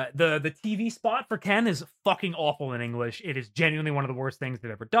 The TV spot for Ken is fucking awful in English. It is genuinely one of the worst things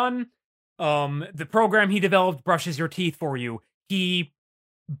they've ever done. The program he developed brushes your teeth for you. He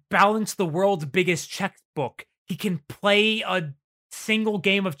balanced the world's biggest checkbook. He can play a single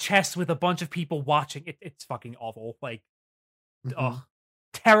game of chess with a bunch of people watching. It's fucking awful.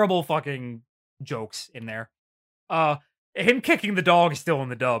 Terrible fucking jokes in there. Him kicking the dog is still in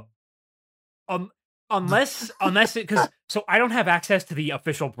the dub. Unless it, because so I don't have access to the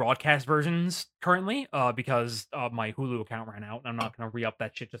official broadcast versions currently, because my Hulu account ran out, and I'm not gonna re-up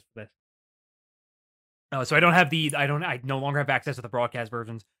that shit just for this. So I no longer have access to the broadcast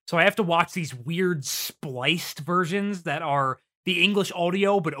versions. So I have to watch these weird spliced versions that are the English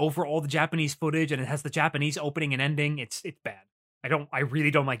audio, but over all the Japanese footage, and it has the Japanese opening and ending. It's bad. I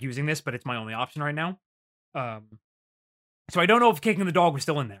really don't like using this, but it's my only option right now. So I don't know if kicking the dog was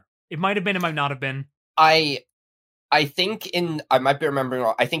still in there. It might have been, it might not have been. I think I might be remembering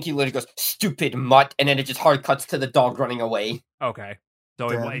wrong. I think he literally goes, "Stupid mutt," and then it just hard cuts to the dog running away. Okay. So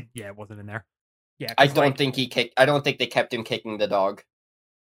it wasn't in there. Yeah, I don't think they kept him kicking the dog.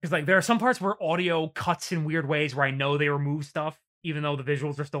 Because there are some parts where audio cuts in weird ways where I know they remove stuff, even though the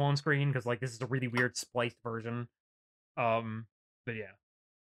visuals are still on screen. Because this is a really weird spliced version. But yeah.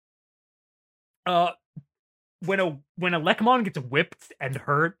 When a Lekmon gets whipped and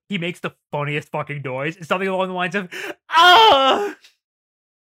hurt, he makes the funniest fucking noise. It's something along the lines of "ah,"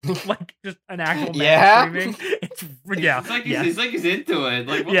 like just an actual man screaming. It's like he's into it.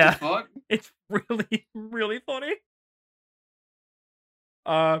 Like what the fuck? It's really really funny.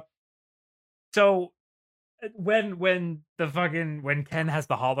 So when Ken has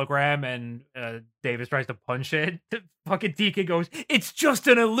the hologram and Davis tries to punch it, fucking TK goes, "It's just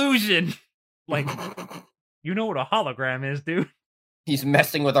an illusion." Like. You know what a hologram is, dude. He's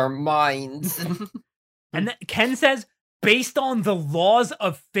messing with our minds. And then Ken says, based on the laws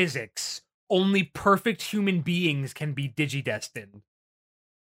of physics, only perfect human beings can be digidestined.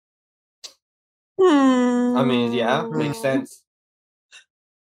 I mean, yeah, makes sense.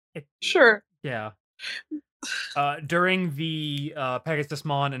 Sure. Yeah. During the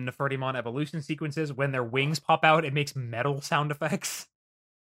Pegasusmon and Nefertimon evolution sequences, when their wings pop out, it makes metal sound effects.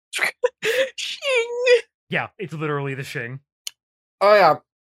 Shing! Yeah, it's literally the shing. Oh yeah,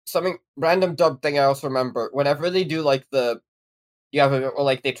 something random dub thing I also remember. Whenever they do they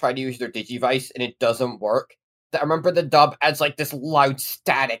try to use their Digivice and it doesn't work. I remember the dub adds this loud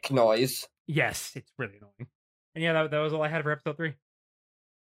static noise. Yes, it's really annoying. And yeah, that was all I had for episode 3.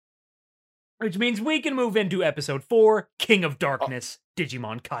 Which means we can move into episode 4, King of Darkness,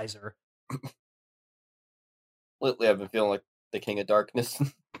 Digimon Kaiser. Lately, I've been feeling like the King of Darkness.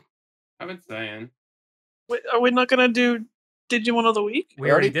 I've been saying. Wait, are we not gonna do Digimon of the Week?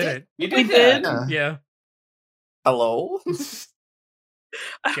 We already did it. You We did? did? Yeah. Hello?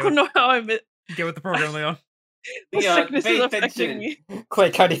 I don't know how I met. Get with the program, Leon. The sickness is affecting me.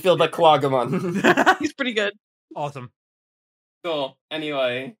 Quick, how do you feel about Kuwagamon? He's pretty good. Awesome. Cool.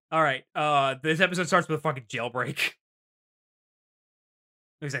 Anyway. Alright, this episode starts with a fucking jailbreak.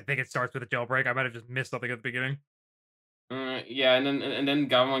 At least I think it starts with a jailbreak. I might have just missed something at the beginning. Yeah, and then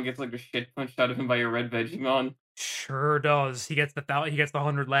Gabumon gets like the shit punched out of him by a red Vegemon. Sure does. He gets the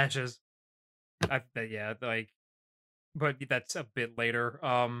 100 lashes. Yeah, like, but that's a bit later.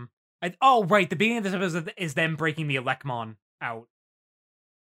 Right, the beginning of this episode is them breaking the Elecmon out.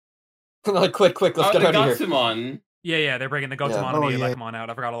 Like, quick, let's get out of here. Gotsumon. Yeah, they're breaking the Gotsumon and the Elecmon out.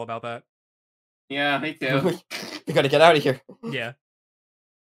 I forgot all about that. Yeah, me too. We gotta get out of here. Yeah.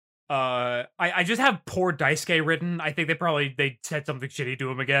 I just have poor Daisuke written. I think they said something shitty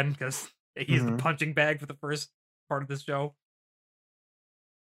to him again because he's the punching bag for the first part of this show.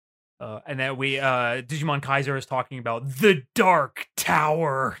 And then Digimon Kaiser is talking about the Dark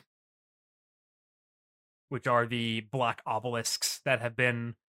Tower, which are the black obelisks that have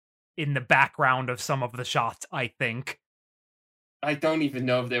been in the background of some of the shots, I think. I don't even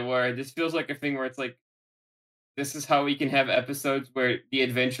know if they were. This feels like a thing where it's like, this is how we can have episodes where the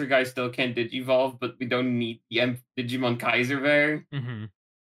adventure guy still can't digivolve, but we don't need the Digimon Kaiser there. Mm-hmm.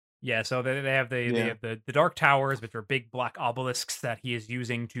 Yeah, so they have the Dark Towers, which are big black obelisks that he is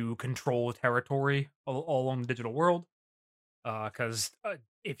using to control territory all along the digital world. Because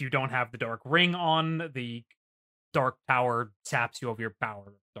if you don't have the Dark Ring on, the Dark Tower saps you of your power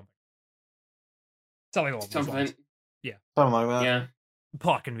or something along those lines. Yeah. Something like that. Yeah.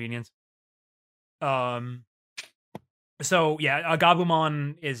 Plot convenience. So yeah,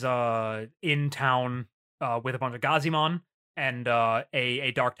 Gabumon is in town with a bunch of Gazimon, and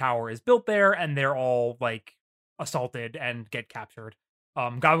a Dark Tower is built there, and they're all like assaulted and get captured.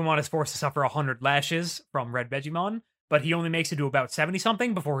 Gabumon is forced to suffer 100 lashes from Red Vegemon, but he only makes it to about 70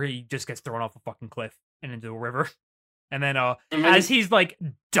 something before he just gets thrown off a fucking cliff and into a river. And then as he's like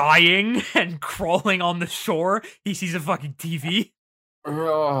dying and crawling on the shore, he sees a fucking TV.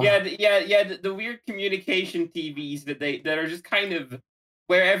 The weird communication TVs that are just kind of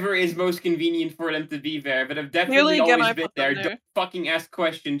wherever is most convenient for them to be there, but have definitely always been there. Don't fucking ask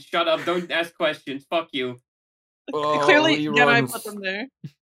questions. Shut up. Don't ask questions. Fuck you. Clearly, Genai put them there.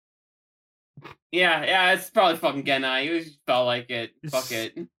 Yeah, it's probably fucking Genai. It just felt like it. Fuck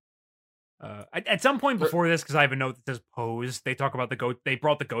it. At some point before this, because I have a note that says pose, they talk about they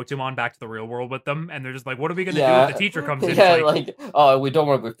brought the Gotsumon back to the real world with them, and they're just like, what are we going to do if the teacher comes in? Yeah, we don't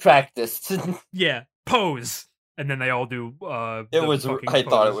want to be practiced. Yeah, pose. And then they all do, I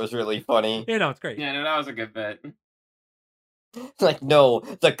thought it was really funny. Yeah, no, it's great. Yeah, no, that was a good bit. Like, no,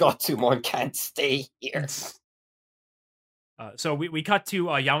 the Gotsumon can't stay here. So we cut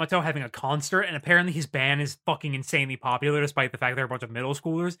to Yamato having a concert, and apparently his band is fucking insanely popular, despite the fact they're a bunch of middle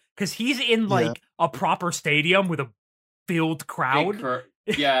schoolers, because he's in like a proper stadium with a filled crowd.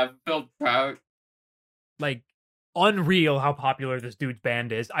 Filled crowd. Like, unreal how popular this dude's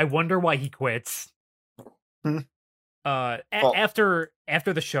band is. I wonder why he quits. After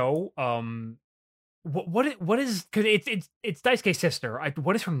the show, what is, because it's Daisuke's sister.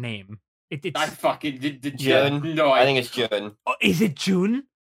 What is her name? I fucking did June. No, I think it's June. Oh, is it June?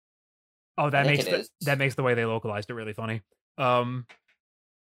 Oh, that makes the way they localized it really funny. But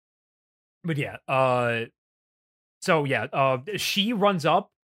yeah, she runs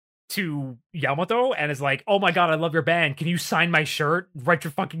up to Yamato and is like, "Oh my god, I love your band. Can you sign my shirt? Write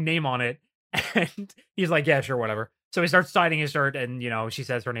your fucking name on it." And he's like, "Yeah, sure, whatever." So he starts signing his shirt, and she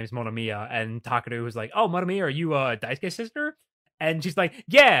says her name's Monomiya, and Takaru is like, "Oh, Monomiya, are you Daisuke's sister?" And she's like,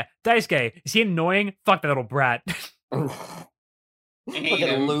 "Yeah, Daisuke. Is he annoying? Fuck that little brat."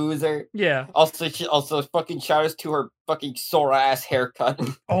 Fucking loser. Yeah. Also fucking shout outs to her fucking sore ass haircut.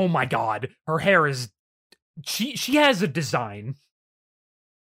 Oh my god. Her hair is she has a design.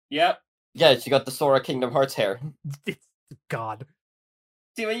 Yep. Yeah, she got the Sora Kingdom Hearts hair. God.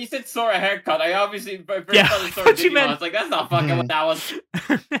 See, when you said Sora haircut, I obviously first thought of Sora Digimon. meant. I was like, that's not fucking what that was.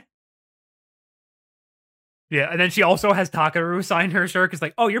 Yeah, and then she also has Takaru sign her shirt because,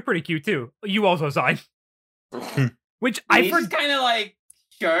 like, oh, you're pretty cute too. You also sign. Which I forgot. Kind of like,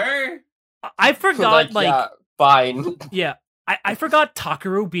 sure. I forgot, yeah, fine. Yeah, I forgot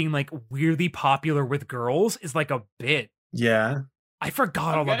Takaru being like weirdly popular with girls is like a bit. Yeah, I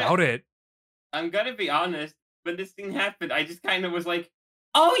forgot all about it. I'm gonna be honest. When this thing happened, I just kind of was like,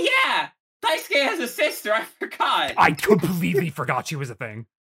 oh yeah, Daisuke has a sister. I forgot. I completely forgot she was a thing.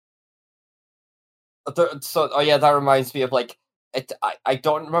 That reminds me of like I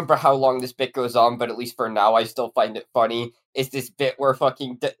don't remember how long this bit goes on, but at least for now, I still find it funny. Is this bit where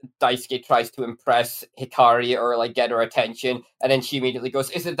fucking Daisuke tries to impress Hikari or like get her attention, and then she immediately goes,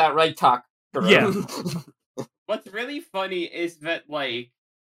 "Isn't that right, Takaru?" Yeah. What's really funny is that like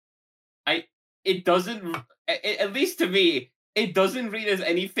it doesn't, at least to me, it doesn't read as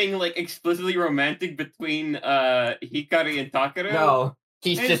anything like explicitly romantic between Hikari and Takaru. No,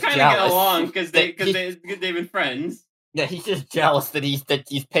 he's just kind of jealous. get along because they've been friends. Yeah, he's just jealous that he's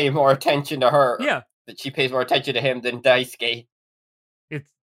paying more attention to her. Yeah, that she pays more attention to him than Daisuke. It's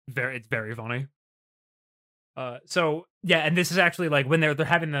very funny. So yeah, and this is actually like when they're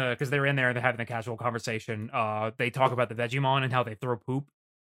having because they're in there, they're having a casual conversation. They talk about the Vegemon and how they throw poop,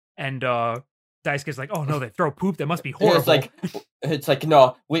 and Daisuke's like, "Oh no, they throw poop. That must be horrible." It's like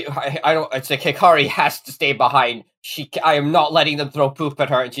no, I don't. It's like Hikari has to stay behind. I am not letting them throw poop at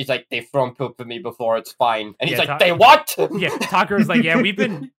her. And she's like, "They've thrown poop at me before. It's fine." And he's like, "They what?" Yeah, Takaru's like, "Yeah,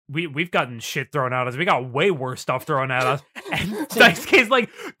 we've gotten shit thrown at us. We got way worse stuff thrown at us." And Daisuke's like,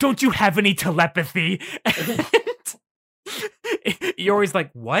 "Don't you have any telepathy?" You're always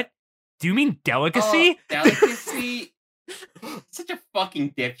like, "What? Do you mean delicacy?" Delicacy. Such a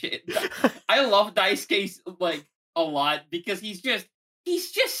fucking dipshit. I love Daisuke like a lot because he's just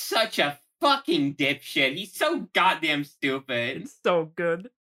such a fucking dipshit. He's so goddamn stupid. It's so good.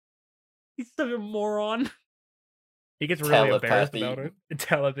 He's such a moron. He gets really embarrassed about it.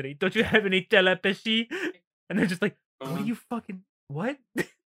 Telepathy. Don't you have any telepathy? And they're just like, what are you fucking what?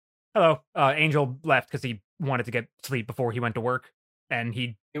 Hello. Angel left because he wanted to get sleep before he went to work. And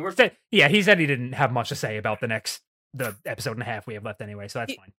he said he didn't have much to say about the episode and a half we have left anyway, so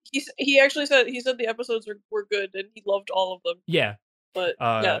that's fine. He actually said the episodes were good and he loved all of them. Yeah. But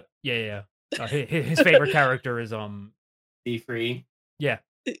yeah. His favorite character is D3. Yeah.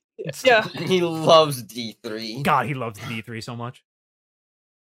 Yeah. He loves D3. God, he loves D3 so much.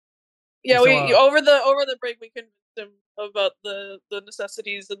 Yeah, so, over the break we convinced him about the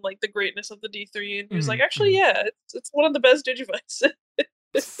necessities and like the greatness of the D3, and he was like, actually, yeah, it's one of the best Digivices.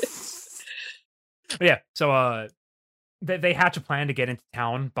 Yeah, so they hatch a plan to get into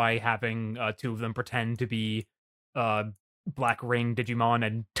town by having two of them pretend to be Black Ring Digimon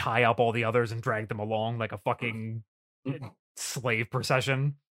and tie up all the others and drag them along like a fucking slave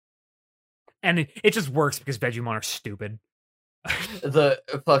procession. And it just works because Vegemon are stupid. The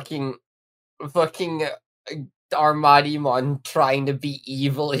fucking Armadimon trying to be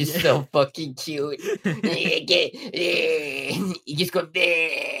evil is so fucking cute. You just go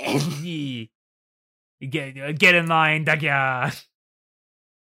Get in line, dagyaa.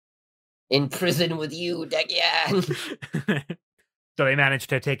 In prison with you, dagyaa. So they manage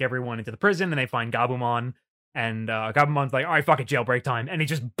to take everyone into the prison, and they find Gabumon. And Gabumon's like, all right, fuck it, jailbreak time. And he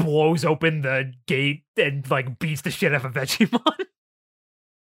just blows open the gate and like beats the shit out of Vegemon.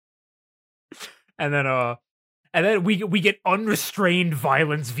 And then we get unrestrained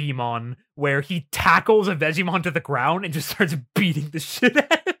violence Vmon, where he tackles a Vegemon to the ground and just starts beating the shit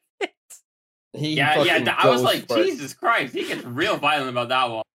out of it. I was like, Jesus Christ, he gets real violent about that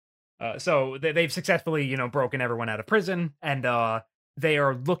one. So they've successfully, broken everyone out of prison, and they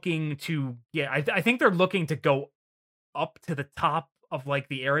are looking to I think they're looking to go up to the top of like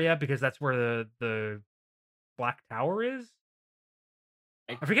the area because that's where the Black Tower is.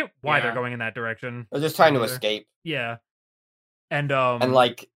 I forget why they're going in that direction. They're just trying to escape. Yeah. And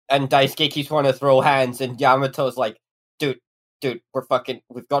Daisuke keeps wanting to throw hands, and Yamato's like, dude,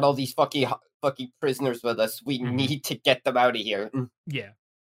 we've got all these fucking prisoners with us. We need to get them out of here. Yeah.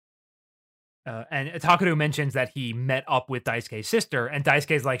 And Takaru mentions that he met up with Daisuke's sister, and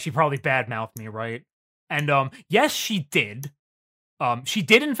Daisuke's like, she probably badmouthed me, right? And yes, she did. She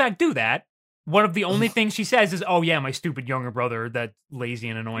did in fact do that. One of the only things she says is, "Oh yeah, my stupid younger brother that's lazy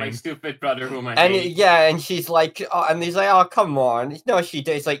and annoying." My stupid brother whom I hate. And she's like, and he's like, "Oh come on, no, she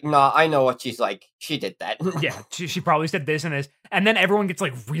did." It's like, "Nah, I know what she's like. She did that." Yeah, she probably said this and this, and then everyone gets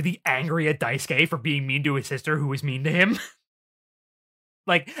like really angry at Daisuke for being mean to his sister, who was mean to him.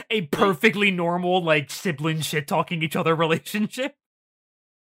 Like a perfectly normal like sibling shit talking each other relationship.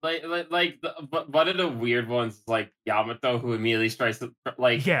 One of the weird ones is like Yamato, who immediately tries to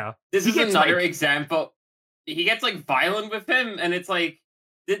like. Yeah, this is another example. He gets like violent with him, and it's like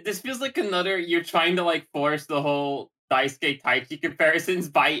this feels like another. You're trying to like force the whole Daisuke Taichi comparisons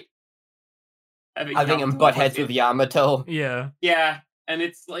by having him butt heads with Yamato. Yeah, and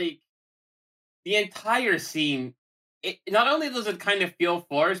it's like the entire scene. It not only does it kind of feel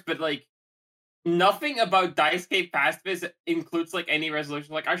forced, but like. Nothing about Daisuke pacifist includes like any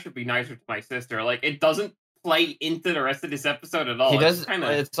resolution. Like I should be nicer to my sister. Like it doesn't play into the rest of this episode at all. He does.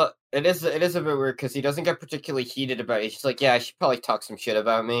 It is a bit weird because he doesn't get particularly heated about it. He's just like, yeah, I should probably talk some shit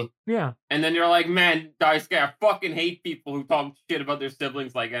about me. Yeah. And then you're like, man, Daisuke, I fucking hate people who talk shit about their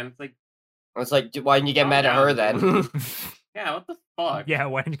siblings like that. It's like, why didn't you get mad at her then? Yeah, what the fuck? Yeah,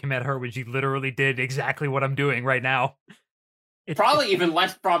 why didn't you get mad at her when she literally did exactly what I'm doing right now? Probably even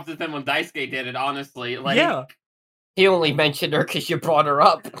less props than when Daisuke did it, honestly. Like, yeah. He only mentioned her because you brought her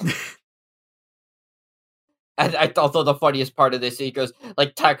up. And I thought the funniest part of this, he goes,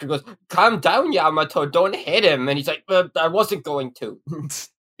 like, Tacker goes, calm down, Yamato, don't hit him. And he's like, I wasn't going to.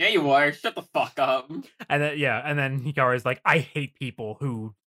 Yeah, you were. Shut the fuck up. And then Hikaru's like, I hate people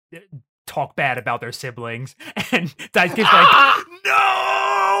who talk bad about their siblings. And Daisuke's like,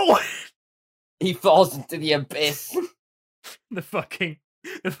 no! He falls into the abyss. The fucking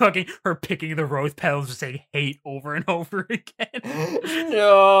her picking the rose petals, just saying hate over and over again.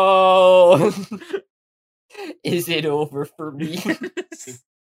 No. Is it over for me?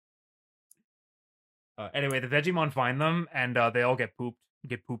 Anyway, the Vegemon find them, and they all get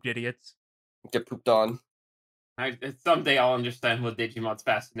pooped idiots. Get pooped on. Someday I'll understand what Digimon's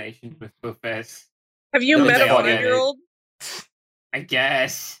fascination with poop is. Have you met a 1-year-old? I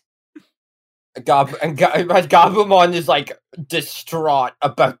guess. Gabumon is like distraught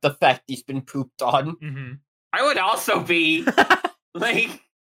about the fact he's been pooped on. Mm-hmm. I would also be like,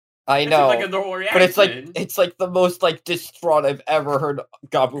 I know, like a normal reaction. but it's like the most like distraught I've ever heard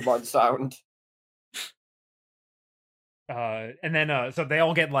Gabumon sound. And then so they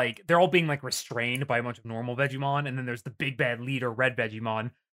all get like they're all being like restrained by a bunch of normal Vegemon, and then there's the big bad leader, Red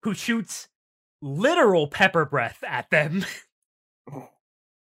Vegemon, who shoots literal pepper breath at them.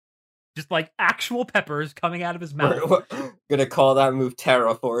 Just like actual peppers coming out of his mouth. We're gonna call that move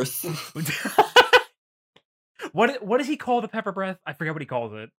Terra Force. What does he call the pepper breath? I forget what he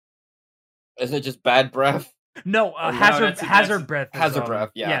calls it. Isn't it just bad breath? No, hazard breath. Hazard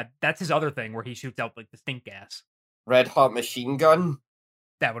breath, yeah. Yeah, that's his other thing where he shoots out like the stink gas. Red hot machine gun?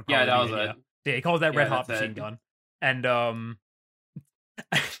 That would probably that be was it. it. Yeah, he calls that red hot machine gun. And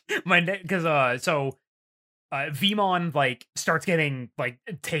Vmon like starts getting like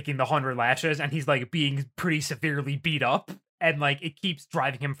taking the 100 lashes, and he's like being pretty severely beat up, and like it keeps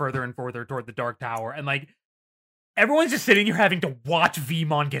driving him further and further toward the Dark Tower, and like everyone's just sitting here having to watch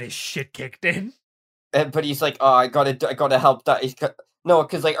Vmon get his shit kicked in. But he's like, oh, I gotta help that. No,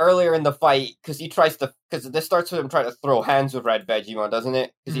 because like earlier in the fight, because this starts with him trying to throw hands with Red Vegemon, doesn't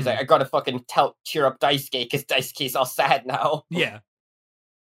it? Because he's like, I gotta fucking cheer up Daisuke, because Daisuke's all sad now. Yeah.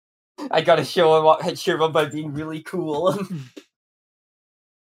 I gotta cheer him up by being really cool.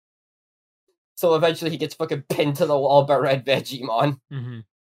 So eventually he gets fucking pinned to the wall by Red Vegemon. Mm-hmm.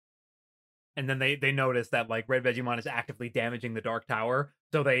 And then they notice that like Red Vegemon is actively damaging the Dark Tower,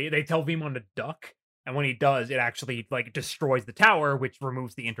 so they tell Vmon to duck, and when he does, it actually like destroys the tower, which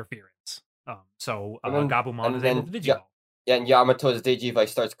removes the interference. Gabumon is able to Digivolve. Yeah, and Yamato's Digivice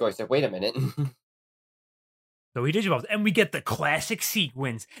starts going, so wait a minute. So he Digivolves, and we get the classic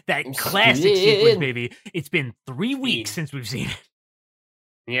sequence. That classic sequence, baby. It's been 3 weeks since we've seen it.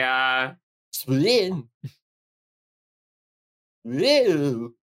 Yeah. Spin.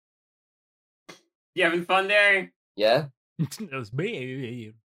 Woo. You having fun there? Yeah. It was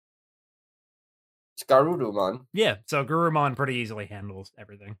me. It's Garurumon. Yeah, so Garurumon pretty easily handles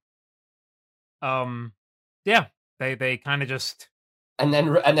everything. Yeah, they kind of just. And then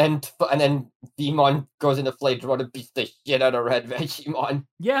Vmon goes into flamethrower and beats the shit out of Red Vegemon.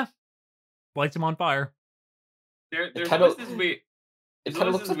 Yeah, lights him on fire. It kind of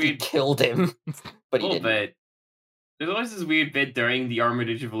looks like he killed him, but he didn't. Bit. There's always this weird bit during the Armored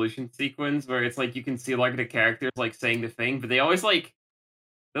Evolution sequence where it's like you can see like the characters like saying the thing, but they always like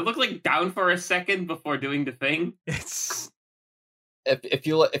they look like down for a second before doing the thing. It's if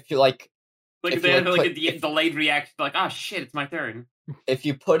you like they have like a delayed reaction, like, oh shit, it's my turn. If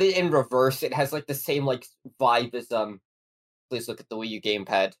you put it in reverse, it has like the same like vibe as please look at the Wii U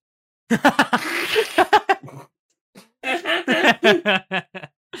gamepad.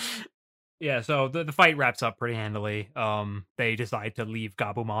 Yeah, so the fight wraps up pretty handily. They decide to leave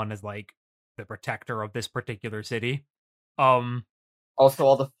Gabumon as like the protector of this particular city. Also,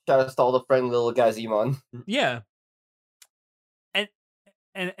 all the shout to all the friendly little Gazimon. Yeah, and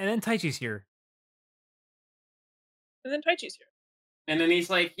then Taichi's here. And then he's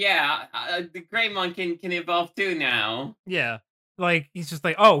like, yeah, the Greymon can evolve too now. Yeah, like he's just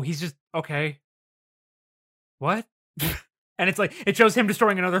like, oh, he's just okay. What? And it's like it shows him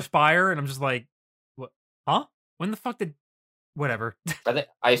destroying another spire, and I'm just like, what? Huh? When the fuck did? Whatever.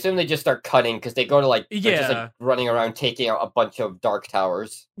 I assume they just start cutting because they go to like they're just like running around taking out a bunch of dark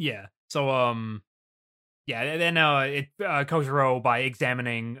towers. Yeah. So Yeah, and then Koshiro, by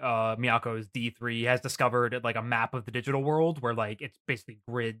examining Miyako's D3, has discovered like a map of the digital world where like it's basically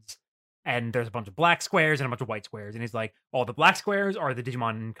grids, and there's a bunch of black squares and a bunch of white squares, and he's like, all the black squares are the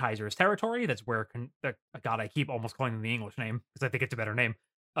Digimon Kaiser's territory. That's where God, I keep almost calling them the English name because I think it's a better name.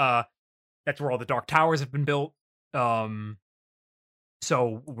 That's where all the dark towers have been built. So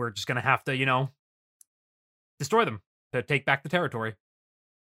we're just gonna have to, destroy them to take back the territory.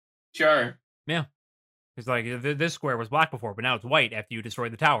 Sure. Yeah. It's like this square was black before, but now it's white after you destroy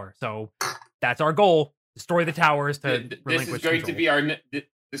the tower. So that's our goal: destroy the towers to relinquish control.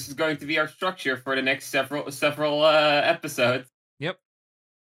 This is going to be our structure for the next several episodes. Yep.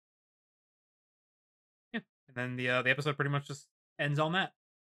 Yeah, and then the episode pretty much just ends on that.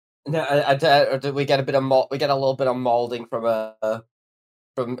 No, we get a bit of we get a little bit of molding from the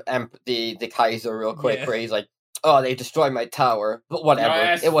Kaiser real quick, where he's like, "Oh, they destroyed my tower, but whatever.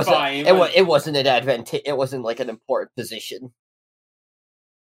 No, it wasn't. Fine, it wasn't an It wasn't like an important position."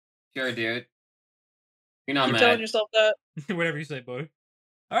 Sure, dude. You're not Keep mad. telling yourself that. Whatever you say, boy.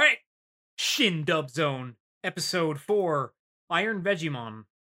 All right, Shin Dub Zone, episode 4, Iron Vegemon.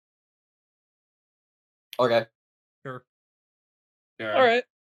 Okay. Sure. All right.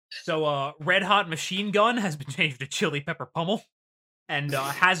 So, Red Hot Machine Gun has been changed to Chili Pepper Pummel, and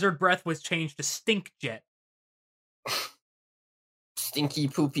Hazard Breath was changed to Stink Jet. Stinky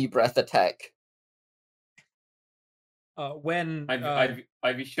poopy breath attack. When I'd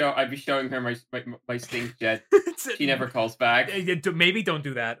be showing her my Stink Jet. She never calls back. Maybe don't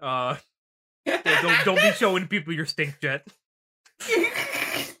do that. Don't be showing people your Stink Jet.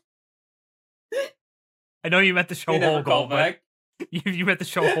 I know you meant the show whole goal, but you meant the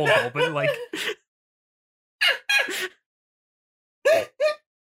show whole goal, but like.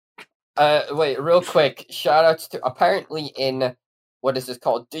 Wait, real quick. Shoutouts to apparently in what is this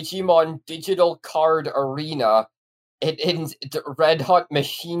called? Digimon Digital Card Arena. In Red Hot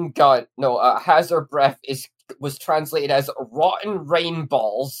Machine Gun. No, Hazard Breath was translated as Rotten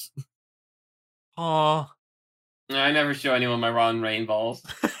Rainballs. I never show anyone my rotten rainballs.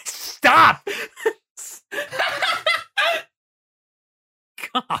 Stop!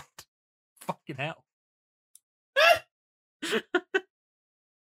 God. Fucking hell.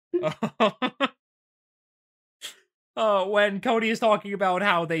 When Cody is talking about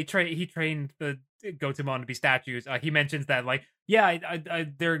how he trained the Gotemon to be statues, he mentions that like,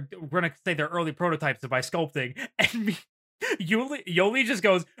 we're gonna say they're early prototypes by sculpting, and Yoli just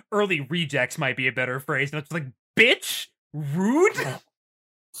goes, early rejects might be a better phrase, and it's like, bitch, rude.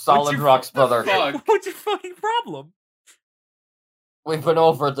 Solid rocks, brother. What's your fucking problem? We've been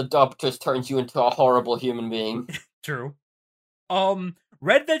over the dub just turns you into a horrible human being. True.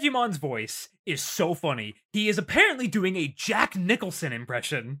 Red Vegemon's voice is so funny. He is apparently doing a Jack Nicholson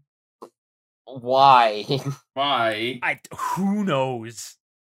impression. Why? Why? Who knows?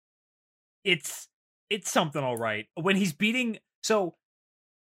 It's something alright. When he's beating... So,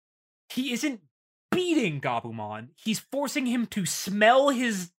 he isn't beating Gabumon. He's forcing him to smell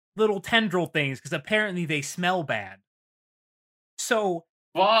his little tendril things, because apparently they smell bad. So...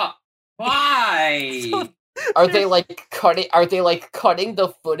 What? Why? So, Are they cutting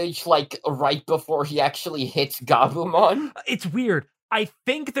the footage like right before he actually hits Gabumon? It's weird. I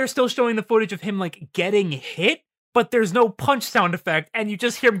think they're still showing the footage of him like getting hit, but there's no punch sound effect, and you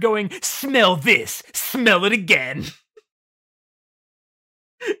just hear him going, "Smell this, smell it again."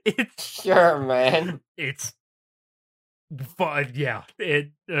 It's sure, man. It's fun, yeah.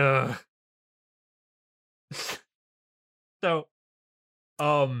 So,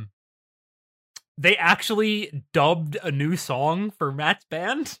 they actually dubbed a new song for Matt's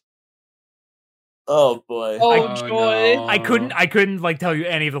band. Oh boy! Oh joy! No. I couldn't like tell you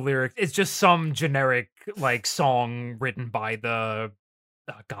any of the lyrics. It's just some generic like song written by the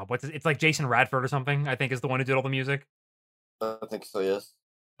what's it? It's like Jason Radford or something. I think is the one who did all the music. I think so. Yes.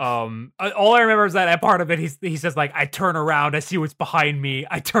 All I remember is that at part of it, he says like, "I turn around, I see what's behind me.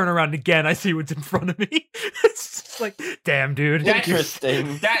 I turn around again, I see what's in front of me." It's just like, damn, dude.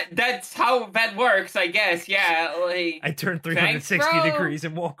 Interesting. That's how that works, I guess. Yeah. Like, I turn 360 degrees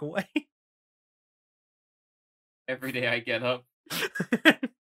and walk away. Every day I get up.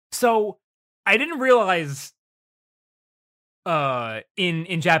 So I didn't realize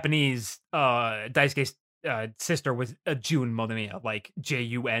in Japanese Daisuke's sister was a Jun Monomiya, like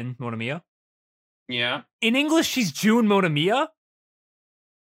Jun Monomiya. Yeah. In English, she's June Monomiya.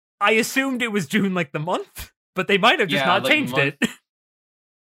 I assumed it was June like the month, but they might have just not like changed it.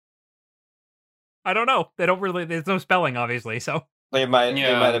 I don't know. They don't really. There's no spelling, obviously. So they might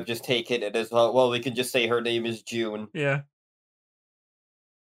have just taken it as well. Well, we can just say her name is June. Yeah.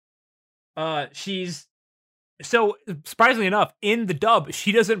 She's So, surprisingly enough, in the dub,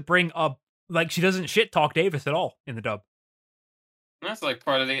 she doesn't bring up, she doesn't shit talk Davis at all in the dub. That's like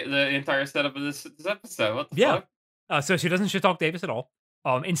part of the entire setup of this episode. What the fuck? So she doesn't shit talk Davis at all.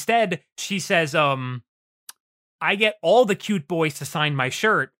 Instead, she says, I get all the cute boys to sign my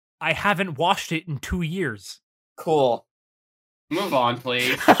shirt. I haven't washed it in 2 years. Cool. Move on,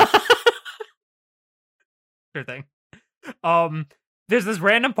 please. Sure thing. There's this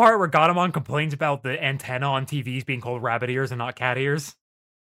random part where Gatomon complains about the antenna on TVs being called rabbit ears and not cat ears.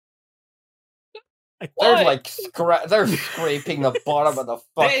 They're scraping the bottom of the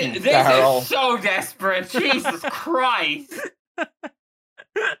fucking barrel. This is so desperate. Jesus Christ.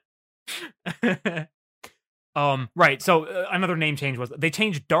 Right. So another name change was they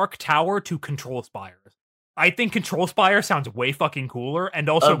changed Dark Tower to Control Spires. I think Control Spire sounds way fucking cooler and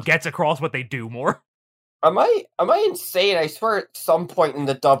also gets across what they do more. Am I insane? I swear at some point in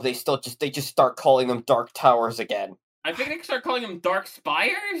the dub they just start calling them Dark Towers again. I think they start calling them Dark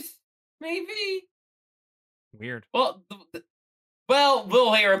Spires? Maybe? Weird. Well,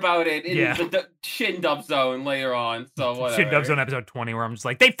 we'll hear about it in the Shin Dub Zone later on, so whatever. Shin Dub Zone episode 20 where I'm just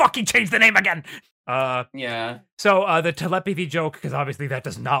like, they fucking changed the name again! Yeah. So, the telepathy joke, because obviously that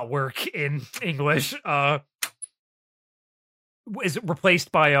does not work in English, is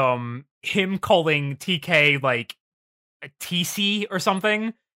replaced by, him calling TK, like, a TC or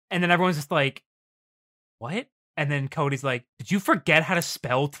something, and then everyone's just like, what? And then Cody's like, did you forget how to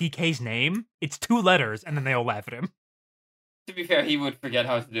spell TK's name? It's 2 letters, and then they all laugh at him. To be fair, he would forget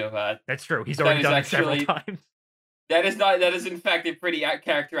how to do that. That's true. He's already done it several times. That is in fact a pretty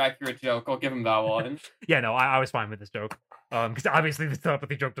character accurate joke. I'll give him that one. Yeah, no, I was fine with this joke. Because obviously the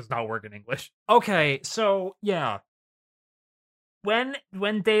telepathy joke does not work in English. Okay, so yeah. When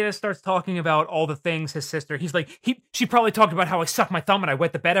Davis starts talking about all the things his sister, he's like, she probably talked about how I suck my thumb and I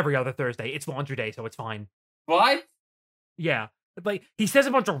wet the bed every other Thursday. It's laundry day, so it's fine. What? Yeah. Like, he says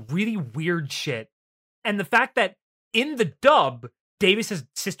a bunch of really weird shit. And the fact that in the dub, Davis's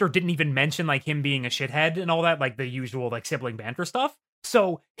sister didn't even mention, like, him being a shithead and all that, like, the usual, like, sibling banter stuff.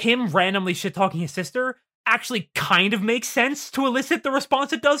 So, him randomly shit-talking his sister actually kind of makes sense to elicit the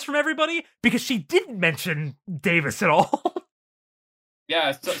response it does from everybody, because she didn't mention Davis at all.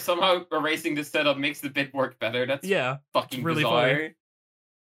 Yeah, so somehow erasing this setup makes the bit work better. That's fucking really bizarre.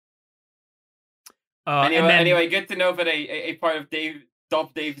 Funny. Anyway, good to know that a part of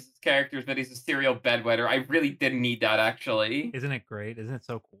Dolph Davis' character is that he's a serial bedwetter. I really didn't need that, actually. Isn't it great? Isn't it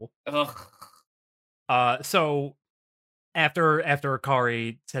so cool? Ugh. So after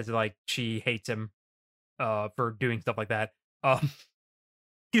Akari says like she hates him for doing stuff like that,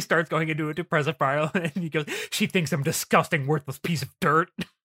 he starts going into a depressive spiral, and he goes, "She thinks I'm a disgusting, worthless piece of dirt."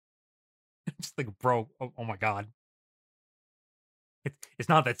 Just like, bro, oh my god, it's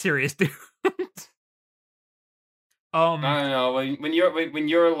not that serious, dude. I don't know. When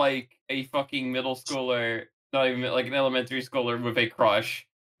you're like a fucking middle schooler, not even like an elementary schooler with a crush,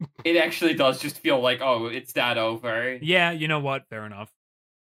 it actually does just feel like, oh, it's that over. Yeah, you know what? Fair enough.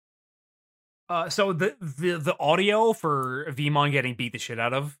 So the audio for Vmon getting beat the shit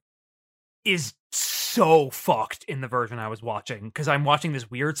out of is so fucked in the version I was watching, because I'm watching this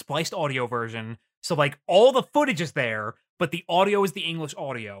weird spliced audio version. So like all the footage is there, but the audio is the English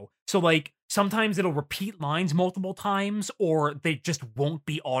audio. So like sometimes it'll repeat lines multiple times, or they just won't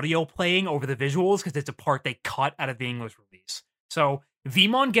be audio playing over the visuals because it's a part they cut out of the English release. So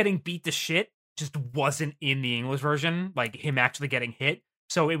Vmon getting beat to shit just wasn't in the English version, like him actually getting hit.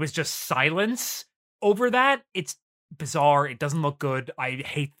 So it was just silence over that. It's bizarre. It doesn't look good. I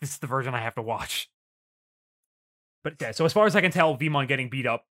hate this, the version I have to watch. But yeah, so as far as I can tell, Vmon getting beat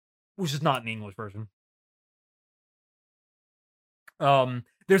up, which is not in the English version.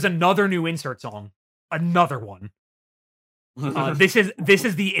 There's another new insert song. Another one. This is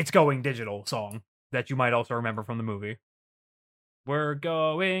the It's Going Digital song that you might also remember from the movie. We're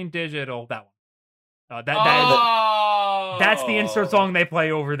going digital. That one. That's the insert song they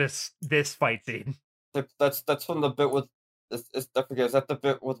play over this fight scene. That's from the bit with. I forget. Is that the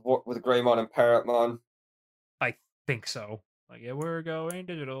bit with Greymon and Parrotmon? I think so. Like, yeah, we're going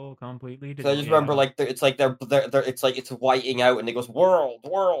digital, completely digital. So I just remember, like, it's like they're it's like it's whiting out, and it goes world.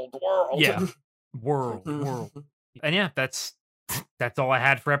 Yeah, world. And yeah, that's all I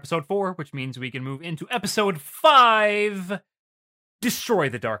had for episode 4, which means we can move into episode 5. Destroy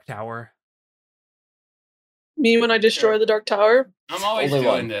the Dark Tower. Me when I destroy the Dark Tower? I'm always Only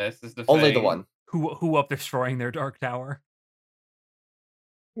doing one. this. Is the Only thing. the one. Who up destroying their Dark Tower?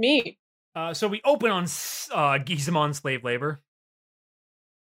 Me. So we open on Gizamon slave labor.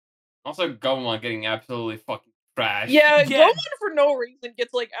 Also, Gomon getting absolutely fucking trashed. Yeah, Gomon for no reason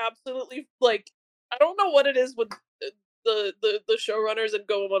gets like absolutely like I don't know what it is with the showrunners and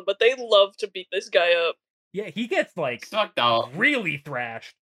Gomamon, but they love to beat this guy up. Yeah, he gets like really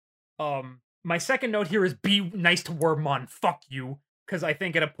thrashed. My second note here is be nice to Wormmon. Fuck you, because I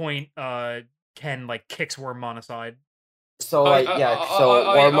think at a point, Ken like kicks Wormmon aside. So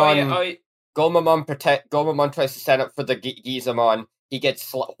Wormmon, Gomamon tries to set up for the Gizamon. He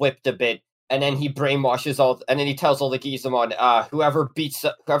gets whipped a bit, and then he brainwashes and then he tells all the Gizamon, whoever beats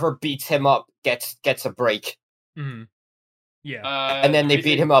him up gets a break. Mm-hmm. Yeah. And then they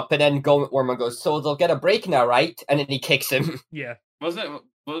beat him up, and then Wormmon goes, so they'll get a break now, right? And then he kicks him. Yeah. Wasn't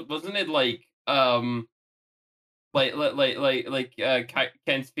it like Ken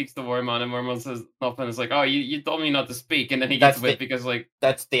speaks to Wormmon and Wormmon says nothing. It's like, oh, you told me not to speak, and then he gets whipped because like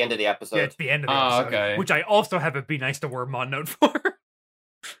that's the end of the episode. Yeah, it's the end of the episode. Okay. Which I also have a be nice to Wormmon note for.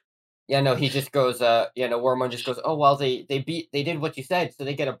 Yeah, no, he just goes, Wormmon just goes, oh, well, they did what you said, so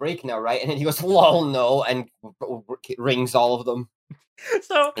they get a break now, right? And then he goes, lol, no, and rings all of them.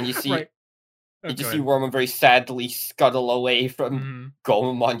 So, and you see, right. you just see Wormmon very sadly scuttle away from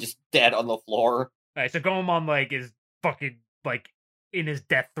Gomamon just dead on the floor. Alright, so Gomamon, like, is fucking, like, in his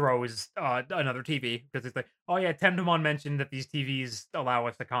death throes, another TV, because it's like, oh yeah, Tendamon mentioned that these TVs allow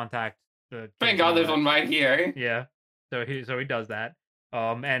us to contact the... Thank God there's one right here. Yeah, so he does that.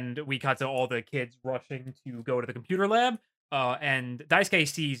 And we cut to all the kids rushing to go to the computer lab, and Daisuke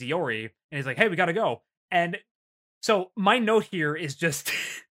sees Iori, and he's like, hey, we gotta go. And so my note here is just,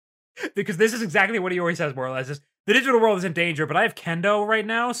 because this is exactly what Iori says, more or less, is, the digital world is in danger, but I have Kendo right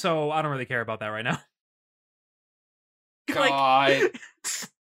now, so I don't really care about that right now. God.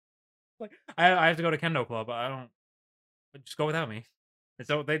 Like, I have to go to Kendo Club, I don't, just go without me. And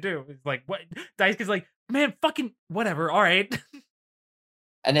so they do. It's like, what? Daisuke's like, man, fucking, whatever, alright.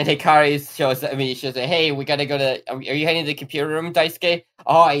 And then Hikari shows like, hey, we gotta go to... Are you heading to the computer room, Daisuke?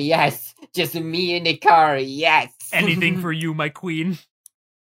 Oh, yes. Just me and Hikari, yes. Anything for you, my queen.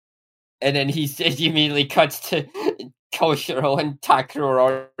 And then he immediately cuts to Koshiro and Takuro are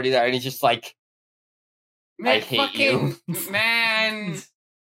already there, and he's just like, man, I hate you. Man.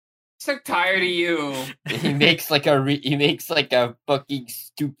 So tired of you. He makes like a fucking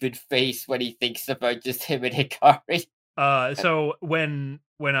stupid face when he thinks about just him and Hikari. So when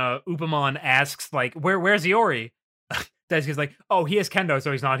Upamon asks, like, where's Iori? Daisuke's like, oh, he has Kendo,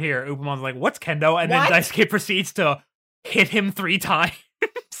 so he's not here. Upamon's like, what's Kendo? And then Daisuke proceeds to hit him 3 times.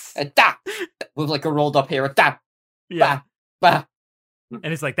 And da! With like a rolled up hair. Da! Yeah. Bah!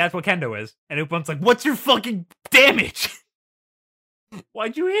 And it's like, that's what Kendo is. And Upamon's like, what's your fucking damage?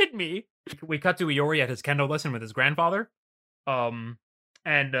 Why'd you hit me? We cut to Iori at his Kendo lesson with his grandfather. And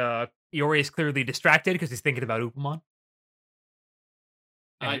Iori is clearly distracted because he's thinking about Upamon.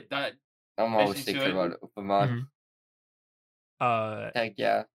 I'm always thinking about Upamon.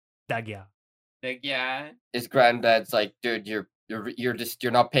 Dagyaa. His granddad's like, dude, you're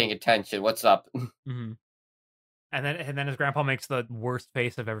not paying attention. What's up? Mm-hmm. And then his grandpa makes the worst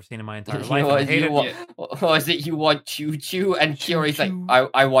face I've ever seen in my entire life. Was it you want choo choo? And Iori's like,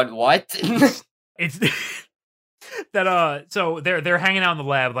 I want what? It's that so they're hanging out in the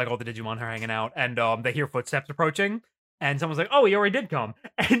lab, like all the Digimon are hanging out, and they hear footsteps approaching. And someone's like, oh, Iori did come.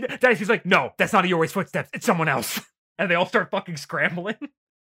 And Daisuke's like, no, that's not Iori's footsteps. It's someone else. And they all start fucking scrambling.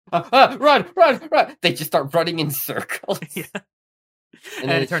 Run! They just start running in circles. Yeah.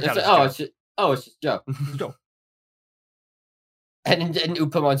 And then it turns out it's just Joe. Joe. And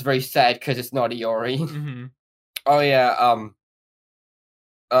Upamon's very sad because it's not Iori. Mm-hmm. Oh, yeah,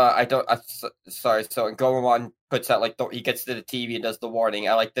 sorry, so Gomamon puts out, like, he gets to the TV and does the warning.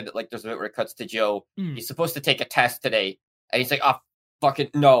 I like that, like, there's a bit where it cuts to Joe. He's supposed to take a test today, and he's like, oh, fucking,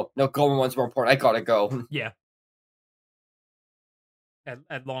 no, Gomamon's more important, I gotta go. Yeah.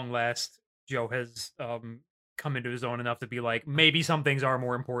 At long last, Joe has, come into his own enough to be like, maybe some things are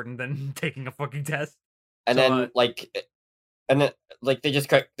more important than taking a fucking test. And so, they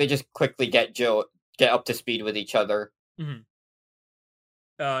just quickly get up to speed with each other. Mm-hmm.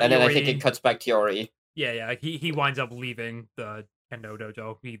 And then I think it cuts back to Iori. Yeah. He winds up leaving the Kendo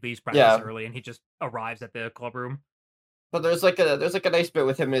dojo. He leaves practice early, and he just arrives at the club room. But there's a nice bit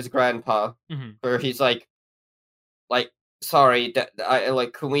with him and his grandpa, where he's like, sorry,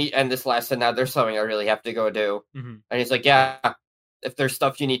 can we end this lesson now? There's something I really have to go do. Mm-hmm. And he's like, yeah, if there's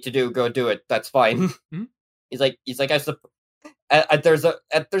stuff you need to do, go do it. That's fine. Mm-hmm. He's like, there's a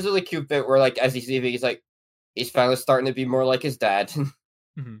really cute bit where, like, as he's leaving, he's like, he's finally starting to be more like his dad.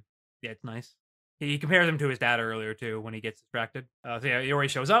 Mm-hmm. Yeah, it's nice. He compares him to his dad earlier too when he gets distracted. So yeah, Iori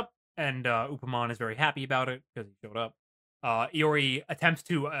shows up, and Upamon is very happy about it because he showed up. Iori attempts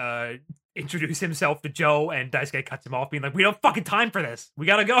to introduce himself to Joe, and Daisuke cuts him off, being like, "We don't have fucking time for this. We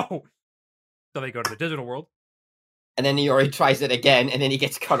gotta go." So they go to the digital world. And then Iori tries it again, and then he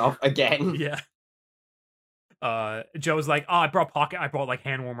gets cut off again. Yeah. Joe's like, oh, I brought like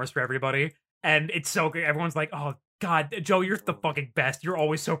hand warmers for everybody. And it's so good. Everyone's like, oh, God, Joe, you're the fucking best. You're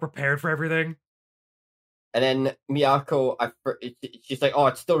always so prepared for everything. And then Miyako, she's like, oh,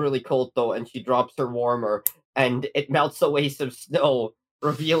 it's still really cold, though. And she drops her warmer, and it melts away some snow,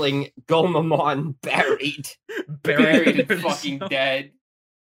 revealing Gomamon buried. Buried and fucking dead.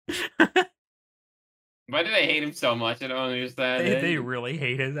 Why do they hate him so much? I don't understand. They really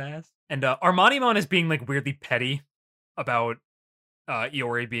hate his ass. And Armanimon is being like weirdly petty about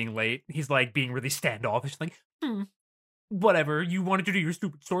Iori being late. He's like being really standoffish, like, whatever. You wanted to do your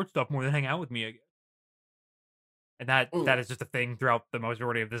stupid sword stuff more than hang out with me, I guess. And that is just a thing throughout the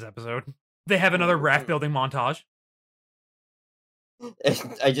majority of this episode. They have another raft building montage.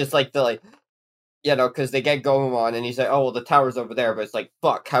 I just like to because they get Gomamon, and he's like, oh, well, the tower's over there, but it's like,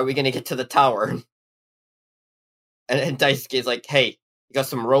 fuck, how are we gonna get to the tower? And Daisuke's like, hey, you got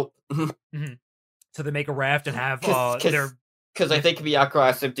some rope? Mm-hmm. So they make a raft and have their... Because I think Miyako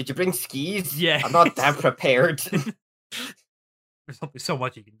asked him, did you bring skis? Yeah. I'm not that prepared. There's only so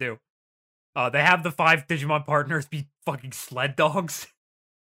much you can do. They have the 5 Digimon partners be fucking sled dogs.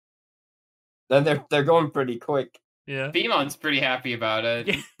 Then they're going pretty quick. Yeah. Veemon's pretty happy about it.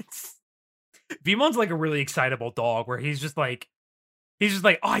 Yeah, Veemon's like a really excitable dog where he's just like,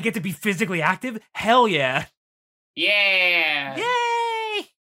 oh, I get to be physically active? Hell yeah. Yeah! Yay!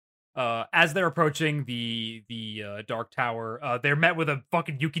 As they're approaching the Dark Tower, they're met with a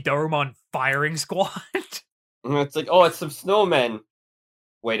fucking Yukidarumon firing squad. And it's like, oh, it's some snowmen.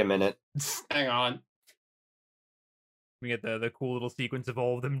 Wait a minute. Hang on. We get the cool little sequence of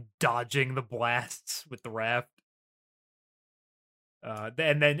all of them dodging the blasts with the raft.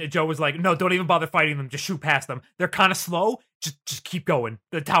 And then Joe was like, no, don't even bother fighting them. Just shoot past them. They're kind of slow. Just keep going.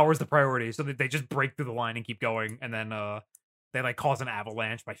 The tower's the priority. So they just break through the line and keep going. And then they like cause an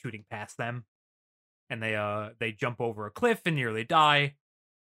avalanche by shooting past them. And they jump over a cliff and nearly die.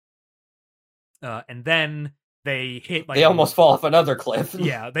 And then they hit like... They almost fall off another cliff.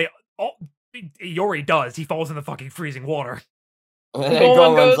 Yeah, Iori does. He falls in the fucking freezing water. And then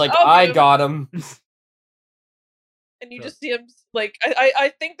Goemon's like, okay. I got him. And you just see him, like,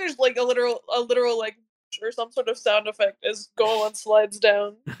 I think there's, like, a literal, like, or some sort of sound effect as Goemon slides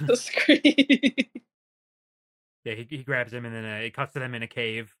down the screen. Yeah, he grabs him, and then it cuts to them in a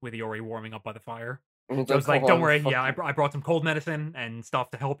cave with Iori warming up by the fire. So it's like, don't worry, yeah, I brought some cold medicine and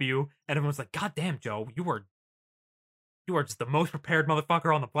stuff to help you. And everyone's like, God damn, Joe, you are just the most prepared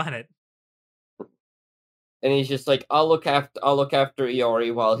motherfucker on the planet. And he's just like, I'll look after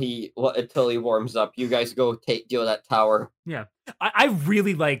Iori until he warms up. You guys go deal with that tower. Yeah. I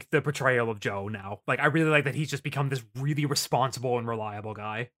really like the portrayal of Joe now. Like, I really like that he's just become this really responsible and reliable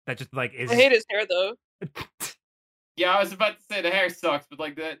guy that just like is... I hate his hair though. Yeah, I was about to say the hair sucks, but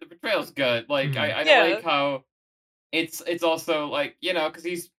like the portrayal's good. Like I like how it's also like, you know, because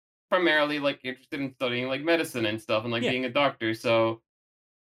he's primarily like interested in studying like medicine and stuff and like being a doctor, so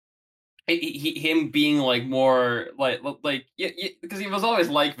him being like more like because he was always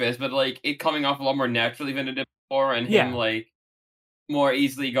like this, but like it coming off a lot more naturally than it did before, and him like more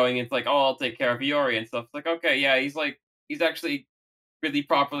easily going into like, oh, I'll take care of Iori and stuff. It's like, okay, yeah, he's actually really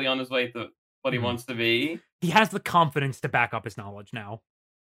properly on his way to what he wants to be. He has the confidence to back up his knowledge now.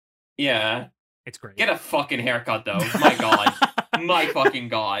 Yeah. It's great. Get a fucking haircut, though. My God. My fucking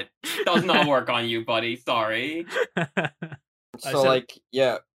God. Does not work on you, buddy. Sorry. So, like,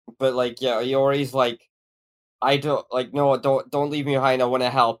 yeah. But, like, yeah, Iori's like, I don't, like, no, don't leave me behind. I want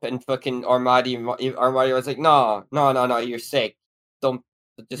to help. And fucking Armadi was like, no, you're sick. Don't,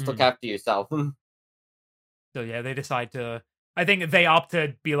 just look after yourself. So, yeah, they decide to... I think they opt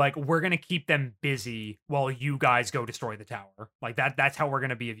to be like, we're going to keep them busy while you guys go destroy the tower. Like, that's how we're going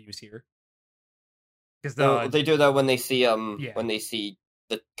to be of use here. Because they do that when they see when they see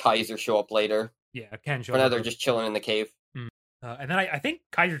the Kaiser show up later. Yeah, Ken shows up. Now up. they're just chilling in the cave. And then I think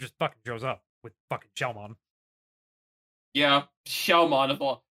Kaiser just fucking shows up with fucking Shellmon. Yeah, Shellmon of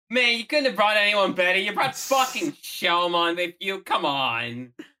all. Man, you couldn't have brought anyone better. You brought fucking Shellmon with you. Come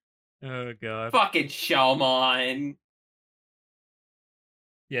on. Oh, God. Fucking Shellmon.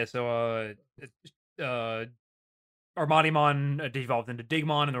 Yeah, so Armanimon devolved into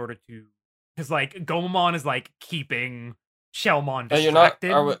Digimon in order to... Because, like, Gomamon is, like, keeping Shellmon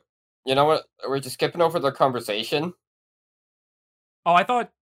distracted. You know what? We're just skipping over their conversation. Oh, I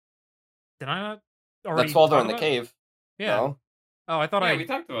thought... Did I not already... That's while they're in the cave. Yeah. No? Oh, I thought we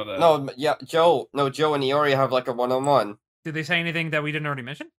talked about that. No, yeah, Joe and Iori have, like, a one-on-one. Did they say anything that we didn't already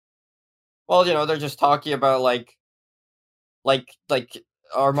mention? Well, you know, they're just talking about, like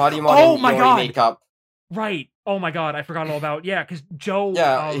Armadimon and Iori make up. Right. Oh my god, I forgot all about because Joe.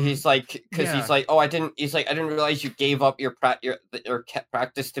 Yeah, he's like, he's like, I didn't realize you gave up your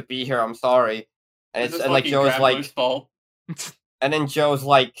practice to be here. I'm sorry. And it's and like Joe's like, fault. and then Joe's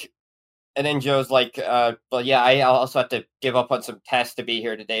like, but yeah, I also had to give up on some tests to be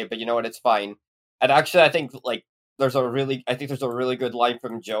here today. But you know what? It's fine. And actually, I think like there's a really good line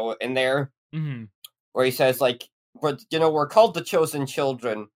from Joe in there where he says like, we're called the chosen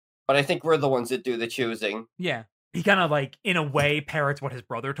children, but I think we're the ones that do the choosing. Yeah. He kind of like, in a way, parrots what his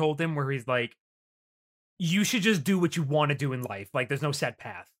brother told him, where he's like, you should just do what you want to do in life. Like, there's no set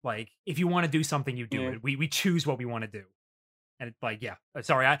path. Like, if you want to do something, you do it. We choose what we want to do. And it's like,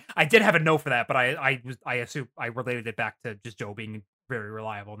 sorry, I did have a note for that, but I assume I related it back to just Joe being very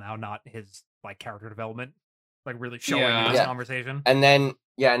reliable now, not his like character development, like really showing in this conversation. And then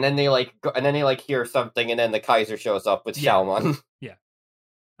they like hear something, and then the Kaiser shows up with Shalmon. Yeah.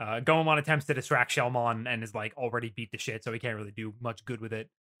 Goemon attempts to distract Shalmon and is like already beat the shit, so he can't really do much good with it.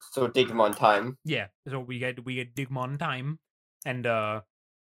 So Digimon time. Yeah, so we get Digimon time, and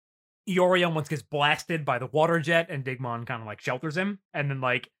Iori almost gets blasted by the water jet, and Digimon kind of like shelters him, and then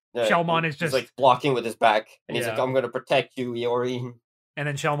like Shalmon is just like blocking with his back, and he's like, "I'm gonna protect you, Iori." And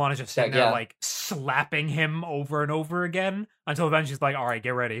then Shalmon is just sitting there like slapping him over and over again until eventually she's like, "All right,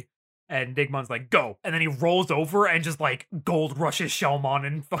 get ready." And Digmon's like, go. And then he rolls over and just like gold rushes Shalmon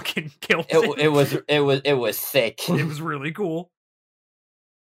and fucking kills him. It was sick. It was really cool.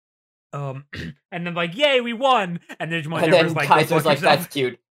 And then like, yay, we won. And then like, Kaiser's like, that's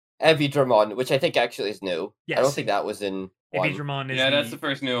cute. Evidramon, which I think actually is new. Yes. I don't think that was in Evidramon is that's the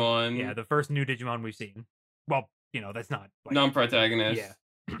first new one. Yeah, the first new Digimon we've seen. Well, that's not like, non-protagonist.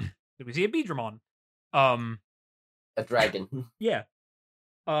 Yeah. Did we see Evidramon? A dragon. Yeah.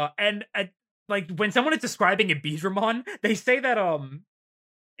 And like when someone is describing Evidramon, they say that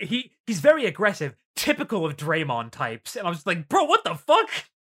he's very aggressive, typical of Draymon types, and I was just like, bro, what the fuck?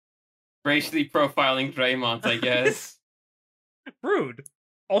 Racially profiling Draymons, I guess. Rude.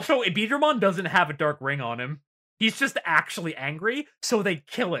 Also, Evidramon doesn't have a dark ring on him. He's just actually angry, so they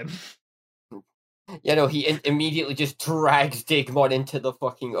kill him. He immediately just drags Digimon into the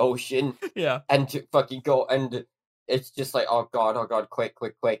fucking ocean. Yeah. And to fucking go and. It's just like, oh god, quick.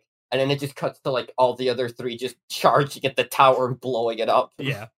 And then it just cuts to like all the other three just charging at the tower and blowing it up.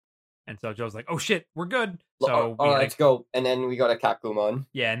 Yeah. And so Joe's like, oh shit, we're good. So let's go. And then we got a Kakumon.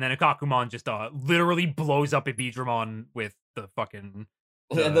 Yeah, and then a Kakumon just literally blows up Evidramon with the fucking...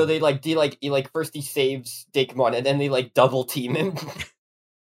 And though first he saves Digimon, and then they like double team him.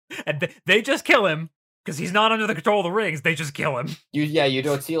 And they just kill him. Because he's not under the control of the rings, they just kill him. You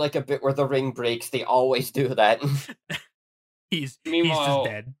don't see like a bit where the ring breaks. They always do that. he's just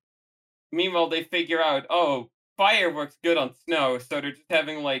dead. Meanwhile, they figure out, fire works good on snow, so they're just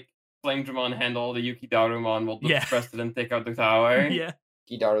having like Flamedramon handle the Yukidarumon while the president take out the tower. Yeah.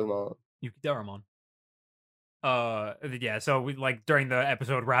 Yukidarumon. So we like during the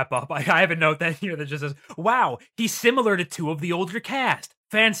episode wrap up, I have a note that here that just says, "Wow, he's similar to two of the older cast.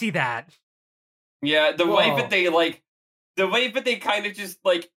 Fancy that." Yeah, the way that they kind of just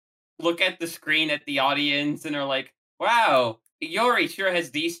like look at the screen at the audience and are like, "Wow, Iori sure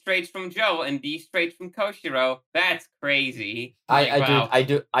has these traits from Joe and these traits from Koshiro. That's crazy." I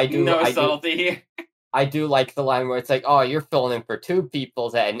do. No subtlety here. I do like the line where it's like, "Oh, you're filling in for two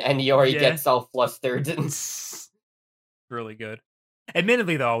people then," and Iori gets all flustered. Really good.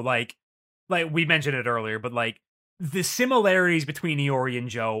 Admittedly, though, like we mentioned it earlier, but like. The similarities between Iori and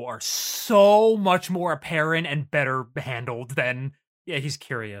Joe are so much more apparent and better handled than, he's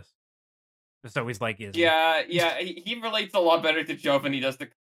curious. So he's like, he relates a lot better to Joe than he does to...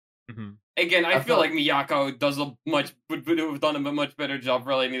 Mm-hmm. Again, I feel like Miyako would have done a much better job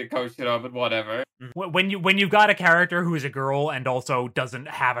relating to Koshiro, but whatever. When you've got a character who is a girl and also doesn't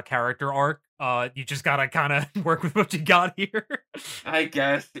have a character arc, you just gotta kind of work with what you got here. I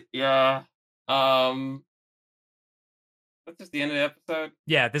guess, yeah. That's just the end of the episode.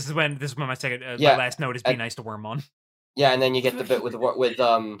 Yeah, this is when my second my last note is be nice to Wormmon. Yeah, and then you get the bit with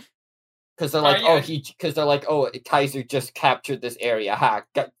because they're like, Kaiser just captured this area.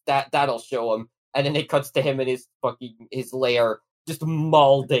 That'll show him. And then it cuts to him in his lair, just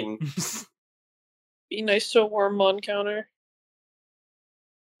mauling. Be nice to a Wormmon counter.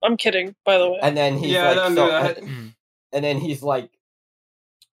 I'm kidding, by the way. And then he's and then he's like,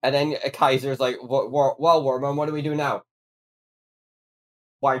 and then Kaiser's like, well, Wormmon, what do we do now?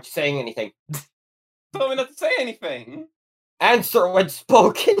 Why aren't you saying anything? Told me not to say anything. Answer when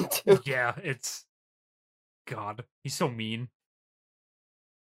spoken to. Yeah, it's... God, he's so mean.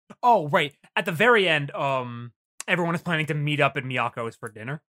 Oh, right. At the very end, everyone is planning to meet up at Miyako's for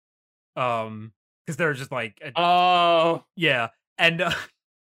dinner. Because they're just like, yeah, and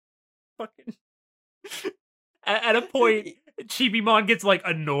fucking at a point, Chibimon gets like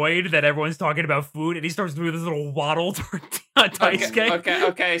annoyed that everyone's talking about food, and he starts doing this little waddle toward Daisuke.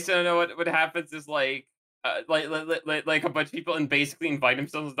 Okay. So no, what happens is like a bunch of people and basically invite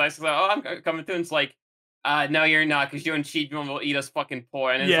themselves to Daisuke. Like, oh, I'm coming too. And it's like, no, you're not, because you and Chibimon will eat us fucking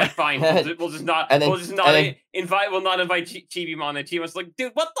poor. And it's like, fine, we'll just not invite Chibimon. And Chibimon's like,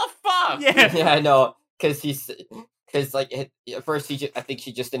 dude, what the fuck? Yeah, I know, because like at first I think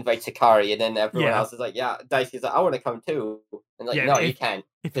she just invites Hikari, and then everyone else is like, yeah, Daisuke's like, I want to come too, and like, no, you can't.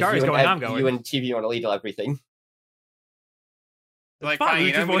 If Hikari's going, I'm going. You and Chibimon will eat everything. Like, fine,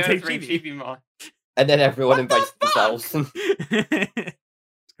 we don't bring Chibimon. And then everyone invites themselves. It's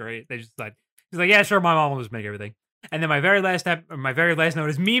great. They just decide. He's like, yeah, sure, my mom will just make everything. And then my very last note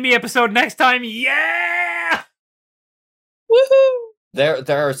is Mimi episode next time. Yeah! Woohoo!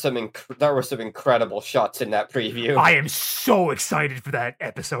 There were some incredible shots in that preview. I am so excited for that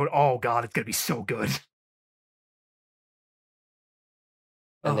episode. Oh god, it's gonna be so good.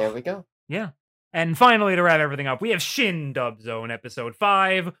 And there we go. Yeah. And finally, to wrap everything up, we have Shin Dub Zone episode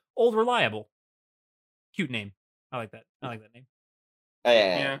 5, Old Reliable. Cute name. I like that. I like that name.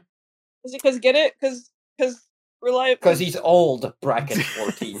 Yeah. Is it because get it? Because reliable. Because he's old. Bracket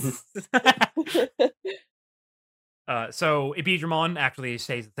 14. So Ibidramon actually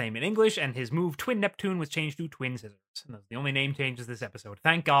stays the same in English, and his move Twin Neptune was changed to Twin Scissors. And that's the only name changes this episode.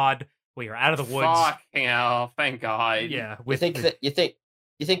 Thank God we are out of the woods. Fucking hell! Thank God. Yeah.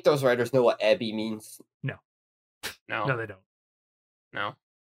 You think those writers know what Ebby means? No, they don't. No,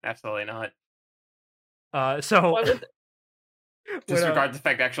 absolutely not. So. Disregard the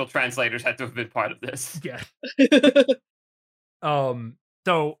fact actual translators had to have been part of this. Yeah.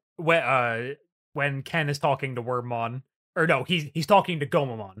 So when Ken is talking to Wormmon, or no, he's talking to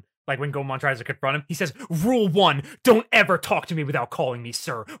Gomamon. Like when Gomamon tries to confront him, he says, "Rule 1, don't ever talk to me without calling me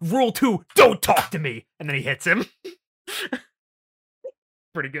sir. Rule 2, don't talk to me." And then he hits him.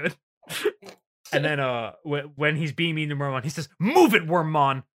 Pretty good. And then when he's being mean to Wormmon, he says, "Move it,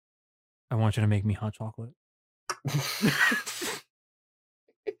 Wormmon. I want you to make me hot chocolate."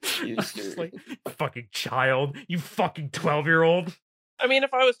 Like, fucking child, you fucking 12-year-old. I mean,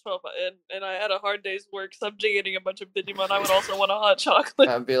 if I was 12 and I had a hard day's work subjugating a bunch of Digimon, I would also want a hot chocolate.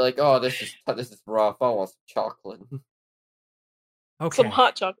 I'd be like, oh, this is rough. I want some chocolate. Okay. Some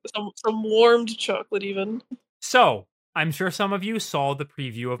hot chocolate, some warmed chocolate, even. So I'm sure some of you saw the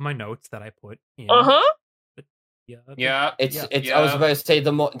preview of my notes that I put in. Yeah. It's. I was about to say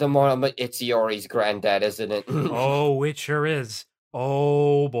the more it's Yori's granddad, isn't it? Oh, it sure is.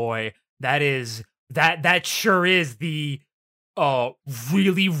 Oh boy, that sure is the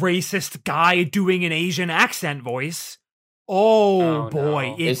really racist guy doing an Asian accent voice. Oh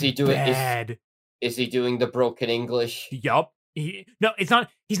boy, no. It's bad. Is he doing the broken English? Yup. No, it's not.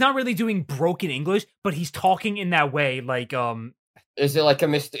 He's not really doing broken English, but he's talking in that way, like Is it like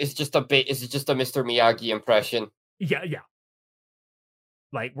Is it just a Mr. Miyagi impression? Yeah.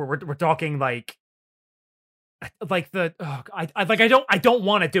 Like we're talking like the I don't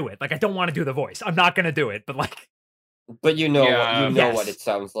want to do it. Like I don't want to do the voice. I'm not gonna do it, but like. But you know what it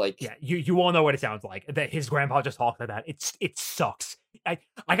sounds like. Yeah, you all know what it sounds like. That his grandpa just talked like that. It sucks. I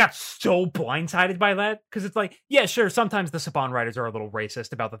got so blindsided by that because it's like, yeah, sure, sometimes the Saban writers are a little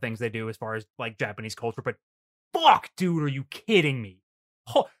racist about the things they do as far as like Japanese culture, but fuck, dude, are you kidding me?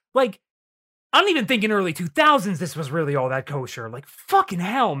 Like, I don't even think in early 2000s this was really all that kosher. Like, fucking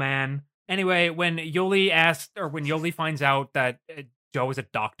hell, man. Anyway, when Yoli finds out that Joe is a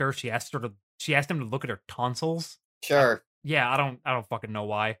doctor, she asked him to look at her tonsils. Sure. Yeah, I don't fucking know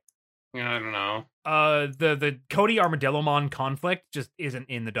why. I don't know. The Cody Armadillomon conflict just isn't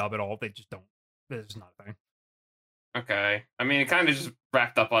in the dub at all. They just don't. This is not a thing. Okay. I mean, it kind of just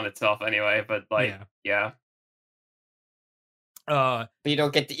wrapped up on itself anyway. But like, yeah. But you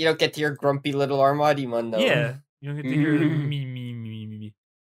don't get to your grumpy little Armadimon though. Yeah, you don't get to hear me.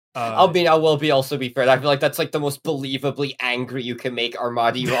 I will also be fair. I feel like that's like the most believably angry you can make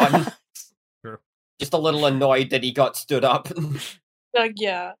Armadimon. True. Just a little annoyed that he got stood up.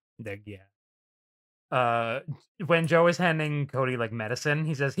 Yeah. When Joe is handing Cody like medicine,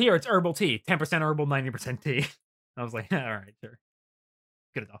 he says, "Here, it's herbal tea, 10% herbal, 90% tea." I was like, all right, sure,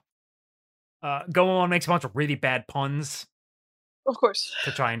 good enough. Gomamon makes a bunch of really bad puns, of course,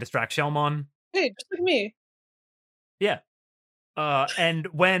 to try and distract Shellmon. Hey, just like me. Yeah. And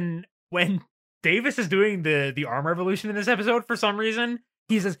when Davis is doing the armor evolution in this episode, for some reason,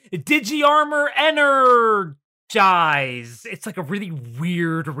 he says, "Digi-armor energize." It's like a really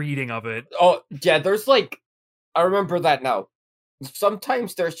weird reading of it. Oh, yeah, there's like I remember that now.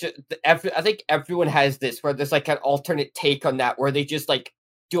 Sometimes there's just I think everyone has this where there's like an alternate take on that where they just like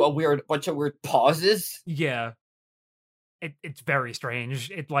do a bunch of weird pauses. Yeah, it's very strange.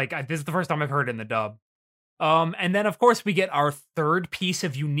 This is the first time I've heard it in the dub. And then of course we get our third piece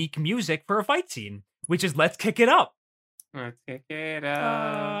of unique music for a fight scene, which is "Let's Kick It Up." Let's kick it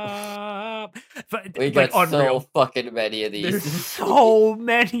up. We got so fucking many of these. There's so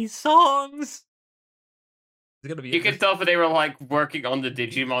many songs. You can tell that they were like working on the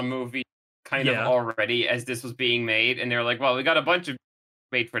Digimon movie kind of already as this was being made, and they were like, "Well, we got a bunch of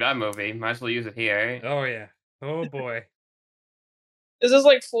made for that movie. Might as well use it here." Oh yeah. Oh boy. Is this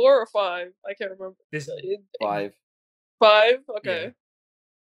like 4 or 5? I can't remember. This 5. 5? Okay. Yeah.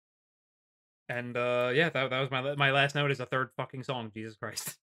 And that was my last note is a third fucking song. Jesus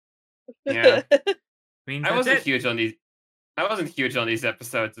Christ. Yeah. I wasn't huge on these. I wasn't huge on these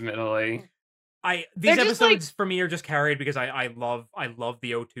episodes, admittedly. These episodes for me are just carried because I love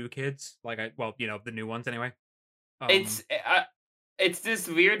the O2 kids. The new ones anyway. It's this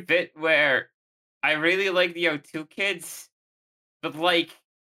weird bit where I really like the O2 kids, but like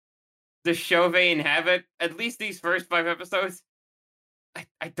the show they inhabit, at least these first 5 episodes,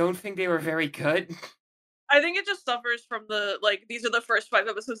 I don't think they were very good. I think it just suffers from these are the first 5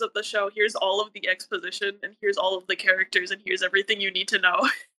 episodes of the show. Here's all of the exposition, and here's all of the characters, and here's everything you need to know.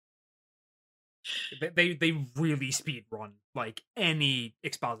 They really speed run like any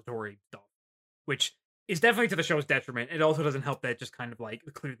expository stuff, which is definitely to the show's detriment. It also doesn't help that just kind of like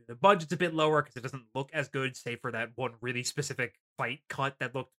clearly the budget's a bit lower because it doesn't look as good, save for that one really specific fight cut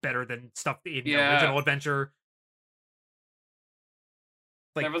that looked better than stuff in the original Adventure.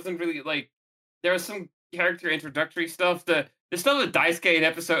 There wasn't really there was some character introductory stuff. The stuff with Daisuke in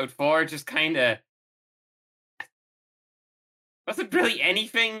episode 4 just kind of wasn't really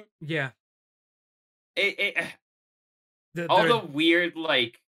anything. Yeah. All the weird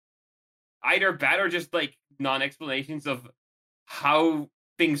either bad or just non-explanations of how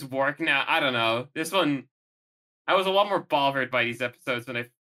things work now. I don't know. This one, I was a lot more bothered by these episodes than I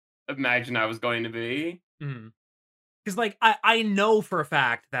imagined I was going to be. Because I know for a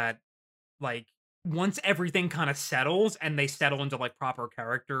fact that once everything kind of settles and they settle into proper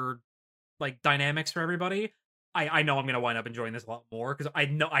character dynamics for everybody, I know I'm gonna wind up enjoying this a lot more because I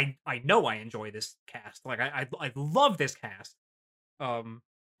know I enjoy this cast. I love this cast.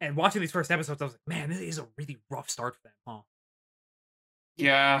 And watching these first episodes, I was like, man, this is a really rough start for them, huh?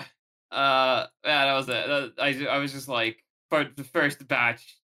 Yeah. That was it. I was just like, for the first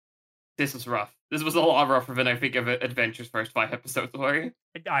batch, this was rough. This was a lot rougher than I think of Adventure's first 5 episodes were.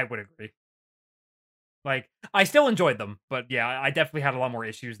 I would agree. I still enjoyed them, but yeah, I definitely had a lot more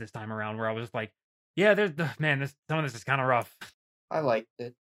issues this time around where I was just like, yeah, some of this is kind of rough. I liked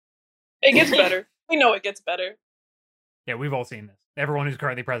it. It gets better. We know it gets better. Yeah, we've all seen this. Everyone who's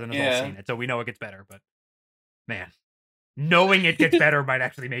currently present has all seen it, so we know it gets better. But man, knowing it gets better might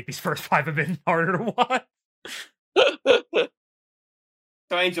actually make these first 5 a bit harder to watch.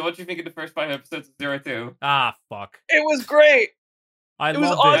 So, Angel, what do you think of the first 5 episodes of 02? Ah, fuck. It was great. It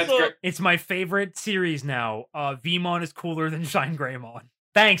was awesome. It's my favorite series now. Vmon is cooler than Shine Greymon.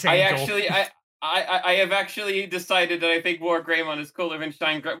 Thanks, Angel. I have actually decided that I think War Greymon is cooler than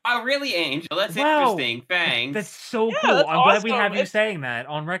Shine Greymon. Wow, really, Angel? That's interesting. Thanks. That's so cool. I'm glad we have you saying that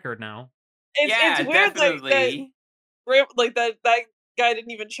on record now. It's weird definitely. that guy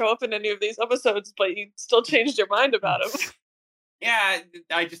didn't even show up in any of these episodes, but you still changed your mind about him. Yeah,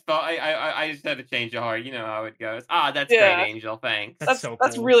 I just thought I just had to change your heart. You know how it goes. That's great, Angel. Thanks. That's so cool.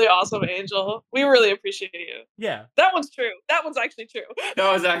 That's really awesome, Angel. We really appreciate you. Yeah. That one's true. That one's actually true.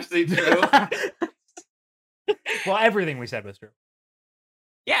 That was actually true. Well, everything we said was true.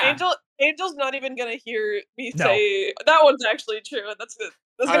 Yeah. Angel's not even gonna hear me say that one's actually true, and that's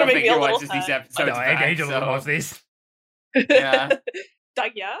gonna make me a little sad. These episodes no, Angel doesn't watch these. Yeah.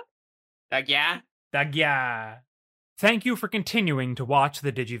 Dagyaa? Dagyaa. Thank you for continuing to watch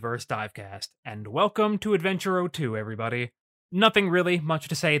the Digiverse Divecast, and welcome to Adventure 02, everybody. Nothing really much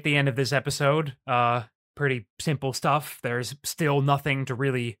to say at the end of this episode. Pretty simple stuff. There's still nothing to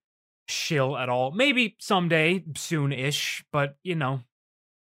really shill at all. Maybe someday, soon-ish, but,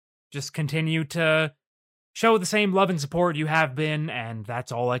 just continue to show the same love and support you have been, and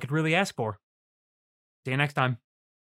that's all I could really ask for. See you next time.